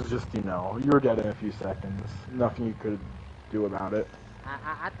fires, it was just, you were dead in a few seconds. Nothing you could do about it.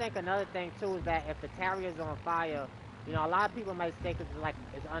 I think another thing too is that if the carrier's on fire, a lot of people might think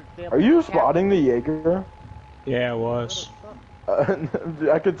it's unfair. Are you spotting the Jaeger? Yeah, it was.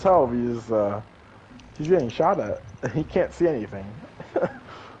 I could tell because He's getting shot at. He can't see anything.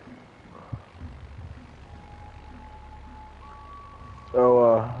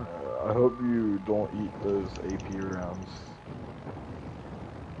 Oh, I hope you don't eat those AP rounds.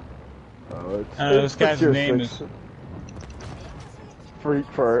 Oh, this guy's tier name 6. is...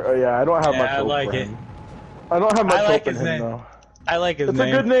 Yeah, I don't have much I hope like for it. him. I don't have much I like hope in his him, name. though. I like his It's name.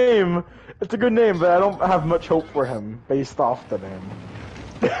 a good name. It's a good name, but I don't have much hope for him based off the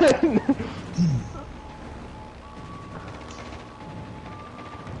name.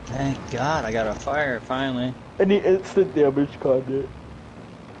 Thank God I got a fire finally. Any instant damage content.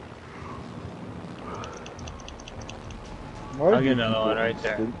 Why I'll do get another people one right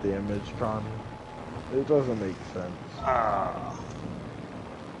there. instant damage con? It doesn't make sense. Ah.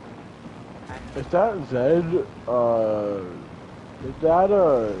 Is that Zed, is that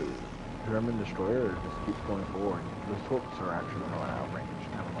a German destroyer or just keeps going forward? Those hooks are actually going out of range.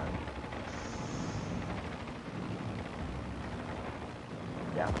 Never mind.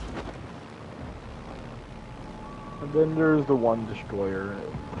 Yeah. And then there's the one destroyer,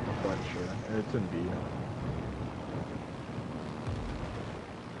 Fletcher, and it's in B.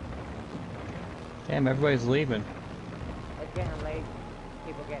 Damn, everybody's leaving. It's getting late.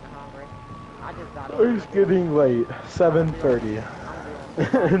 People getting hungry. I just got It's getting late. 7:30.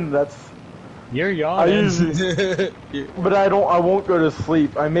 And that's... You're yawning. I usually... But I won't go to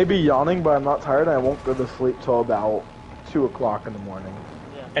sleep. I may be yawning, but I'm not tired. I won't go to sleep till about 2 o'clock in the morning.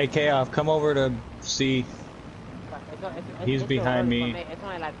 Hey, K-Off, come over to see. He's behind me. It's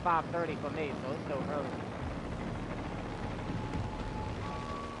only like 5:30 for me, so it's still early.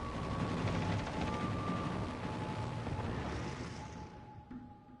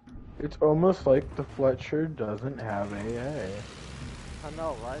 It's almost like the Fletcher doesn't have AA. I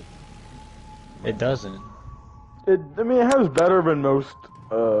know, right? It doesn't. I mean, it has better than most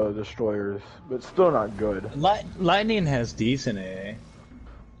destroyers, but still not good. Lightning has decent AA.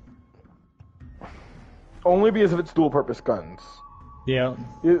 Only because of its dual-purpose guns. Yeah.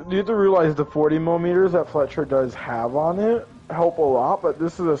 You have to realize the 40 millimeters that Fletcher does have on it help a lot, but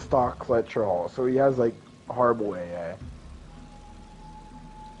this is a stock Fletcher hull, so he has like horrible AA.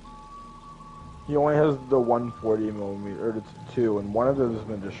 He only has the 140 millimeter, or it's 2, and one of them has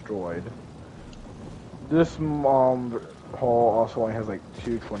been destroyed. This hull also only has like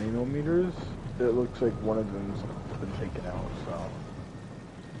 2 20 millimeters. It looks like one of them's been taken out,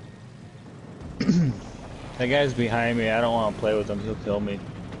 so. That guy's behind me. I don't want to play with him. He'll kill me.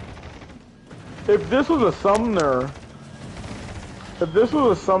 If this was a Sumner,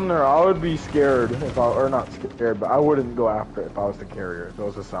 I would be scared or not scared, but I wouldn't go after it if I was the carrier. If it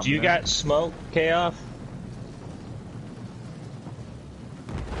was a Sumner. Do you got smoke, K-Off?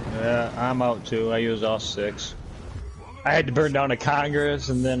 Yeah, I'm out too. I used all 6. I had to burn down a Congress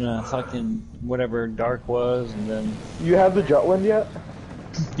and then fucking whatever Dark was, and then... You have the Jutland yet?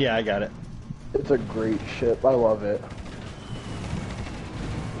 Yeah, I got it. It's a great ship. I love it.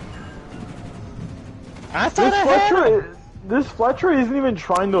 I thought I had him. This Fletcher isn't even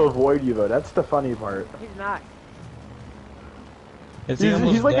trying to avoid you though. That's the funny part. He's not. Is he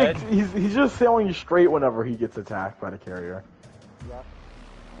almost he's like dead? he's just sailing straight whenever he gets attacked by the carrier. Yep.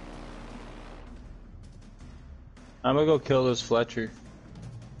 I'm gonna go kill this Fletcher.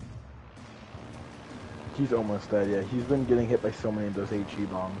 He's almost dead. Yeah, he's been getting hit by so many of those HE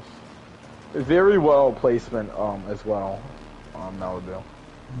bombs. Very well placement as well on Malibu.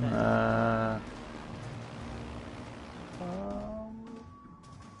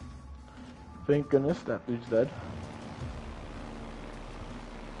 Thank goodness that dude's dead.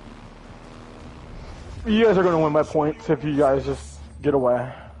 You guys are going to win by points if you guys just get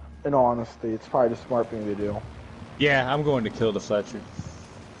away. In all honesty, it's probably the smart thing to do. Yeah, I'm going to kill the Fletcher.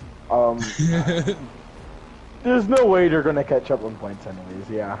 There's no way they're going to catch up on points anyways.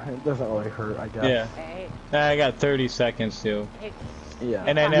 Yeah, it doesn't really hurt, I guess. Yeah. Hey, I got 30 seconds too. hey, Yeah.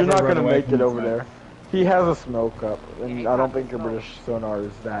 And I You're never not run going to away make from it the over fight. there. He has a smoke up, and Yeah, I don't think the British sonar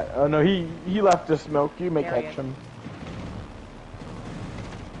is that. Oh no, he left the smoke. You may There he catch is. him.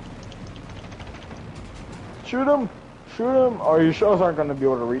 Shoot him! Shoot him! Or your shells aren't going to be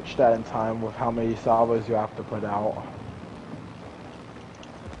able to reach that in time with how many salvos you have to put out.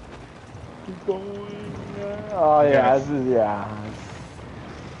 Keep going. Oh yeah, this is, yeah. he's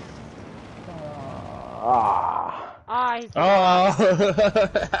Oh, I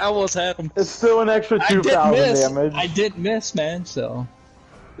almost had him. It's still an extra I did 2,000 miss. damage. I did miss, man. So.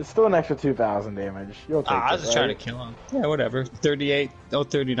 It's still an extra 2,000 damage. You'll take it, I was just trying to right? kill him. Yeah, whatever.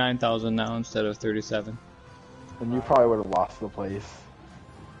 39,000 now instead of 37. And you probably would have lost the place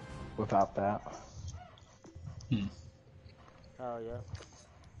without that. Oh yeah.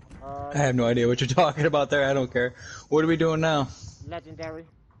 I have no idea what you're talking about there. I don't care. What are we doing now? Legendary.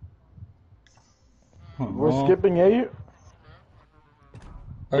 We're skipping 8.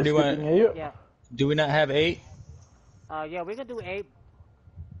 Or do Skipping we? 8. Yeah. Do we not have 8? Yeah, we can do 8.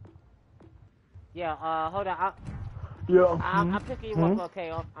 Yeah. Hold on. Yeah. I'm picking you up.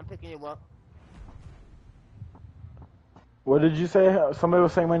 Okay, I'm picking you up. What did you say? Somebody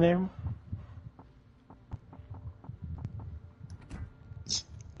was saying my name?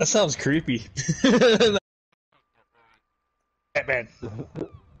 That sounds creepy. Batman.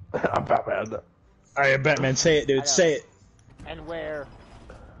 I'm Batman. I am Batman. Say it, dude. Say it. And where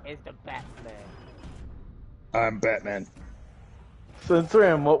is the Batman? I'm Batman.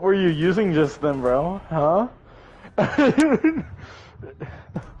 Sensorium, what were you using just then, bro? Huh?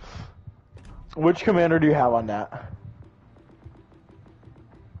 Which commander do you have on that?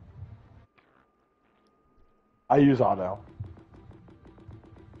 I use auto.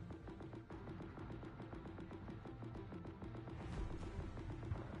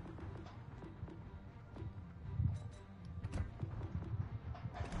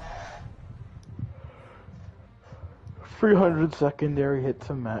 $300 secondary hit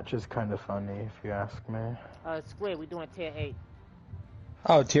to match is kind of funny, if you ask me. Squid, we doing tier 8.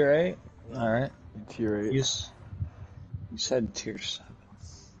 Oh, tier 8? Alright. Tier 8. You said tier 7.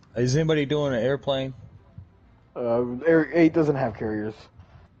 Is anybody doing an airplane? Air 8 doesn't have carriers.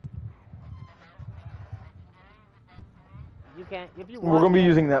 You can, if you want. We're gonna be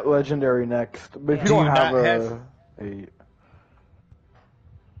using that legendary next, but if you don't have a 8.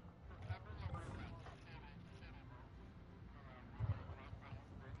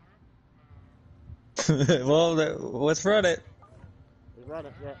 Well, let's run it. We run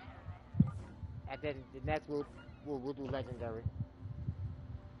it, yeah. And then the next we'll do legendary.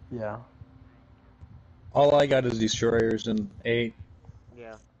 Yeah. All I got is destroyers and 8.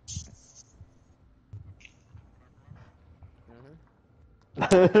 Yeah.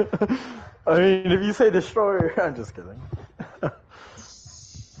 I mean, if you say destroyer, I'm just kidding.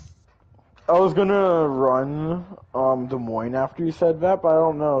 I was gonna run Des Moines after you said that, but I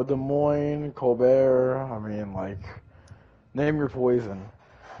don't know. Des Moines, Colbert, I mean, like, name your poison.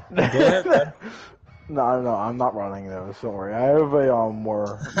 Go ahead, man. No, I'm not running those. Don't worry. I have a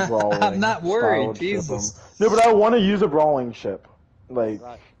more brawling. I'm not worried, styled Jesus. ship. No, but I want to use a brawling ship. Like,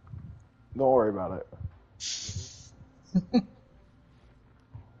 Right. don't worry about it.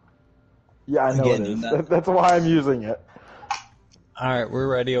 Yeah, I know Again, it is. dude, That's why I'm using it. Alright,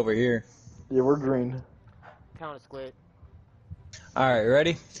 we're ready over here. Yeah, we're green. Counter Squid. Alright,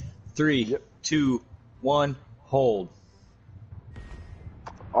 ready? 3, 2, 1, hold.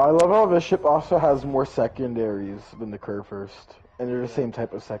 I love how this ship also has more secondaries than the Kurfürst, and they're the same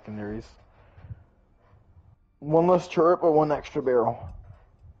type of secondaries. One less turret, but one extra barrel.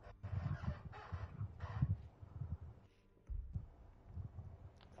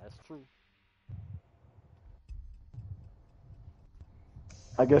 That's true.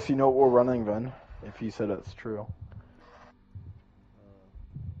 I guess you know what we're running then, if you said it's true.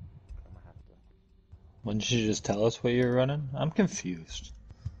 Wouldn't you just tell us what you're running? I'm confused.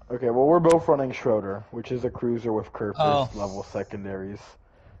 Okay, well we're both running Schroeder, which is a cruiser with Kurfürst Oh. level secondaries.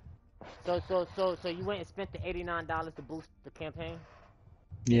 So you went and spent the $89 to boost the campaign?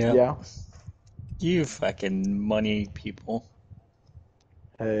 Yeah. Yeah. You fucking money people.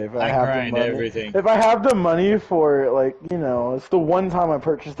 Hey, if I have the grind money, everything. If I have the money for it, like, you know, it's the one time I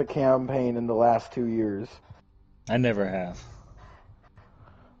purchased the campaign in the last 2 years. I never have.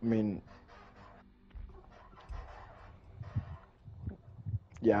 I mean,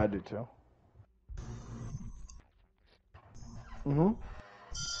 yeah, I do too. Mhm.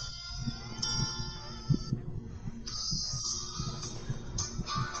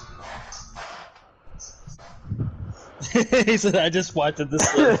 He said, I just watched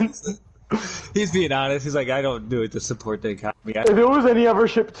this. He's being honest. He's like, I don't do it to support the economy. If it was any other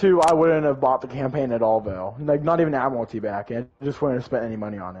ship too, I wouldn't have bought the campaign at all, though. Like, not even Admiralty back. I just wouldn't have spent any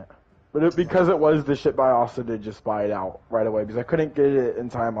money on it. But because it was the ship, I also did just buy it out right away because I couldn't get it in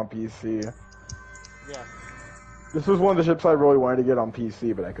time on PC. Yeah. This was one of the ships I really wanted to get on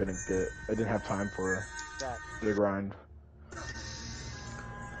PC, but I couldn't get. I didn't have time for That. the grind.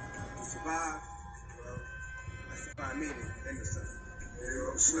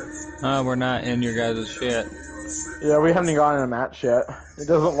 We're not in your guys' shit. Yeah, we haven't gotten in a match yet. It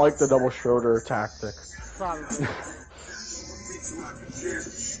doesn't like the double Schroeder tactic. Probably.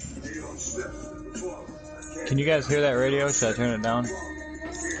 Can you guys hear that radio? Should I turn it down?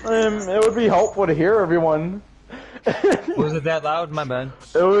 It would be helpful to hear everyone. Was it that loud? My bad.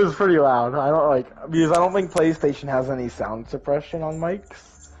 It was pretty loud. I don't think PlayStation has any sound suppression on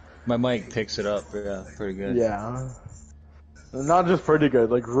mics. My mic picks it up, yeah, pretty good. Yeah. Not just pretty good,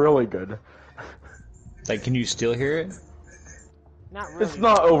 like really good. Like, can you still hear it? Not really. It's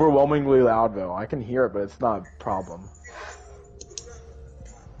not overwhelmingly loud though. I can hear it, but it's not a problem.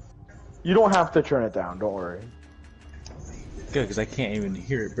 You don't have to turn it down, don't worry. Good, because I can't even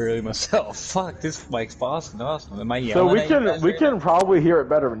hear it barely myself. Fuck, this mic's awesome. Am I So yelling at you guys we right can probably hear it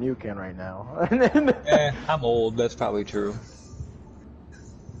better than you can right now. I'm old, that's probably true.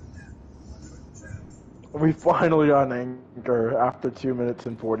 We finally got an anchor after 2 minutes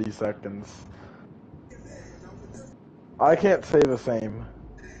and 40 seconds. I can't say the same.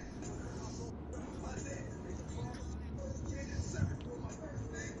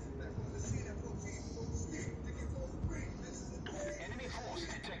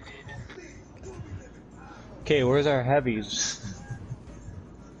 Okay, where's our heavies?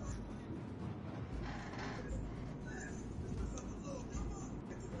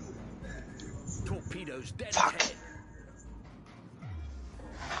 Torpedoes dead Fuck.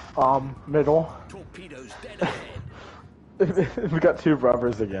 ahead. Middle. Torpedoes dead ahead. We got two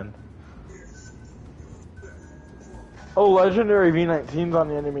brothers again. Oh, legendary V19's on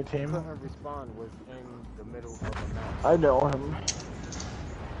the enemy team. Her respawn was in the middle of the map. I know him.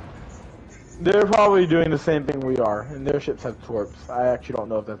 They're probably doing the same thing we are, and their ships have torps. I actually don't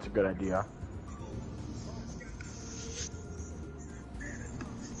know if that's a good idea.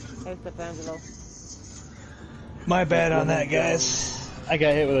 Hey, Stefangelo. My bad on that, guys. I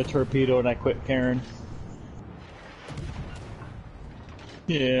got hit with a torpedo and I quit caring.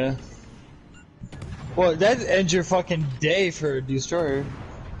 Yeah. Well, that ends your fucking day for a destroyer.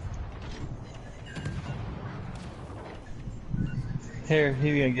 Here,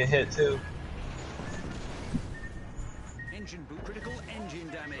 he's gonna get hit too. Engine boot critical engine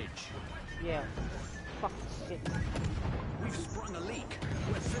damage. Yeah. Fuck shit. We've sprung a leak.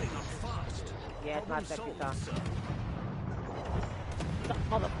 We're filling up fast. Yeah, it's not Problem that solved, good, sir.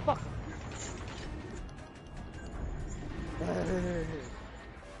 Motherfucker.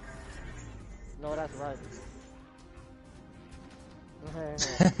 No, that's right.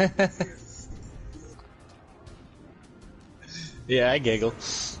 Yeah, I giggle.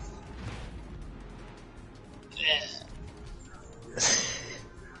 Yeah,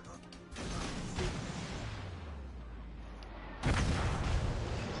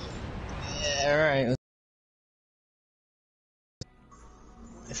 alright.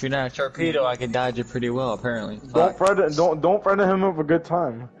 If you're not a torpedo, I can dodge it pretty well, apparently. Don't Fuck. threaten him with a good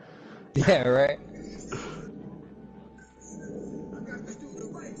time. Yeah, right.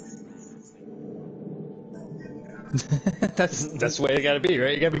 that's the way it gotta be,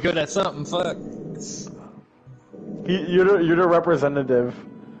 right? You gotta be good at something, fuck. You're the representative.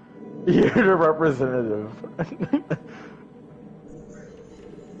 You're the representative.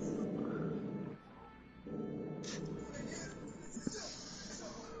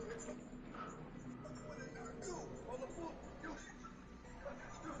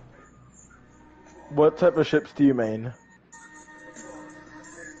 What type of ships do you main?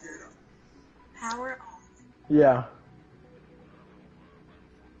 Power on. Yeah.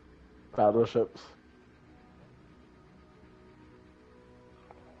 Battleships.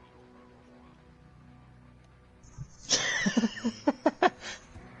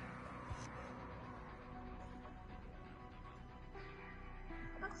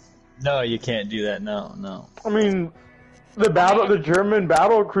 No, you can't do that. No, no. I mean, the German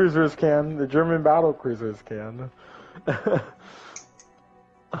battle cruisers can. The German battle cruisers can. I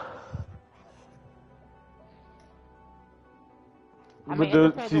But mean, it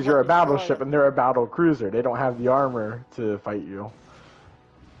depends these on are a what battleship destroyer- and they're a battle cruiser. They don't have the armor to fight you.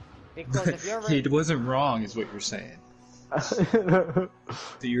 Because if you're He wasn't wrong, is what you're saying. So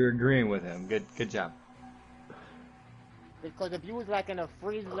you're agreeing with him. Good job. Because if you was like in a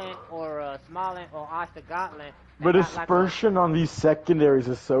Friesland or a Smolensk or Ostergotland, But and got like dispersion on these secondaries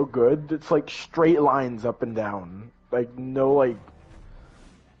is so good. It's like straight lines up and down. Like no like.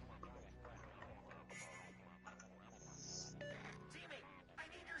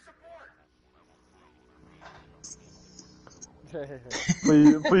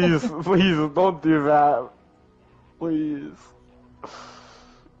 please, don't do that. Please.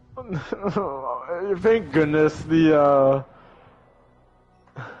 Thank goodness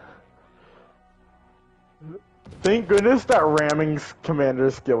Thank goodness that ramming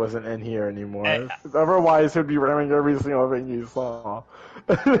commander skill isn't in here anymore. Otherwise, he'd be ramming every single thing you saw.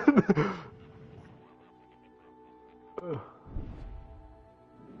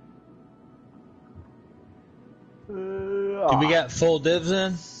 Do we got full divs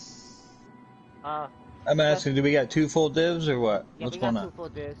in? I'm asking, do we got 2 full divs or what? yeah, What's we going got on? 2 full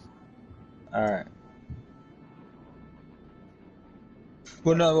divs. Alright.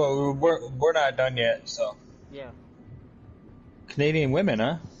 Well, no, we're not done yet, so. Yeah. Canadian women,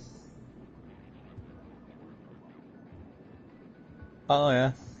 huh? Oh,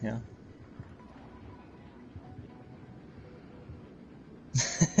 yeah, yeah.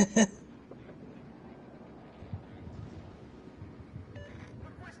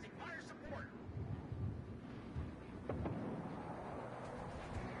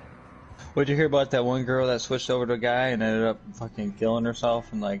 What'd you hear about that one girl that switched over to a guy and ended up fucking killing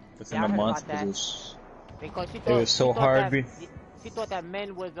herself in like within Yeah, I a heard month? about that. It was, Because she it thought, was so she thought hard. that, she thought that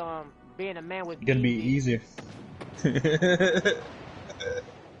men was being a man was Gonna be easy. easier.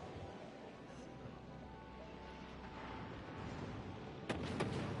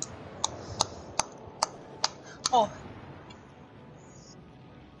 Oh.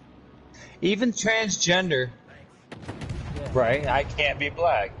 Even transgender, right? I can't be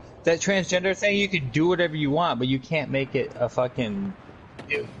black. That transgender thing, you can do whatever you want, but you can't make it a fucking.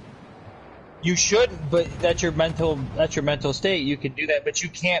 You shouldn't, but that's your mental state. You can do that, but you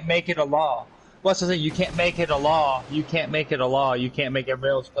can't make it a law. What's the thing? You can't make it a law. You can't make it a law. You can't make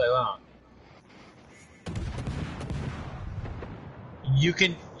everybody else play along. You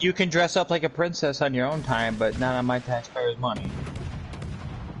can dress up like a princess on your own time, but not on my taxpayers' money.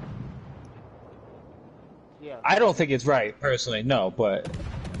 Yeah. I don't think it's right, personally, no, but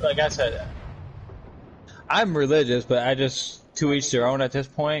like I said, I'm religious, but I just to each their own at this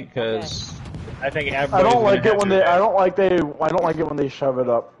point, because I think I everybody's don't like gonna it when have they. to- I don't like it when they shove it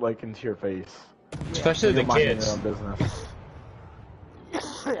up like into your face. especially the You're minding kids your own business.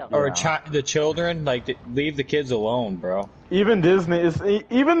 or Yeah. the children. Like, leave the kids alone, bro. Even Disney is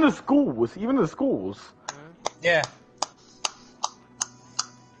even the schools. Yep. Yeah.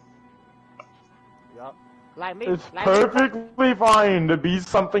 Like me. It's like perfectly fine to be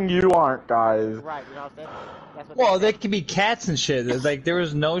something you aren't, guys. Right, you know what I'm saying? That's what Well, they they could be cats and shit. Like, there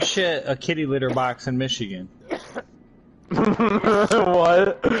was no shit a kitty litter box in Michigan.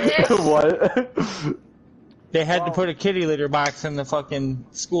 What? What? They had to put a kitty litter box in the fucking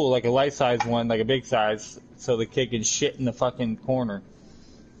school, like a life size one, like a big size, so the kid can shit in the fucking corner.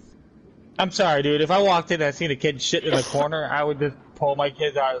 I'm sorry, dude. If I walked in and I seen a kid shit in the corner, I would just pull my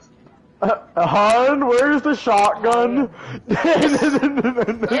kids out. Han, where's the shotgun?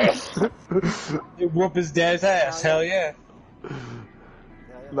 Whoop his dad's ass. Hell yeah.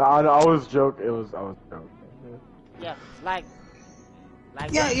 Nah, I was joking. I was joking. Yeah, like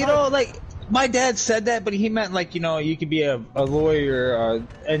Yeah, you know, like, my dad said that, but he meant, like, you know, you could be a lawyer, or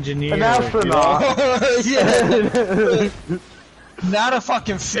engineer. An astronaut. You know? Yeah. Not a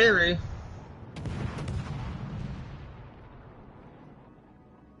fucking fairy.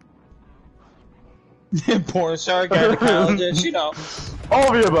 Porn star, gynecologist, you know.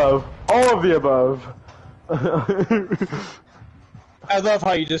 All of the above. All of the above. I love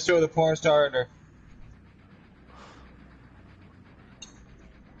how you just throw the porn star in there.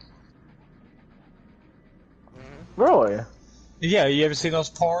 Really? Yeah, you ever seen those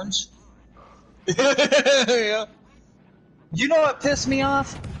porns? Yeah. You know what pissed me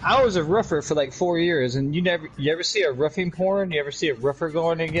off? I was a roofer for like 4 years, and you ever see a roofing porn? You ever see a roofer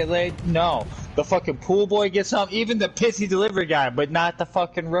going and get laid? No. The fucking pool boy gets some, even the pissy delivery guy, but not the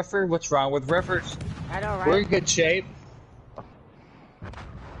fucking roofer. What's wrong with roofers? I know, right? We're in good shape.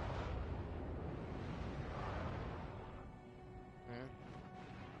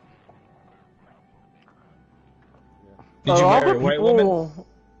 Did you marry a white woman? Alright.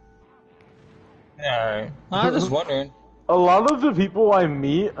 I was just wondering. A lot of the people I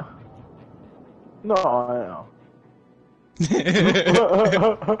meet. No, I know.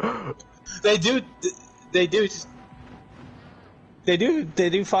 They do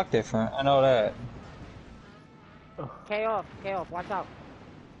fuck different. I know that. K off, watch out.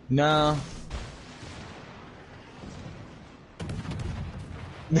 No.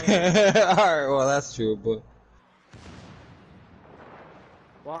 Alright, well that's true, but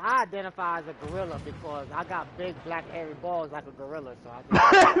Well, I identify as a gorilla because I got big black hairy balls like a gorilla, so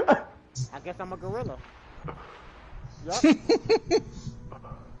I guess I'm a gorilla. Yup.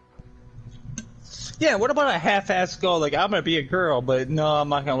 yeah, what about a half-ass goal? Like, I'm gonna be a girl, but no, I'm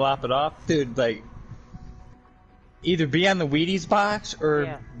not gonna lop it off. Dude, like, either be on the Wheaties box or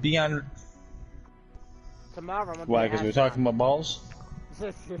Yeah. be on... Tomorrow I'm gonna Why, be because we're talking about balls?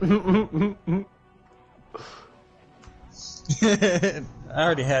 I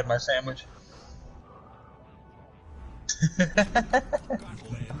already had my sandwich.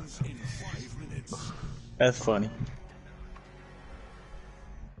 That's funny.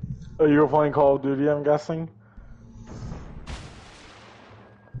 Oh, you were playing Call of Duty, I'm guessing?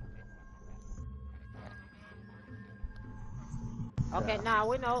 Okay, now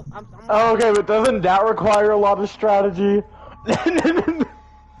we know. Oh, okay, but doesn't that require a lot of strategy?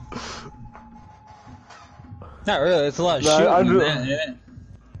 Not really. It's a lot of No, shooting. I'm in just- that, yeah.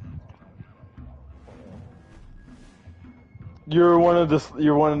 You're one of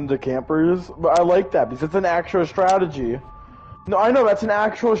the campers, but I like that because it's an actual strategy. No, I know that's an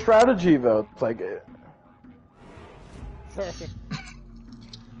actual strategy though. It's like,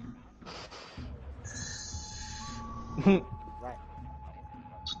 right.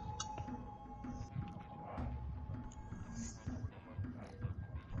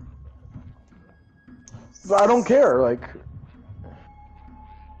 but I don't care. Like,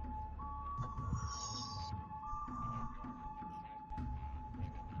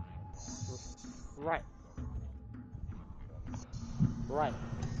 Right. Right.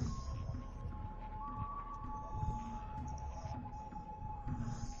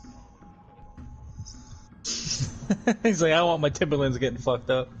 He's like, I don't want my Timberlands getting fucked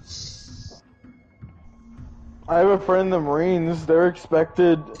up. I have a friend in the Marines. They're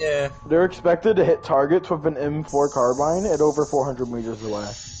expected to hit targets with an M4 carbine at over 400 meters away.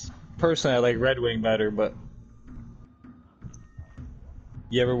 Personally, I like Red Wing better, but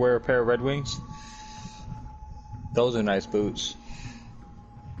you ever wear a pair of Red Wings? Those are nice boots.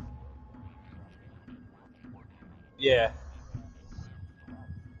 Yeah.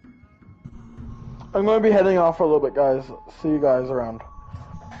 I'm going to be heading off for a little bit, guys. See you guys around.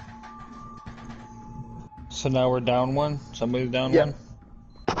 So now we're down one? Somebody's down Yeah. one?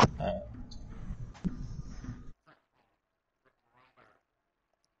 Alright.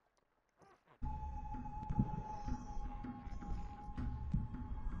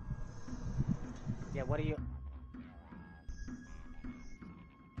 Yeah, what are you...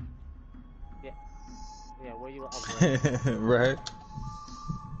 Yeah. Yeah, what are you upgrading? Right.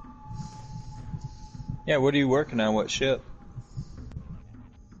 Yeah, what are you working on? What ship?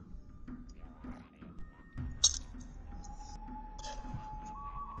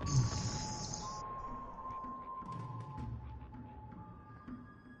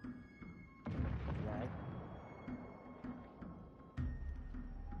 Right.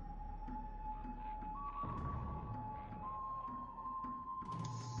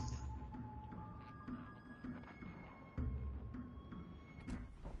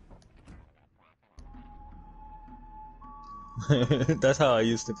 That's how I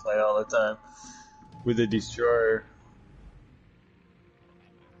used to play all the time. With the destroyer.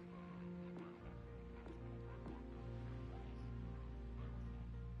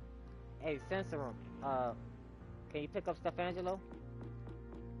 Hey, Sensor Room, can you pick up Stefangelo?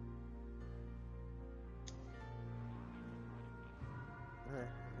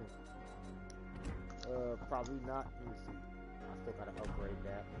 Probably not. Let me see. I still gotta upgrade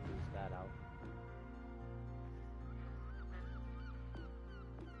that and boost that out.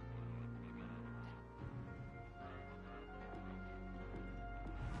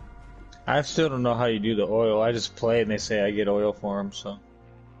 I still don't know how you do the oil. I just play and they say I get oil for them, so.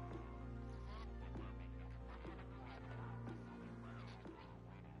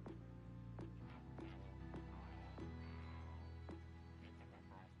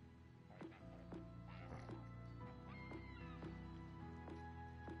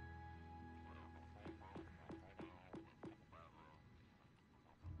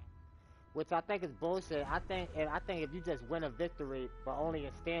 Which I think is bullshit. I think if you just win a victory, but only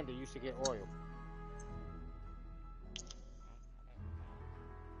in standard, you should get oil.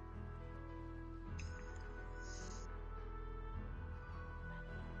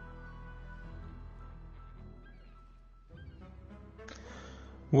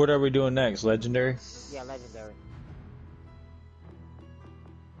 What are we doing next? Legendary? Yeah, legendary.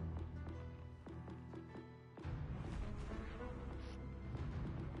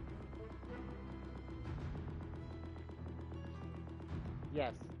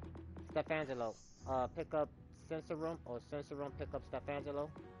 Yes. Stefangelo. Pick up Sensor Room, or Sensor Room pick up Stefangelo.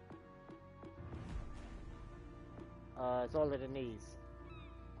 It's all of the knees.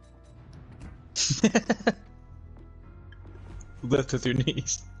 Lift with your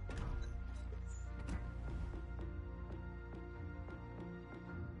knees.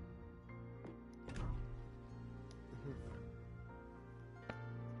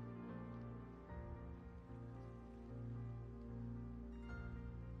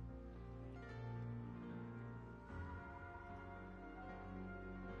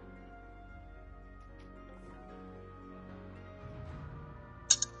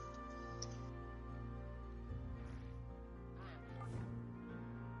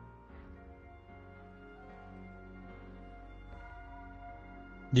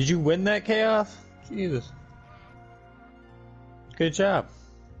 Did you win that chaos? Jesus. Good job.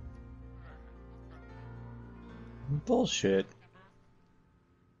 Bullshit.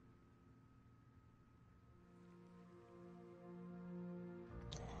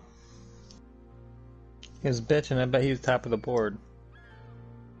 He's bitching. I bet he's top of the board.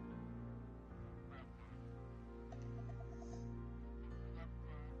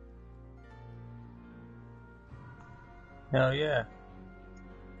 Hell yeah.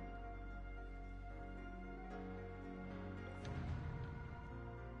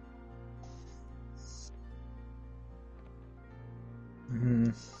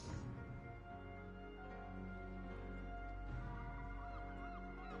 Mm-hmm.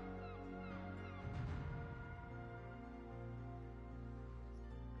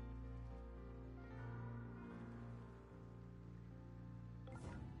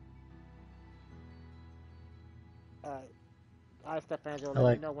 Alright, Stefangelo, I let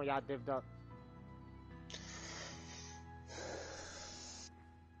like- me know when y'all divved up.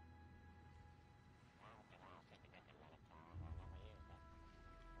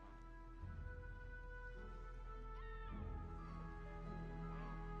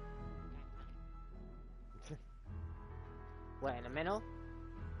 What, in the middle?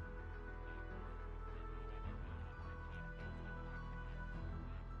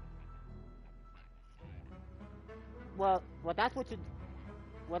 Well, that's what you.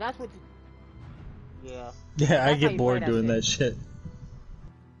 Well, that's what you. Yeah. Yeah, I That's how get you bored play doing that shit.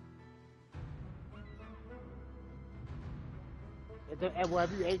 And well,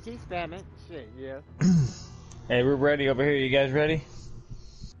 if you AT spam it, shit, yeah. Hey, we're ready over here. You guys ready?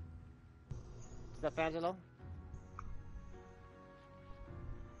 Stefangelo?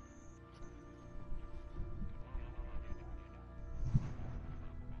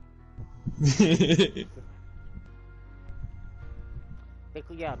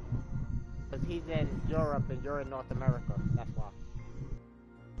 Yeah, because he's in Europe and you're in North America. That's why.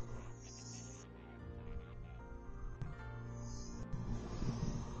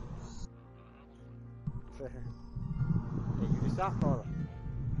 Hey, you the shot caller.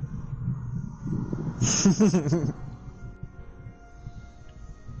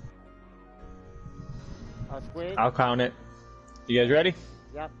 Squid? I'll count it. You guys ready?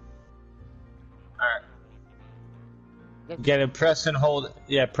 Yep. Alright. You gotta press and hold.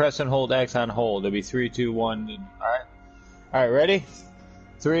 Yeah, press and hold X on hold. It'll be 3, 2, 1. Alright. Alright, ready?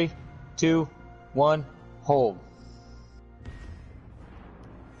 3, 2, 1, hold.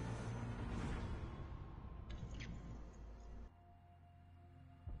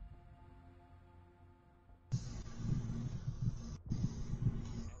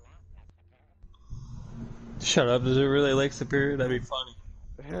 Shut up, is it really Lake Superior? That'd be funny.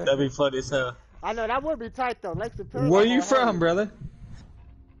 That'd be funny as hell. I know, that would be tight though. Lake Superior. Where you from, brother?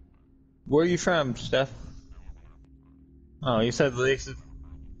 Where you from, Steph? Oh, you said Lake Superior.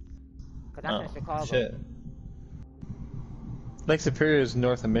 Cause I'm in Chicago. Shit. Lake Superior is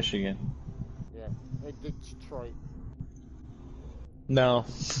north of Michigan. Yeah, it's Detroit. No.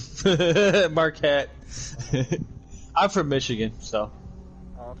 Marquette. I'm from Michigan, so.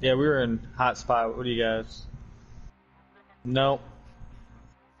 Oh, okay. Yeah, we were in hot spot. What do you guys? Nope.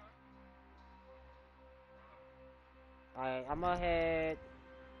 Alright, I'm ahead.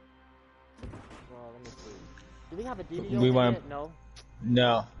 Well, let me see. Do we have a DD We over want- yet? No.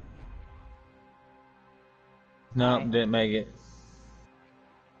 No. No, Alright. didn't make it.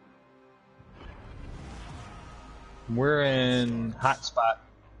 We're in hot spot.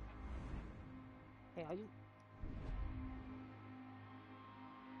 Hey, are you?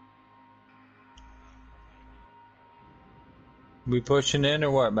 We pushing in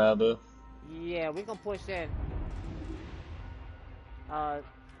or what, Malibu? Yeah, we gonna push in. Alright.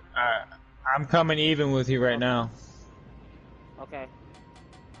 I'm coming even with you right now. Okay.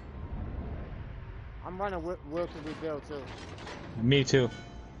 I'm running Will to rebuild too. Me too.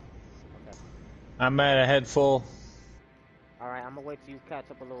 Okay. I'm at a head full. Alright, I'm gonna wait till you catch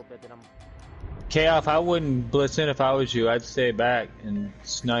up a little bit, then I'm... K-Off, I wouldn't blitz in if I was you. I'd stay back and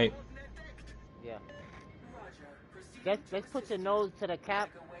snipe. Yeah. Let's put your nose to the cap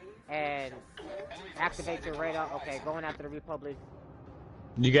and activate your radar. Okay, going after the Republic.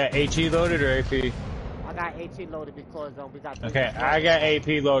 You got HE loaded or AP? I got AT loaded because we got... three Okay, destroyers. I got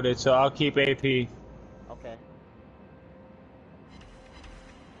AP loaded, so I'll keep AP. Okay.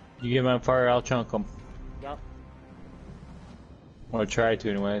 You get my fire, I'll chunk them. Yup. Or try to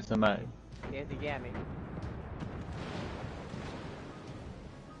anyways, I'm not... Here's the Yami.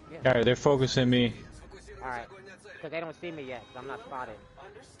 Yeah. Alright, they're focusing me. Alright. Because they don't see me yet, 'cause I'm not spotted.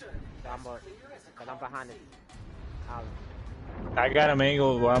 So because I'm behind the house. I got them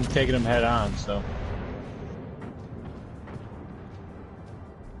angled where I'm taking them head on, so...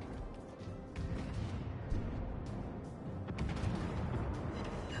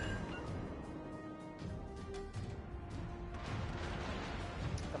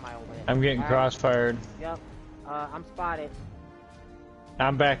 I'm getting Alright. crossfired. Yep. I'm spotted.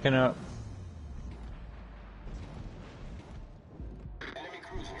 I'm backing up. Enemy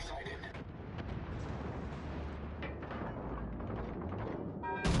cruiser sighted.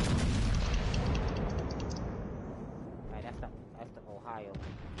 Alright, that's the Ohio.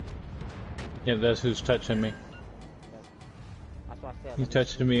 Yeah, that's who's touching me. That's what I said. He's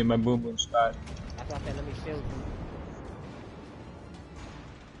touching me in my boom boom spot. That's what I said. Let me shield you.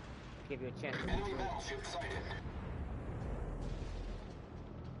 Give you a chance to Enemy retreat. battleship sighted.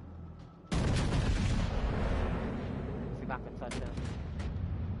 See if I can touch him.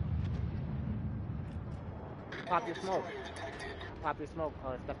 Pop your smoke. Pop your smoke,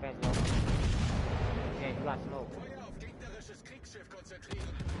 Stefano. Yeah, you got smoke. Feuer auf gegnerisches Kriegsschiff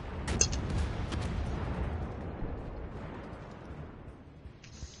konzentrieren.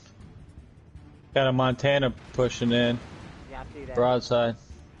 Got a Montana pushing in. Yeah, I see that. Broadside.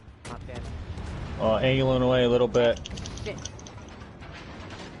 Montana. Angling away a little bit. Shit.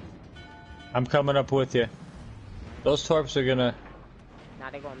 I'm coming up with you. Those torps are gonna...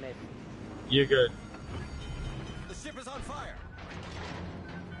 Nah, they gonna miss. You're good. The ship is on fire.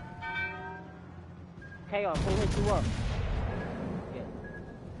 Chaos, who hit you up? Yeah.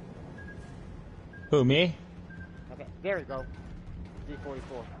 Who, me? Okay, there we go.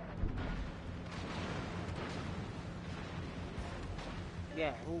 Z44.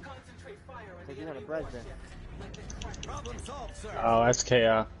 Yeah, who? Cause you want a president. Problem solved, sir. Oh, that's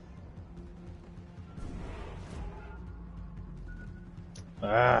KO.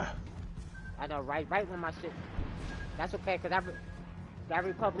 Ah. I know, right when my shit. That's okay, cause that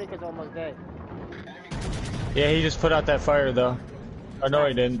Republic is almost dead. Yeah, he just put out that fire, though. Oh, no,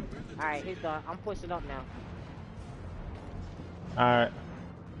 he didn't. Alright, he's done. I'm pushing up now. Alright.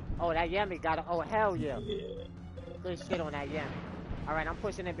 Oh, that Yami got it. Oh, hell yeah. Good shit on that Yami. Alright, I'm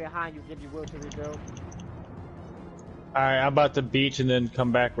pushing it behind you, give you will to rebuild. Alright, I'm about to beach and then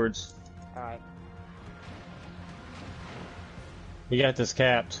come backwards. Alright. We got this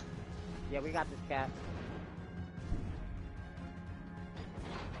capped. Yeah, we got this cap.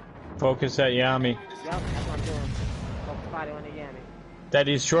 Focus that Yami. Yep, that's what I'm doing. Focus spotted on the Yami. That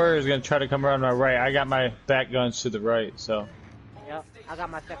destroyer is gonna try to come around my right. I got my back guns to the right, so. Yep, I got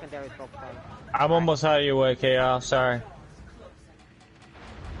my secondary focus on it. I'm almost out of your way, KL. Sorry.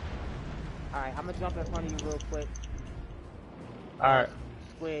 Alright, I'm gonna jump in front of you real quick. Alright.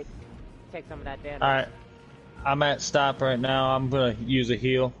 Squid, take some of that damage. Alright. I'm at stop right now. I'm gonna use a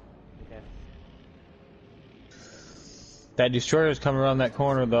heal. Okay. That destroyer's coming around that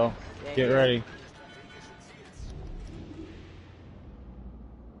corner, though. Yeah, Get yeah. ready.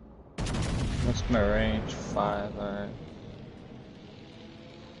 What's my range? 5, alright.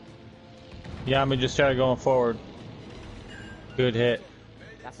 Yeah, I'm gonna just start going forward. Good hit.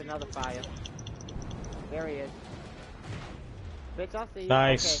 That's another fire. There he is. Bitch, I see you.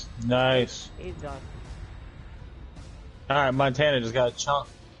 Nice. Nice. Okay, he's done. Alright, Montana just got chunked.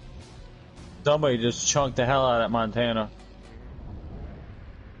 Somebody just chunked the hell out of that Montana.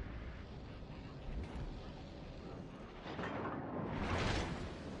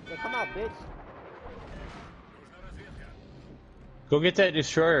 Yeah, come out, bitch. Go get that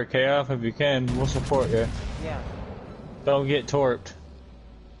destroyer, KF, if you can. We'll support you. Yeah. Don't get torped.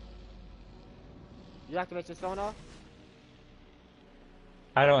 You activate your sonar?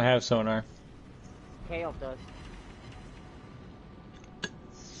 I don't have sonar. KF does.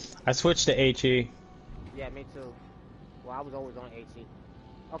 I switched to HE. Yeah, me too. Well, I was always on HE.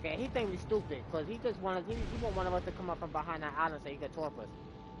 Okay, he think we stupid, cause he just wanted, he want one of us to come up from behind that island so he could torp us.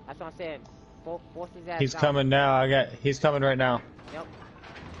 That's what I'm saying. Force his ass He's down. coming now. He's coming right now. Yep.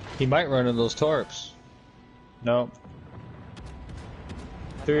 He might run into those torps. Nope.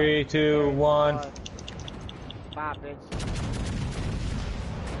 3, 2, 1. Bye, bitch.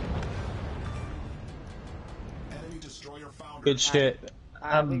 Enemy destroyer found. Good shit.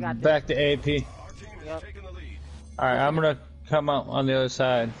 Alright, we I'm got back to AP. Our team has Yep. taken the lead. Alright, I'm gonna come out on the other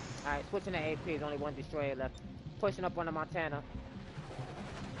side. Alright, switching to AP. There's only one destroyer left. Pushing up on the Montana.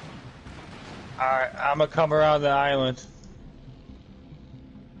 Alright, I'm gonna come around the island.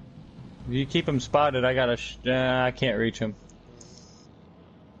 If you keep him spotted, I gotta. I can't reach him.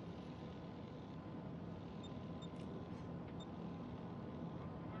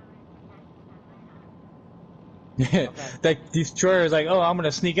 That destroyer is like, oh, I'm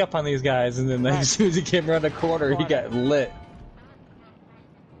gonna sneak up on these guys, and then like, as soon as he came around the corner, he got lit.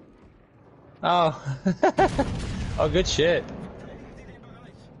 Oh, oh, good shit.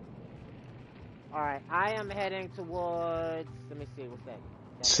 Alright, I am heading towards, let me see, what's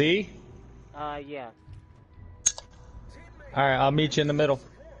that? See? Yeah. Alright, I'll meet you in the middle.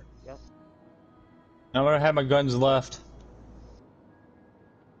 Yep. I'm gonna have my guns left.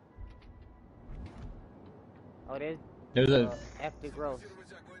 Oh, there's There's a. after growth.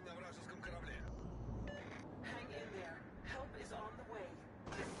 Hang in there. Help is on the way.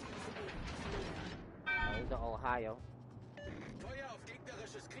 The sea's aid is near. Oh, there's the Ohio. Feuer auf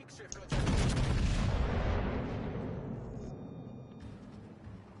gegnerisches Kriegsschiff konzentrieren.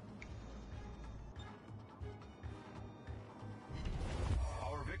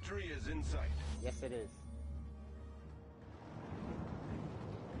 Our victory is in sight. Yes, it is.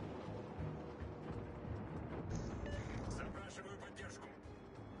 Запрашиваю поддержку.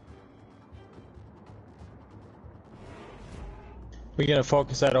 We gonna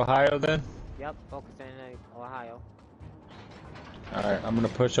focus at Ohio then? Yep, focusing in Ohio. Alright, I'm gonna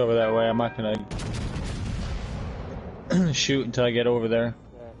push over that way. I'm not gonna shoot until I get over there.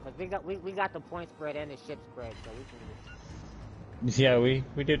 Yeah, cause we got the point spread and the ship spread, so we can. Yeah, we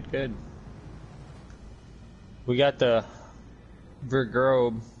did good. We got the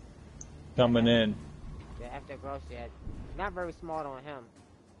Vergrobe coming in. Yeah, after growth, yeah, not very smart on him.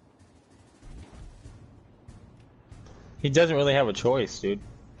 He doesn't really have a choice, dude.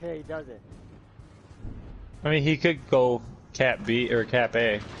 Yeah, he doesn't. I mean, he could go Cap B or Cap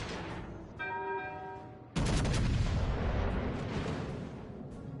A.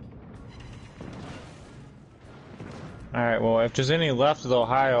 Alright, well, if there's any left of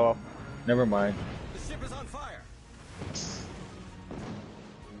Ohio, never mind. The ship is on fire.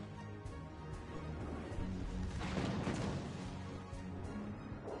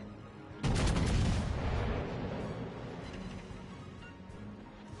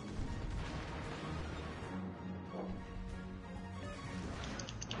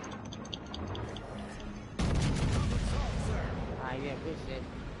 Ah, yeah, good shit.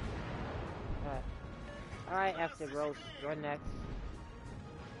 Alright, after growth, you're next.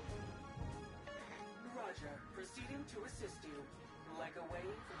 Roger. Proceeding to assist you. Like a wave,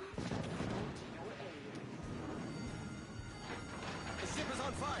 we shall come to your aid. The ship is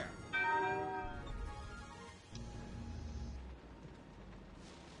on fire.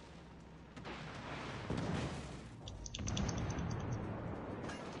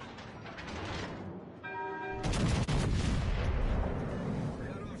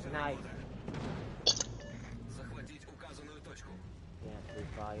 Nice. Захватить указанную точку. Yeah, 3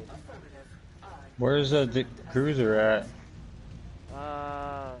 fires. Affirmative. I. Where's the cruiser at?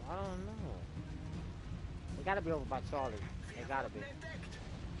 I don't know. They gotta be over by Charlie. They gotta be.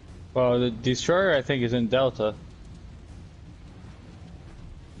 Well, the destroyer I think is in Delta.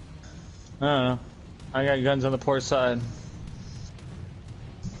 I don't know. I got guns on the port side.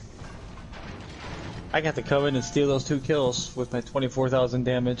 I got to come in and steal those 2 kills with my 24,000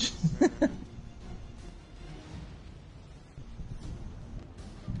 damage.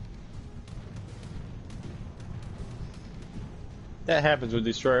 That happens with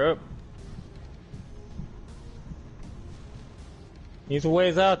destroyer. Oh. He's a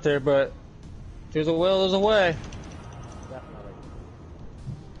ways out there, but there's a will, there's a way. Definitely.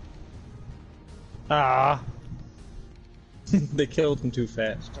 Ah. They killed him too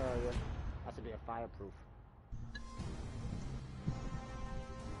fast. Oh, yeah. That should be a fireproof.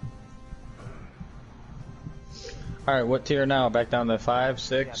 Alright, what tier now? Back down to 5,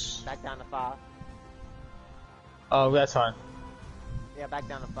 6? Yeah, back down to 5. Oh, that's fine. Yeah, back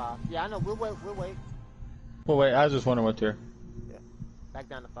down to 5. Yeah, I know. We'll wait. We'll wait. Well, wait, I was just wondering what tier. Yeah. Back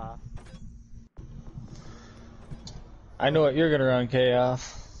down to 5. I know what you're gonna run,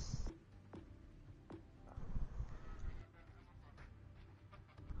 Chaos.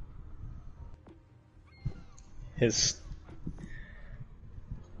 His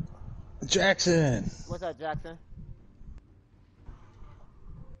Jackson. What's up, Jackson?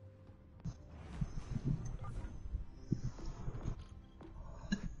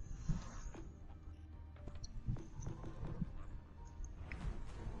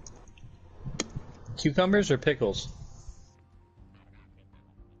 Cucumbers or pickles?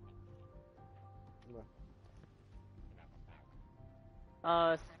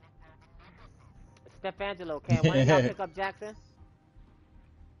 Stefangelo, can one of y'all pick up Jackson?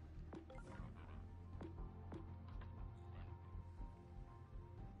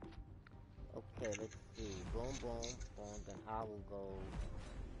 Okay, let's see. Boom, boom, boom. Then I will go.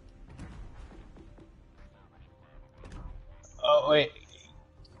 Oh, wait.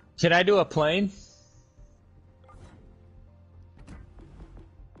 Can I do a plane?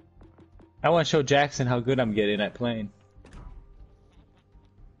 I want to show Jackson how good I'm getting at plane.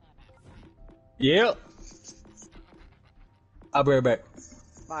 Yep. I'll be right back.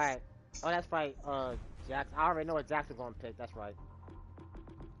 Alright. Oh, that's right. Jackson. I already know what Jackson gonna pick. That's right.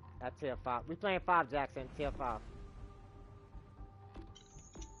 At tier 5. We playing 5, Jackson. Tier 5.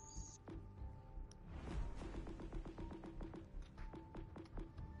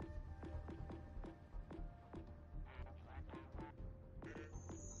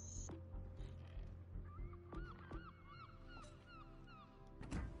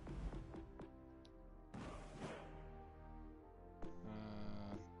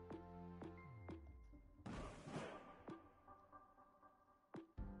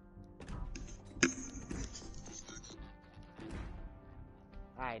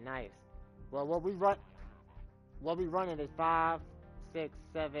 Alright, nice. Well, what we running is 5, 6,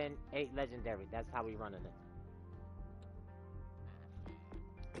 7, 8 legendary. That's how we running it.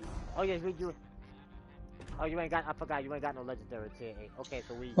 Oh yes, we do. Oh, you ain't got. I forgot. You ain't got no legendary tier 8. Okay,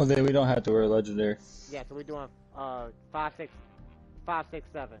 so we. Well, then we don't have to wear legendary. Yeah, so we doing 5, 6, 7,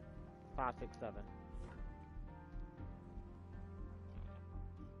 5, 6, 7.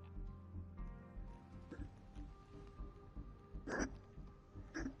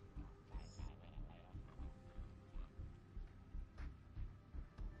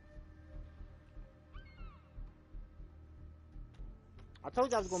 I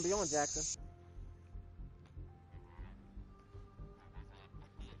told you I was gonna be on, Jackson.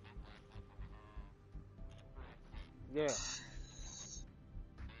 Yeah.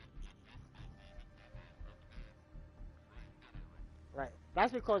 Right.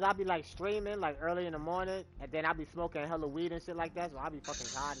 That's because I be like streaming like early in the morning, and then I be smoking hella weed and shit like that, so I be fucking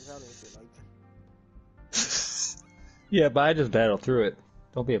tired as hell and shit like that. Yeah, but I just battle through it.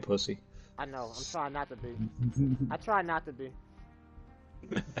 Don't be a pussy. I know. I'm trying not to be. I try not to be.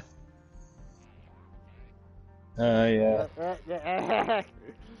 Yeah. Yeah.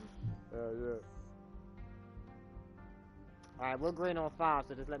 Alright, we're green on 5,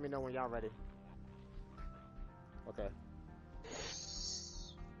 so just let me know when y'all ready. Okay.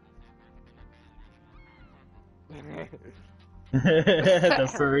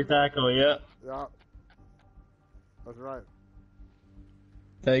 The furry tackle, yeah. Yup. That's right.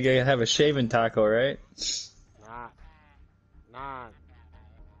 Now you gotta have a shaving taco, right? Nah.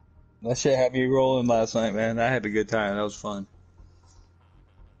 That shit had me rolling last night, man. I had a good time. That was fun.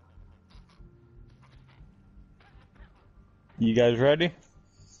 You guys ready?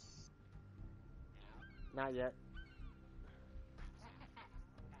 Not yet.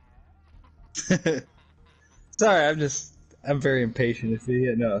 Sorry, I'm very impatient if you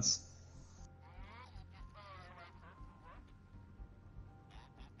hitting us.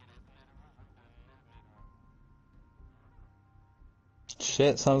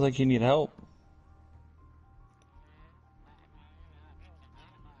 Shit, sounds like you need help.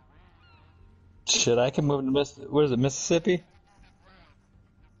 Shit, I can move to what is it, Mississippi?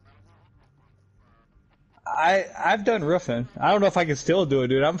 I've done roofing. I don't know if I can still do it,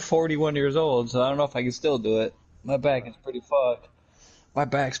 dude. I'm 41 years old, so I don't know if I can still do it. My back is pretty fucked. My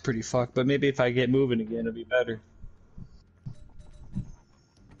back's pretty fucked, but maybe if I get moving again, it'll be better.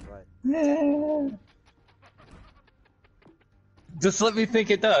 Right. Yeah. Just let me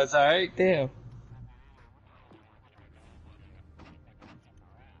think it does, alright? Damn.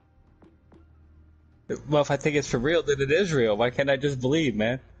 Well, if I think it's for real, then it is real. Why can't I just believe,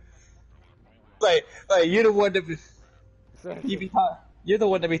 man? Like you're the one that you're the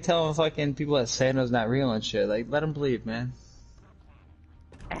one that be telling fucking people that Santa's not real and shit. Like, let them believe, man.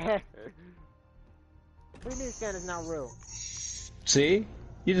 What do you mean Santa's not real? See?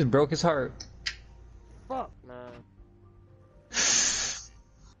 You just broke his heart. Fuck, man.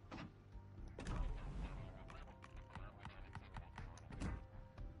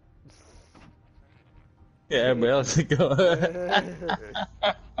 Yeah, everybody else is going.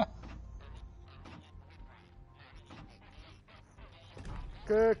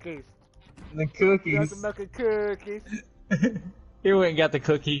 Cookies. The cookies. Got some milk and cookies. He went and got the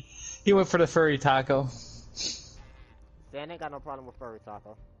cookie. He went for the furry taco. Dan ain't got no problem with furry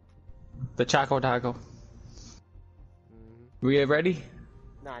taco. The Choco Taco. We get ready?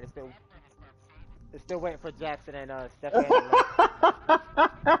 Nah, it's still waiting for Jackson and Stephanie.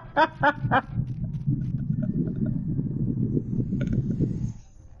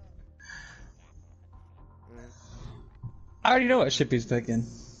 I already know what Shippy's picking.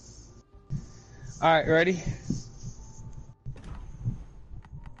 Alright, ready?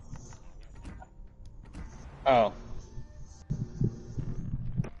 Oh.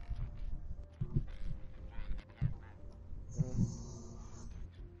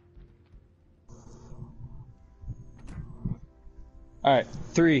 Alright,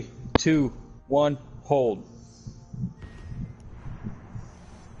 3, 2, 1, hold.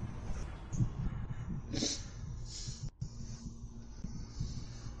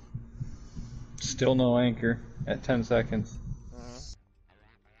 Still no anchor at 10 seconds.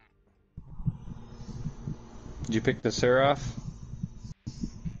 Did you pick the Seraph?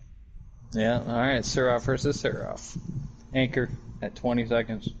 Yeah, alright, Seraph versus Seraph. Anchor at 20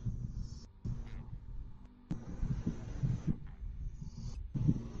 seconds.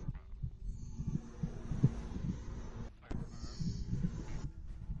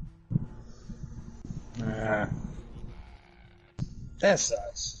 That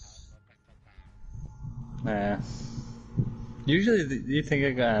sucks. Nah. Usually, you think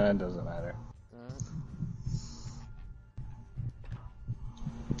it, that doesn't matter.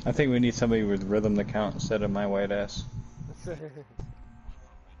 I think we need somebody with rhythm to count instead of my white ass.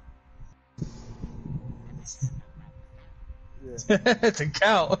 To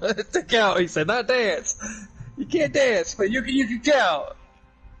count. To count. He said, not dance. You can't dance, but you can count.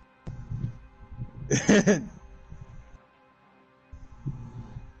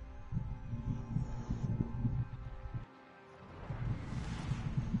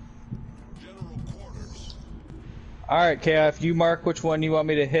 Alright, KF, you mark which one you want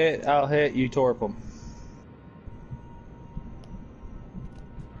me to hit, I'll hit, you torp them.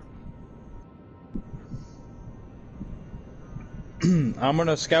 I'm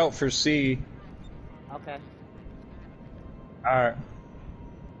gonna scout for C. Okay. Alright.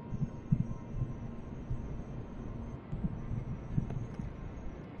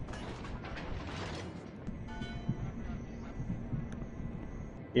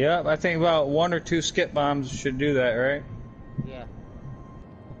 Yep, I think about 1 or 2 skip bombs should do that, right? Yeah.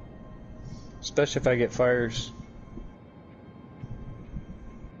 Especially if I get fires.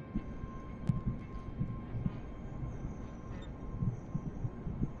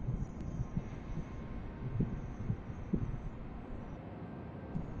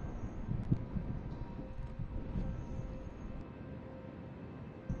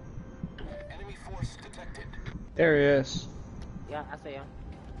 Enemy force detected. There he is. Yeah, I see him.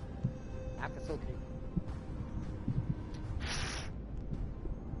 Akatsuki.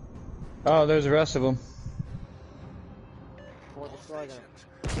 Oh, there's the rest of them. Or destroy them.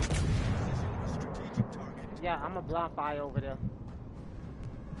 Yeah, I'm a blind fire over there.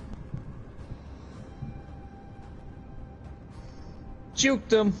 Juked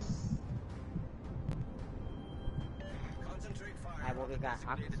them. Alright, what we got?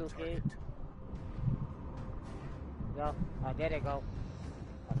 Akatsuki. Yo, oh, there they go.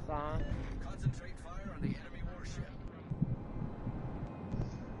 Hassan. Concentrate fire on the enemy warship.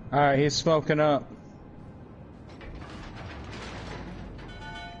 Alright, he's smoking up.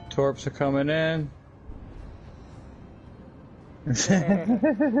 Torps are coming in. Enemy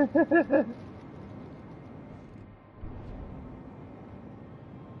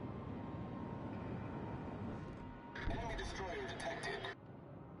destroyer detected.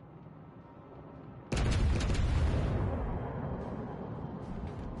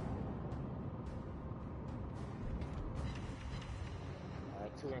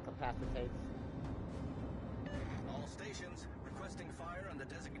 Alright, 2 incapacitates. All stations requesting fire on the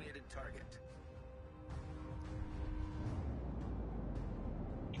designated target.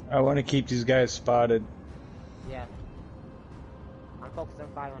 I want to keep these guys spotted. Yeah. I'm focusing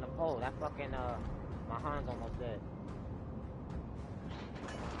fire on the pole. That fucking, my Han's almost dead.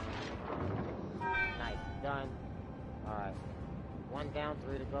 Nice. Done. Alright. 1 down,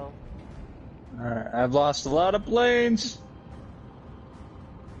 3 to go. Alright, I've lost a lot of planes.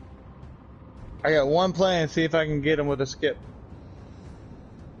 I got 1 plane, see if I can get him with a skip.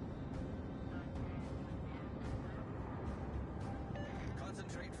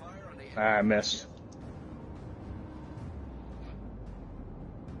 Concentrate fire on the I missed.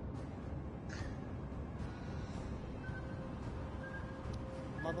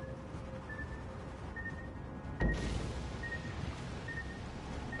 Mother.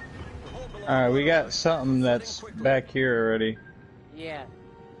 Alright, we got something that's back here already. Yeah.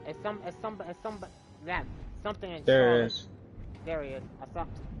 It's that. Something in There it Charlotte. is. There he is. I saw.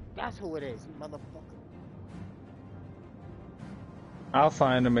 That's who it is, you motherfucker. I'll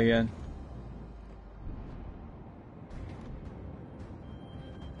find him again.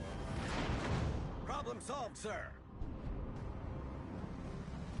 Problem solved, sir.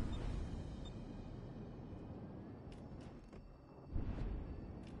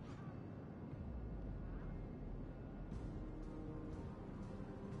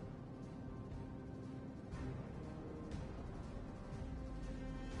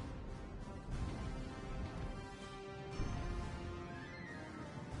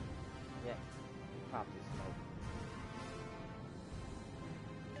 Yeah. Pop this smoke.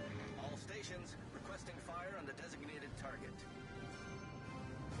 All stations requesting fire on the designated target.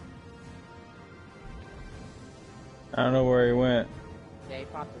 I don't know where he went. Yeah, he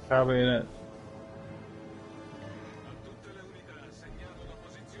popped his Probably in it. A tutte le unità, segnalo la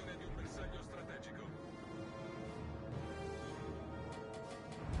posizione di un bersaglio strategico.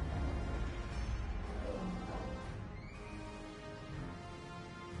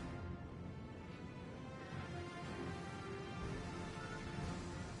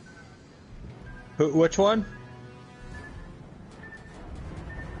 Which one?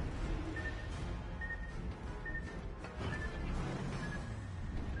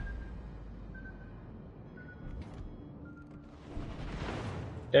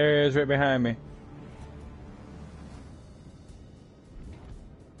 There he is, right behind me.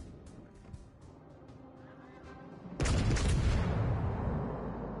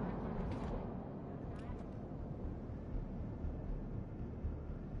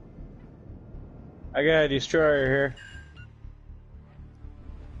 I got a destroyer here.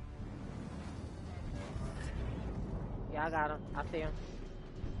 Yeah, I got him. I see him.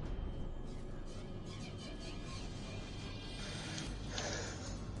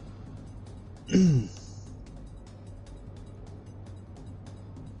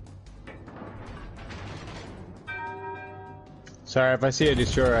 Sorry, if I see a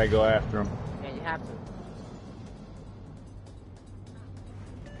destroyer, I go after him. Yeah, you have to.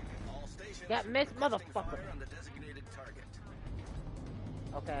 All stations That missed requesting motherfucker. fire on the designated target.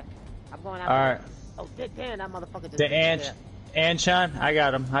 Okay. I'm going after Alright. him. Oh, damn, that motherfucker just The disappeared. Anshan, I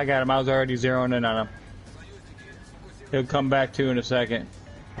got him. I got him. I was already zeroing in on him. He'll come back to in a second.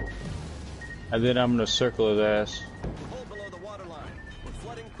 And then I'm gonna circle his ass. Hold below the water line. We're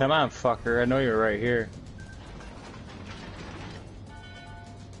flooding. Come on, fucker. I know you're right here.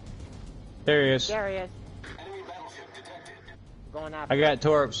 There he is. There he is. Going after I got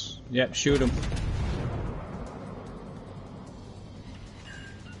Torps. Yep, shoot him.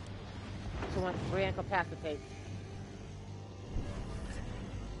 Re-incapacitate.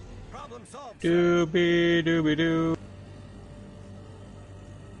 Problem solved. sir. Doobie doobie doo.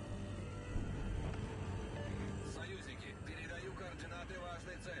 Союзники, передаю координаты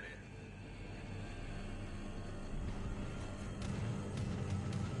важной цели.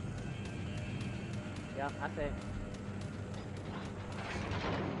 Yeah, I see.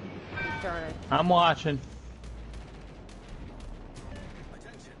 He's turning. I'm watching.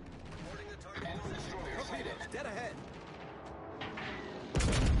 Attention. Reporting the target position. Torpedoes, dead ahead.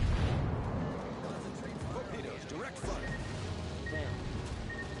 Concentrate fire. Torpedoes, direct fire. Damn.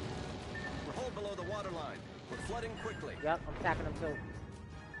 We're hold below the water line. We're flooding quickly. Yep, I'm attacking him too.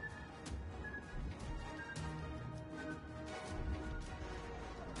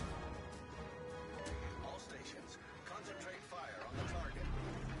 All stations, concentrate fire on the target.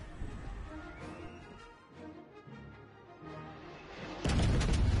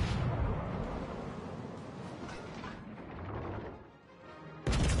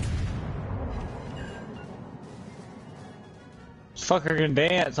 This fucker can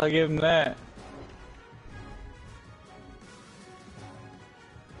dance. I'll give him that.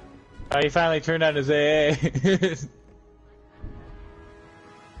 Oh, he finally turned on his AA.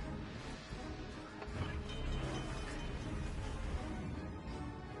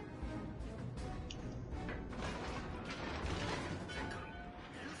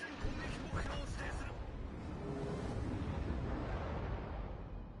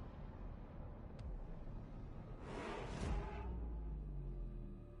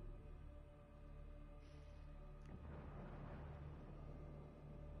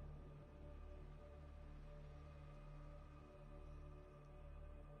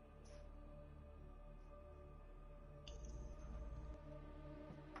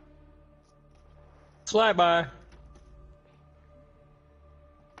 Flyby.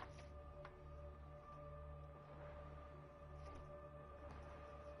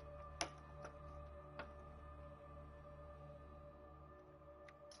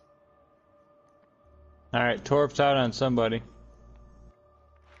 Alright, Torp's out on somebody.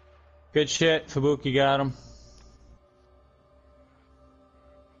 Good shit, Fubuki got him.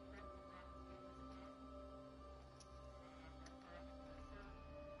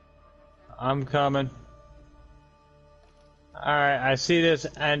 I'm coming. Alright, I see this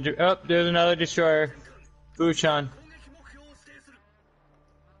Andrew. Oh, there's another destroyer. Bushan.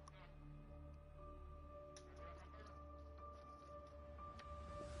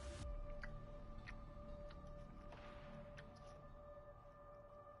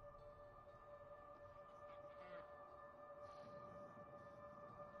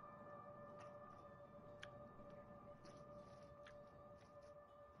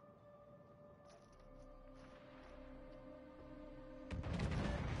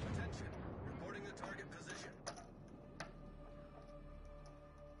 Attention. Reporting the target position.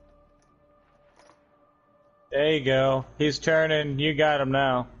 There you go. He's turning. You got him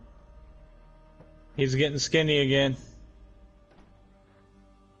now. He's getting skinny again.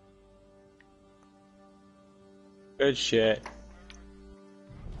 Good shit.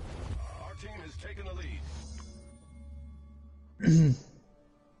 Our team has taken the lead.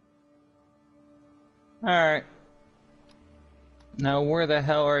 Alright. Now where the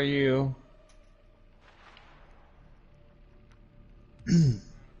hell are you?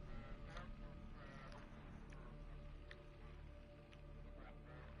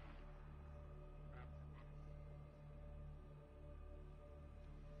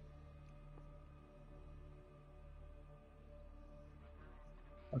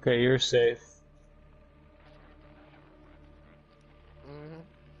 Okay, you're safe. Mm-hmm.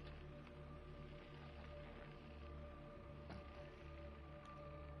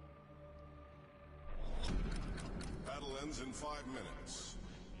 Battle ends in 5 minutes.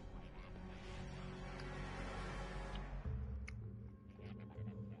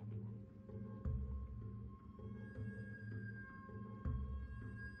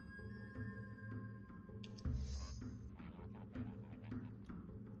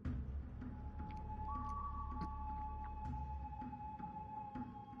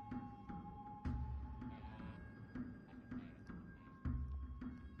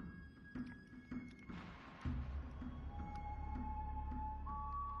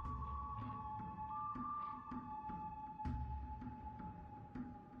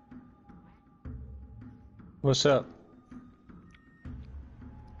 What's up?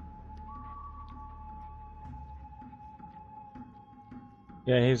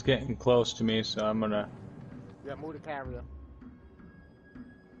 Yeah, he's getting close to me, so I'm gonna... Yeah, move the carrier.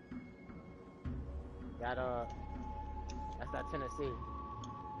 That's that Tennessee.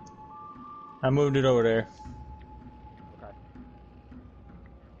 I moved it over there. Okay.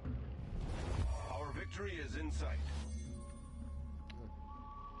 Our victory is in sight.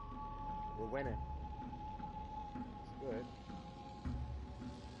 We're winning. It's good.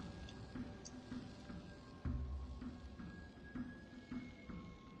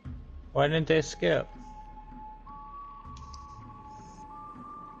 Why didn't they skip?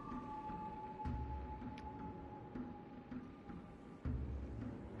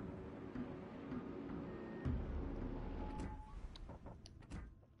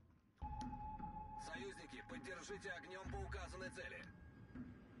 Союзники, поддержите огнем по указанной цели.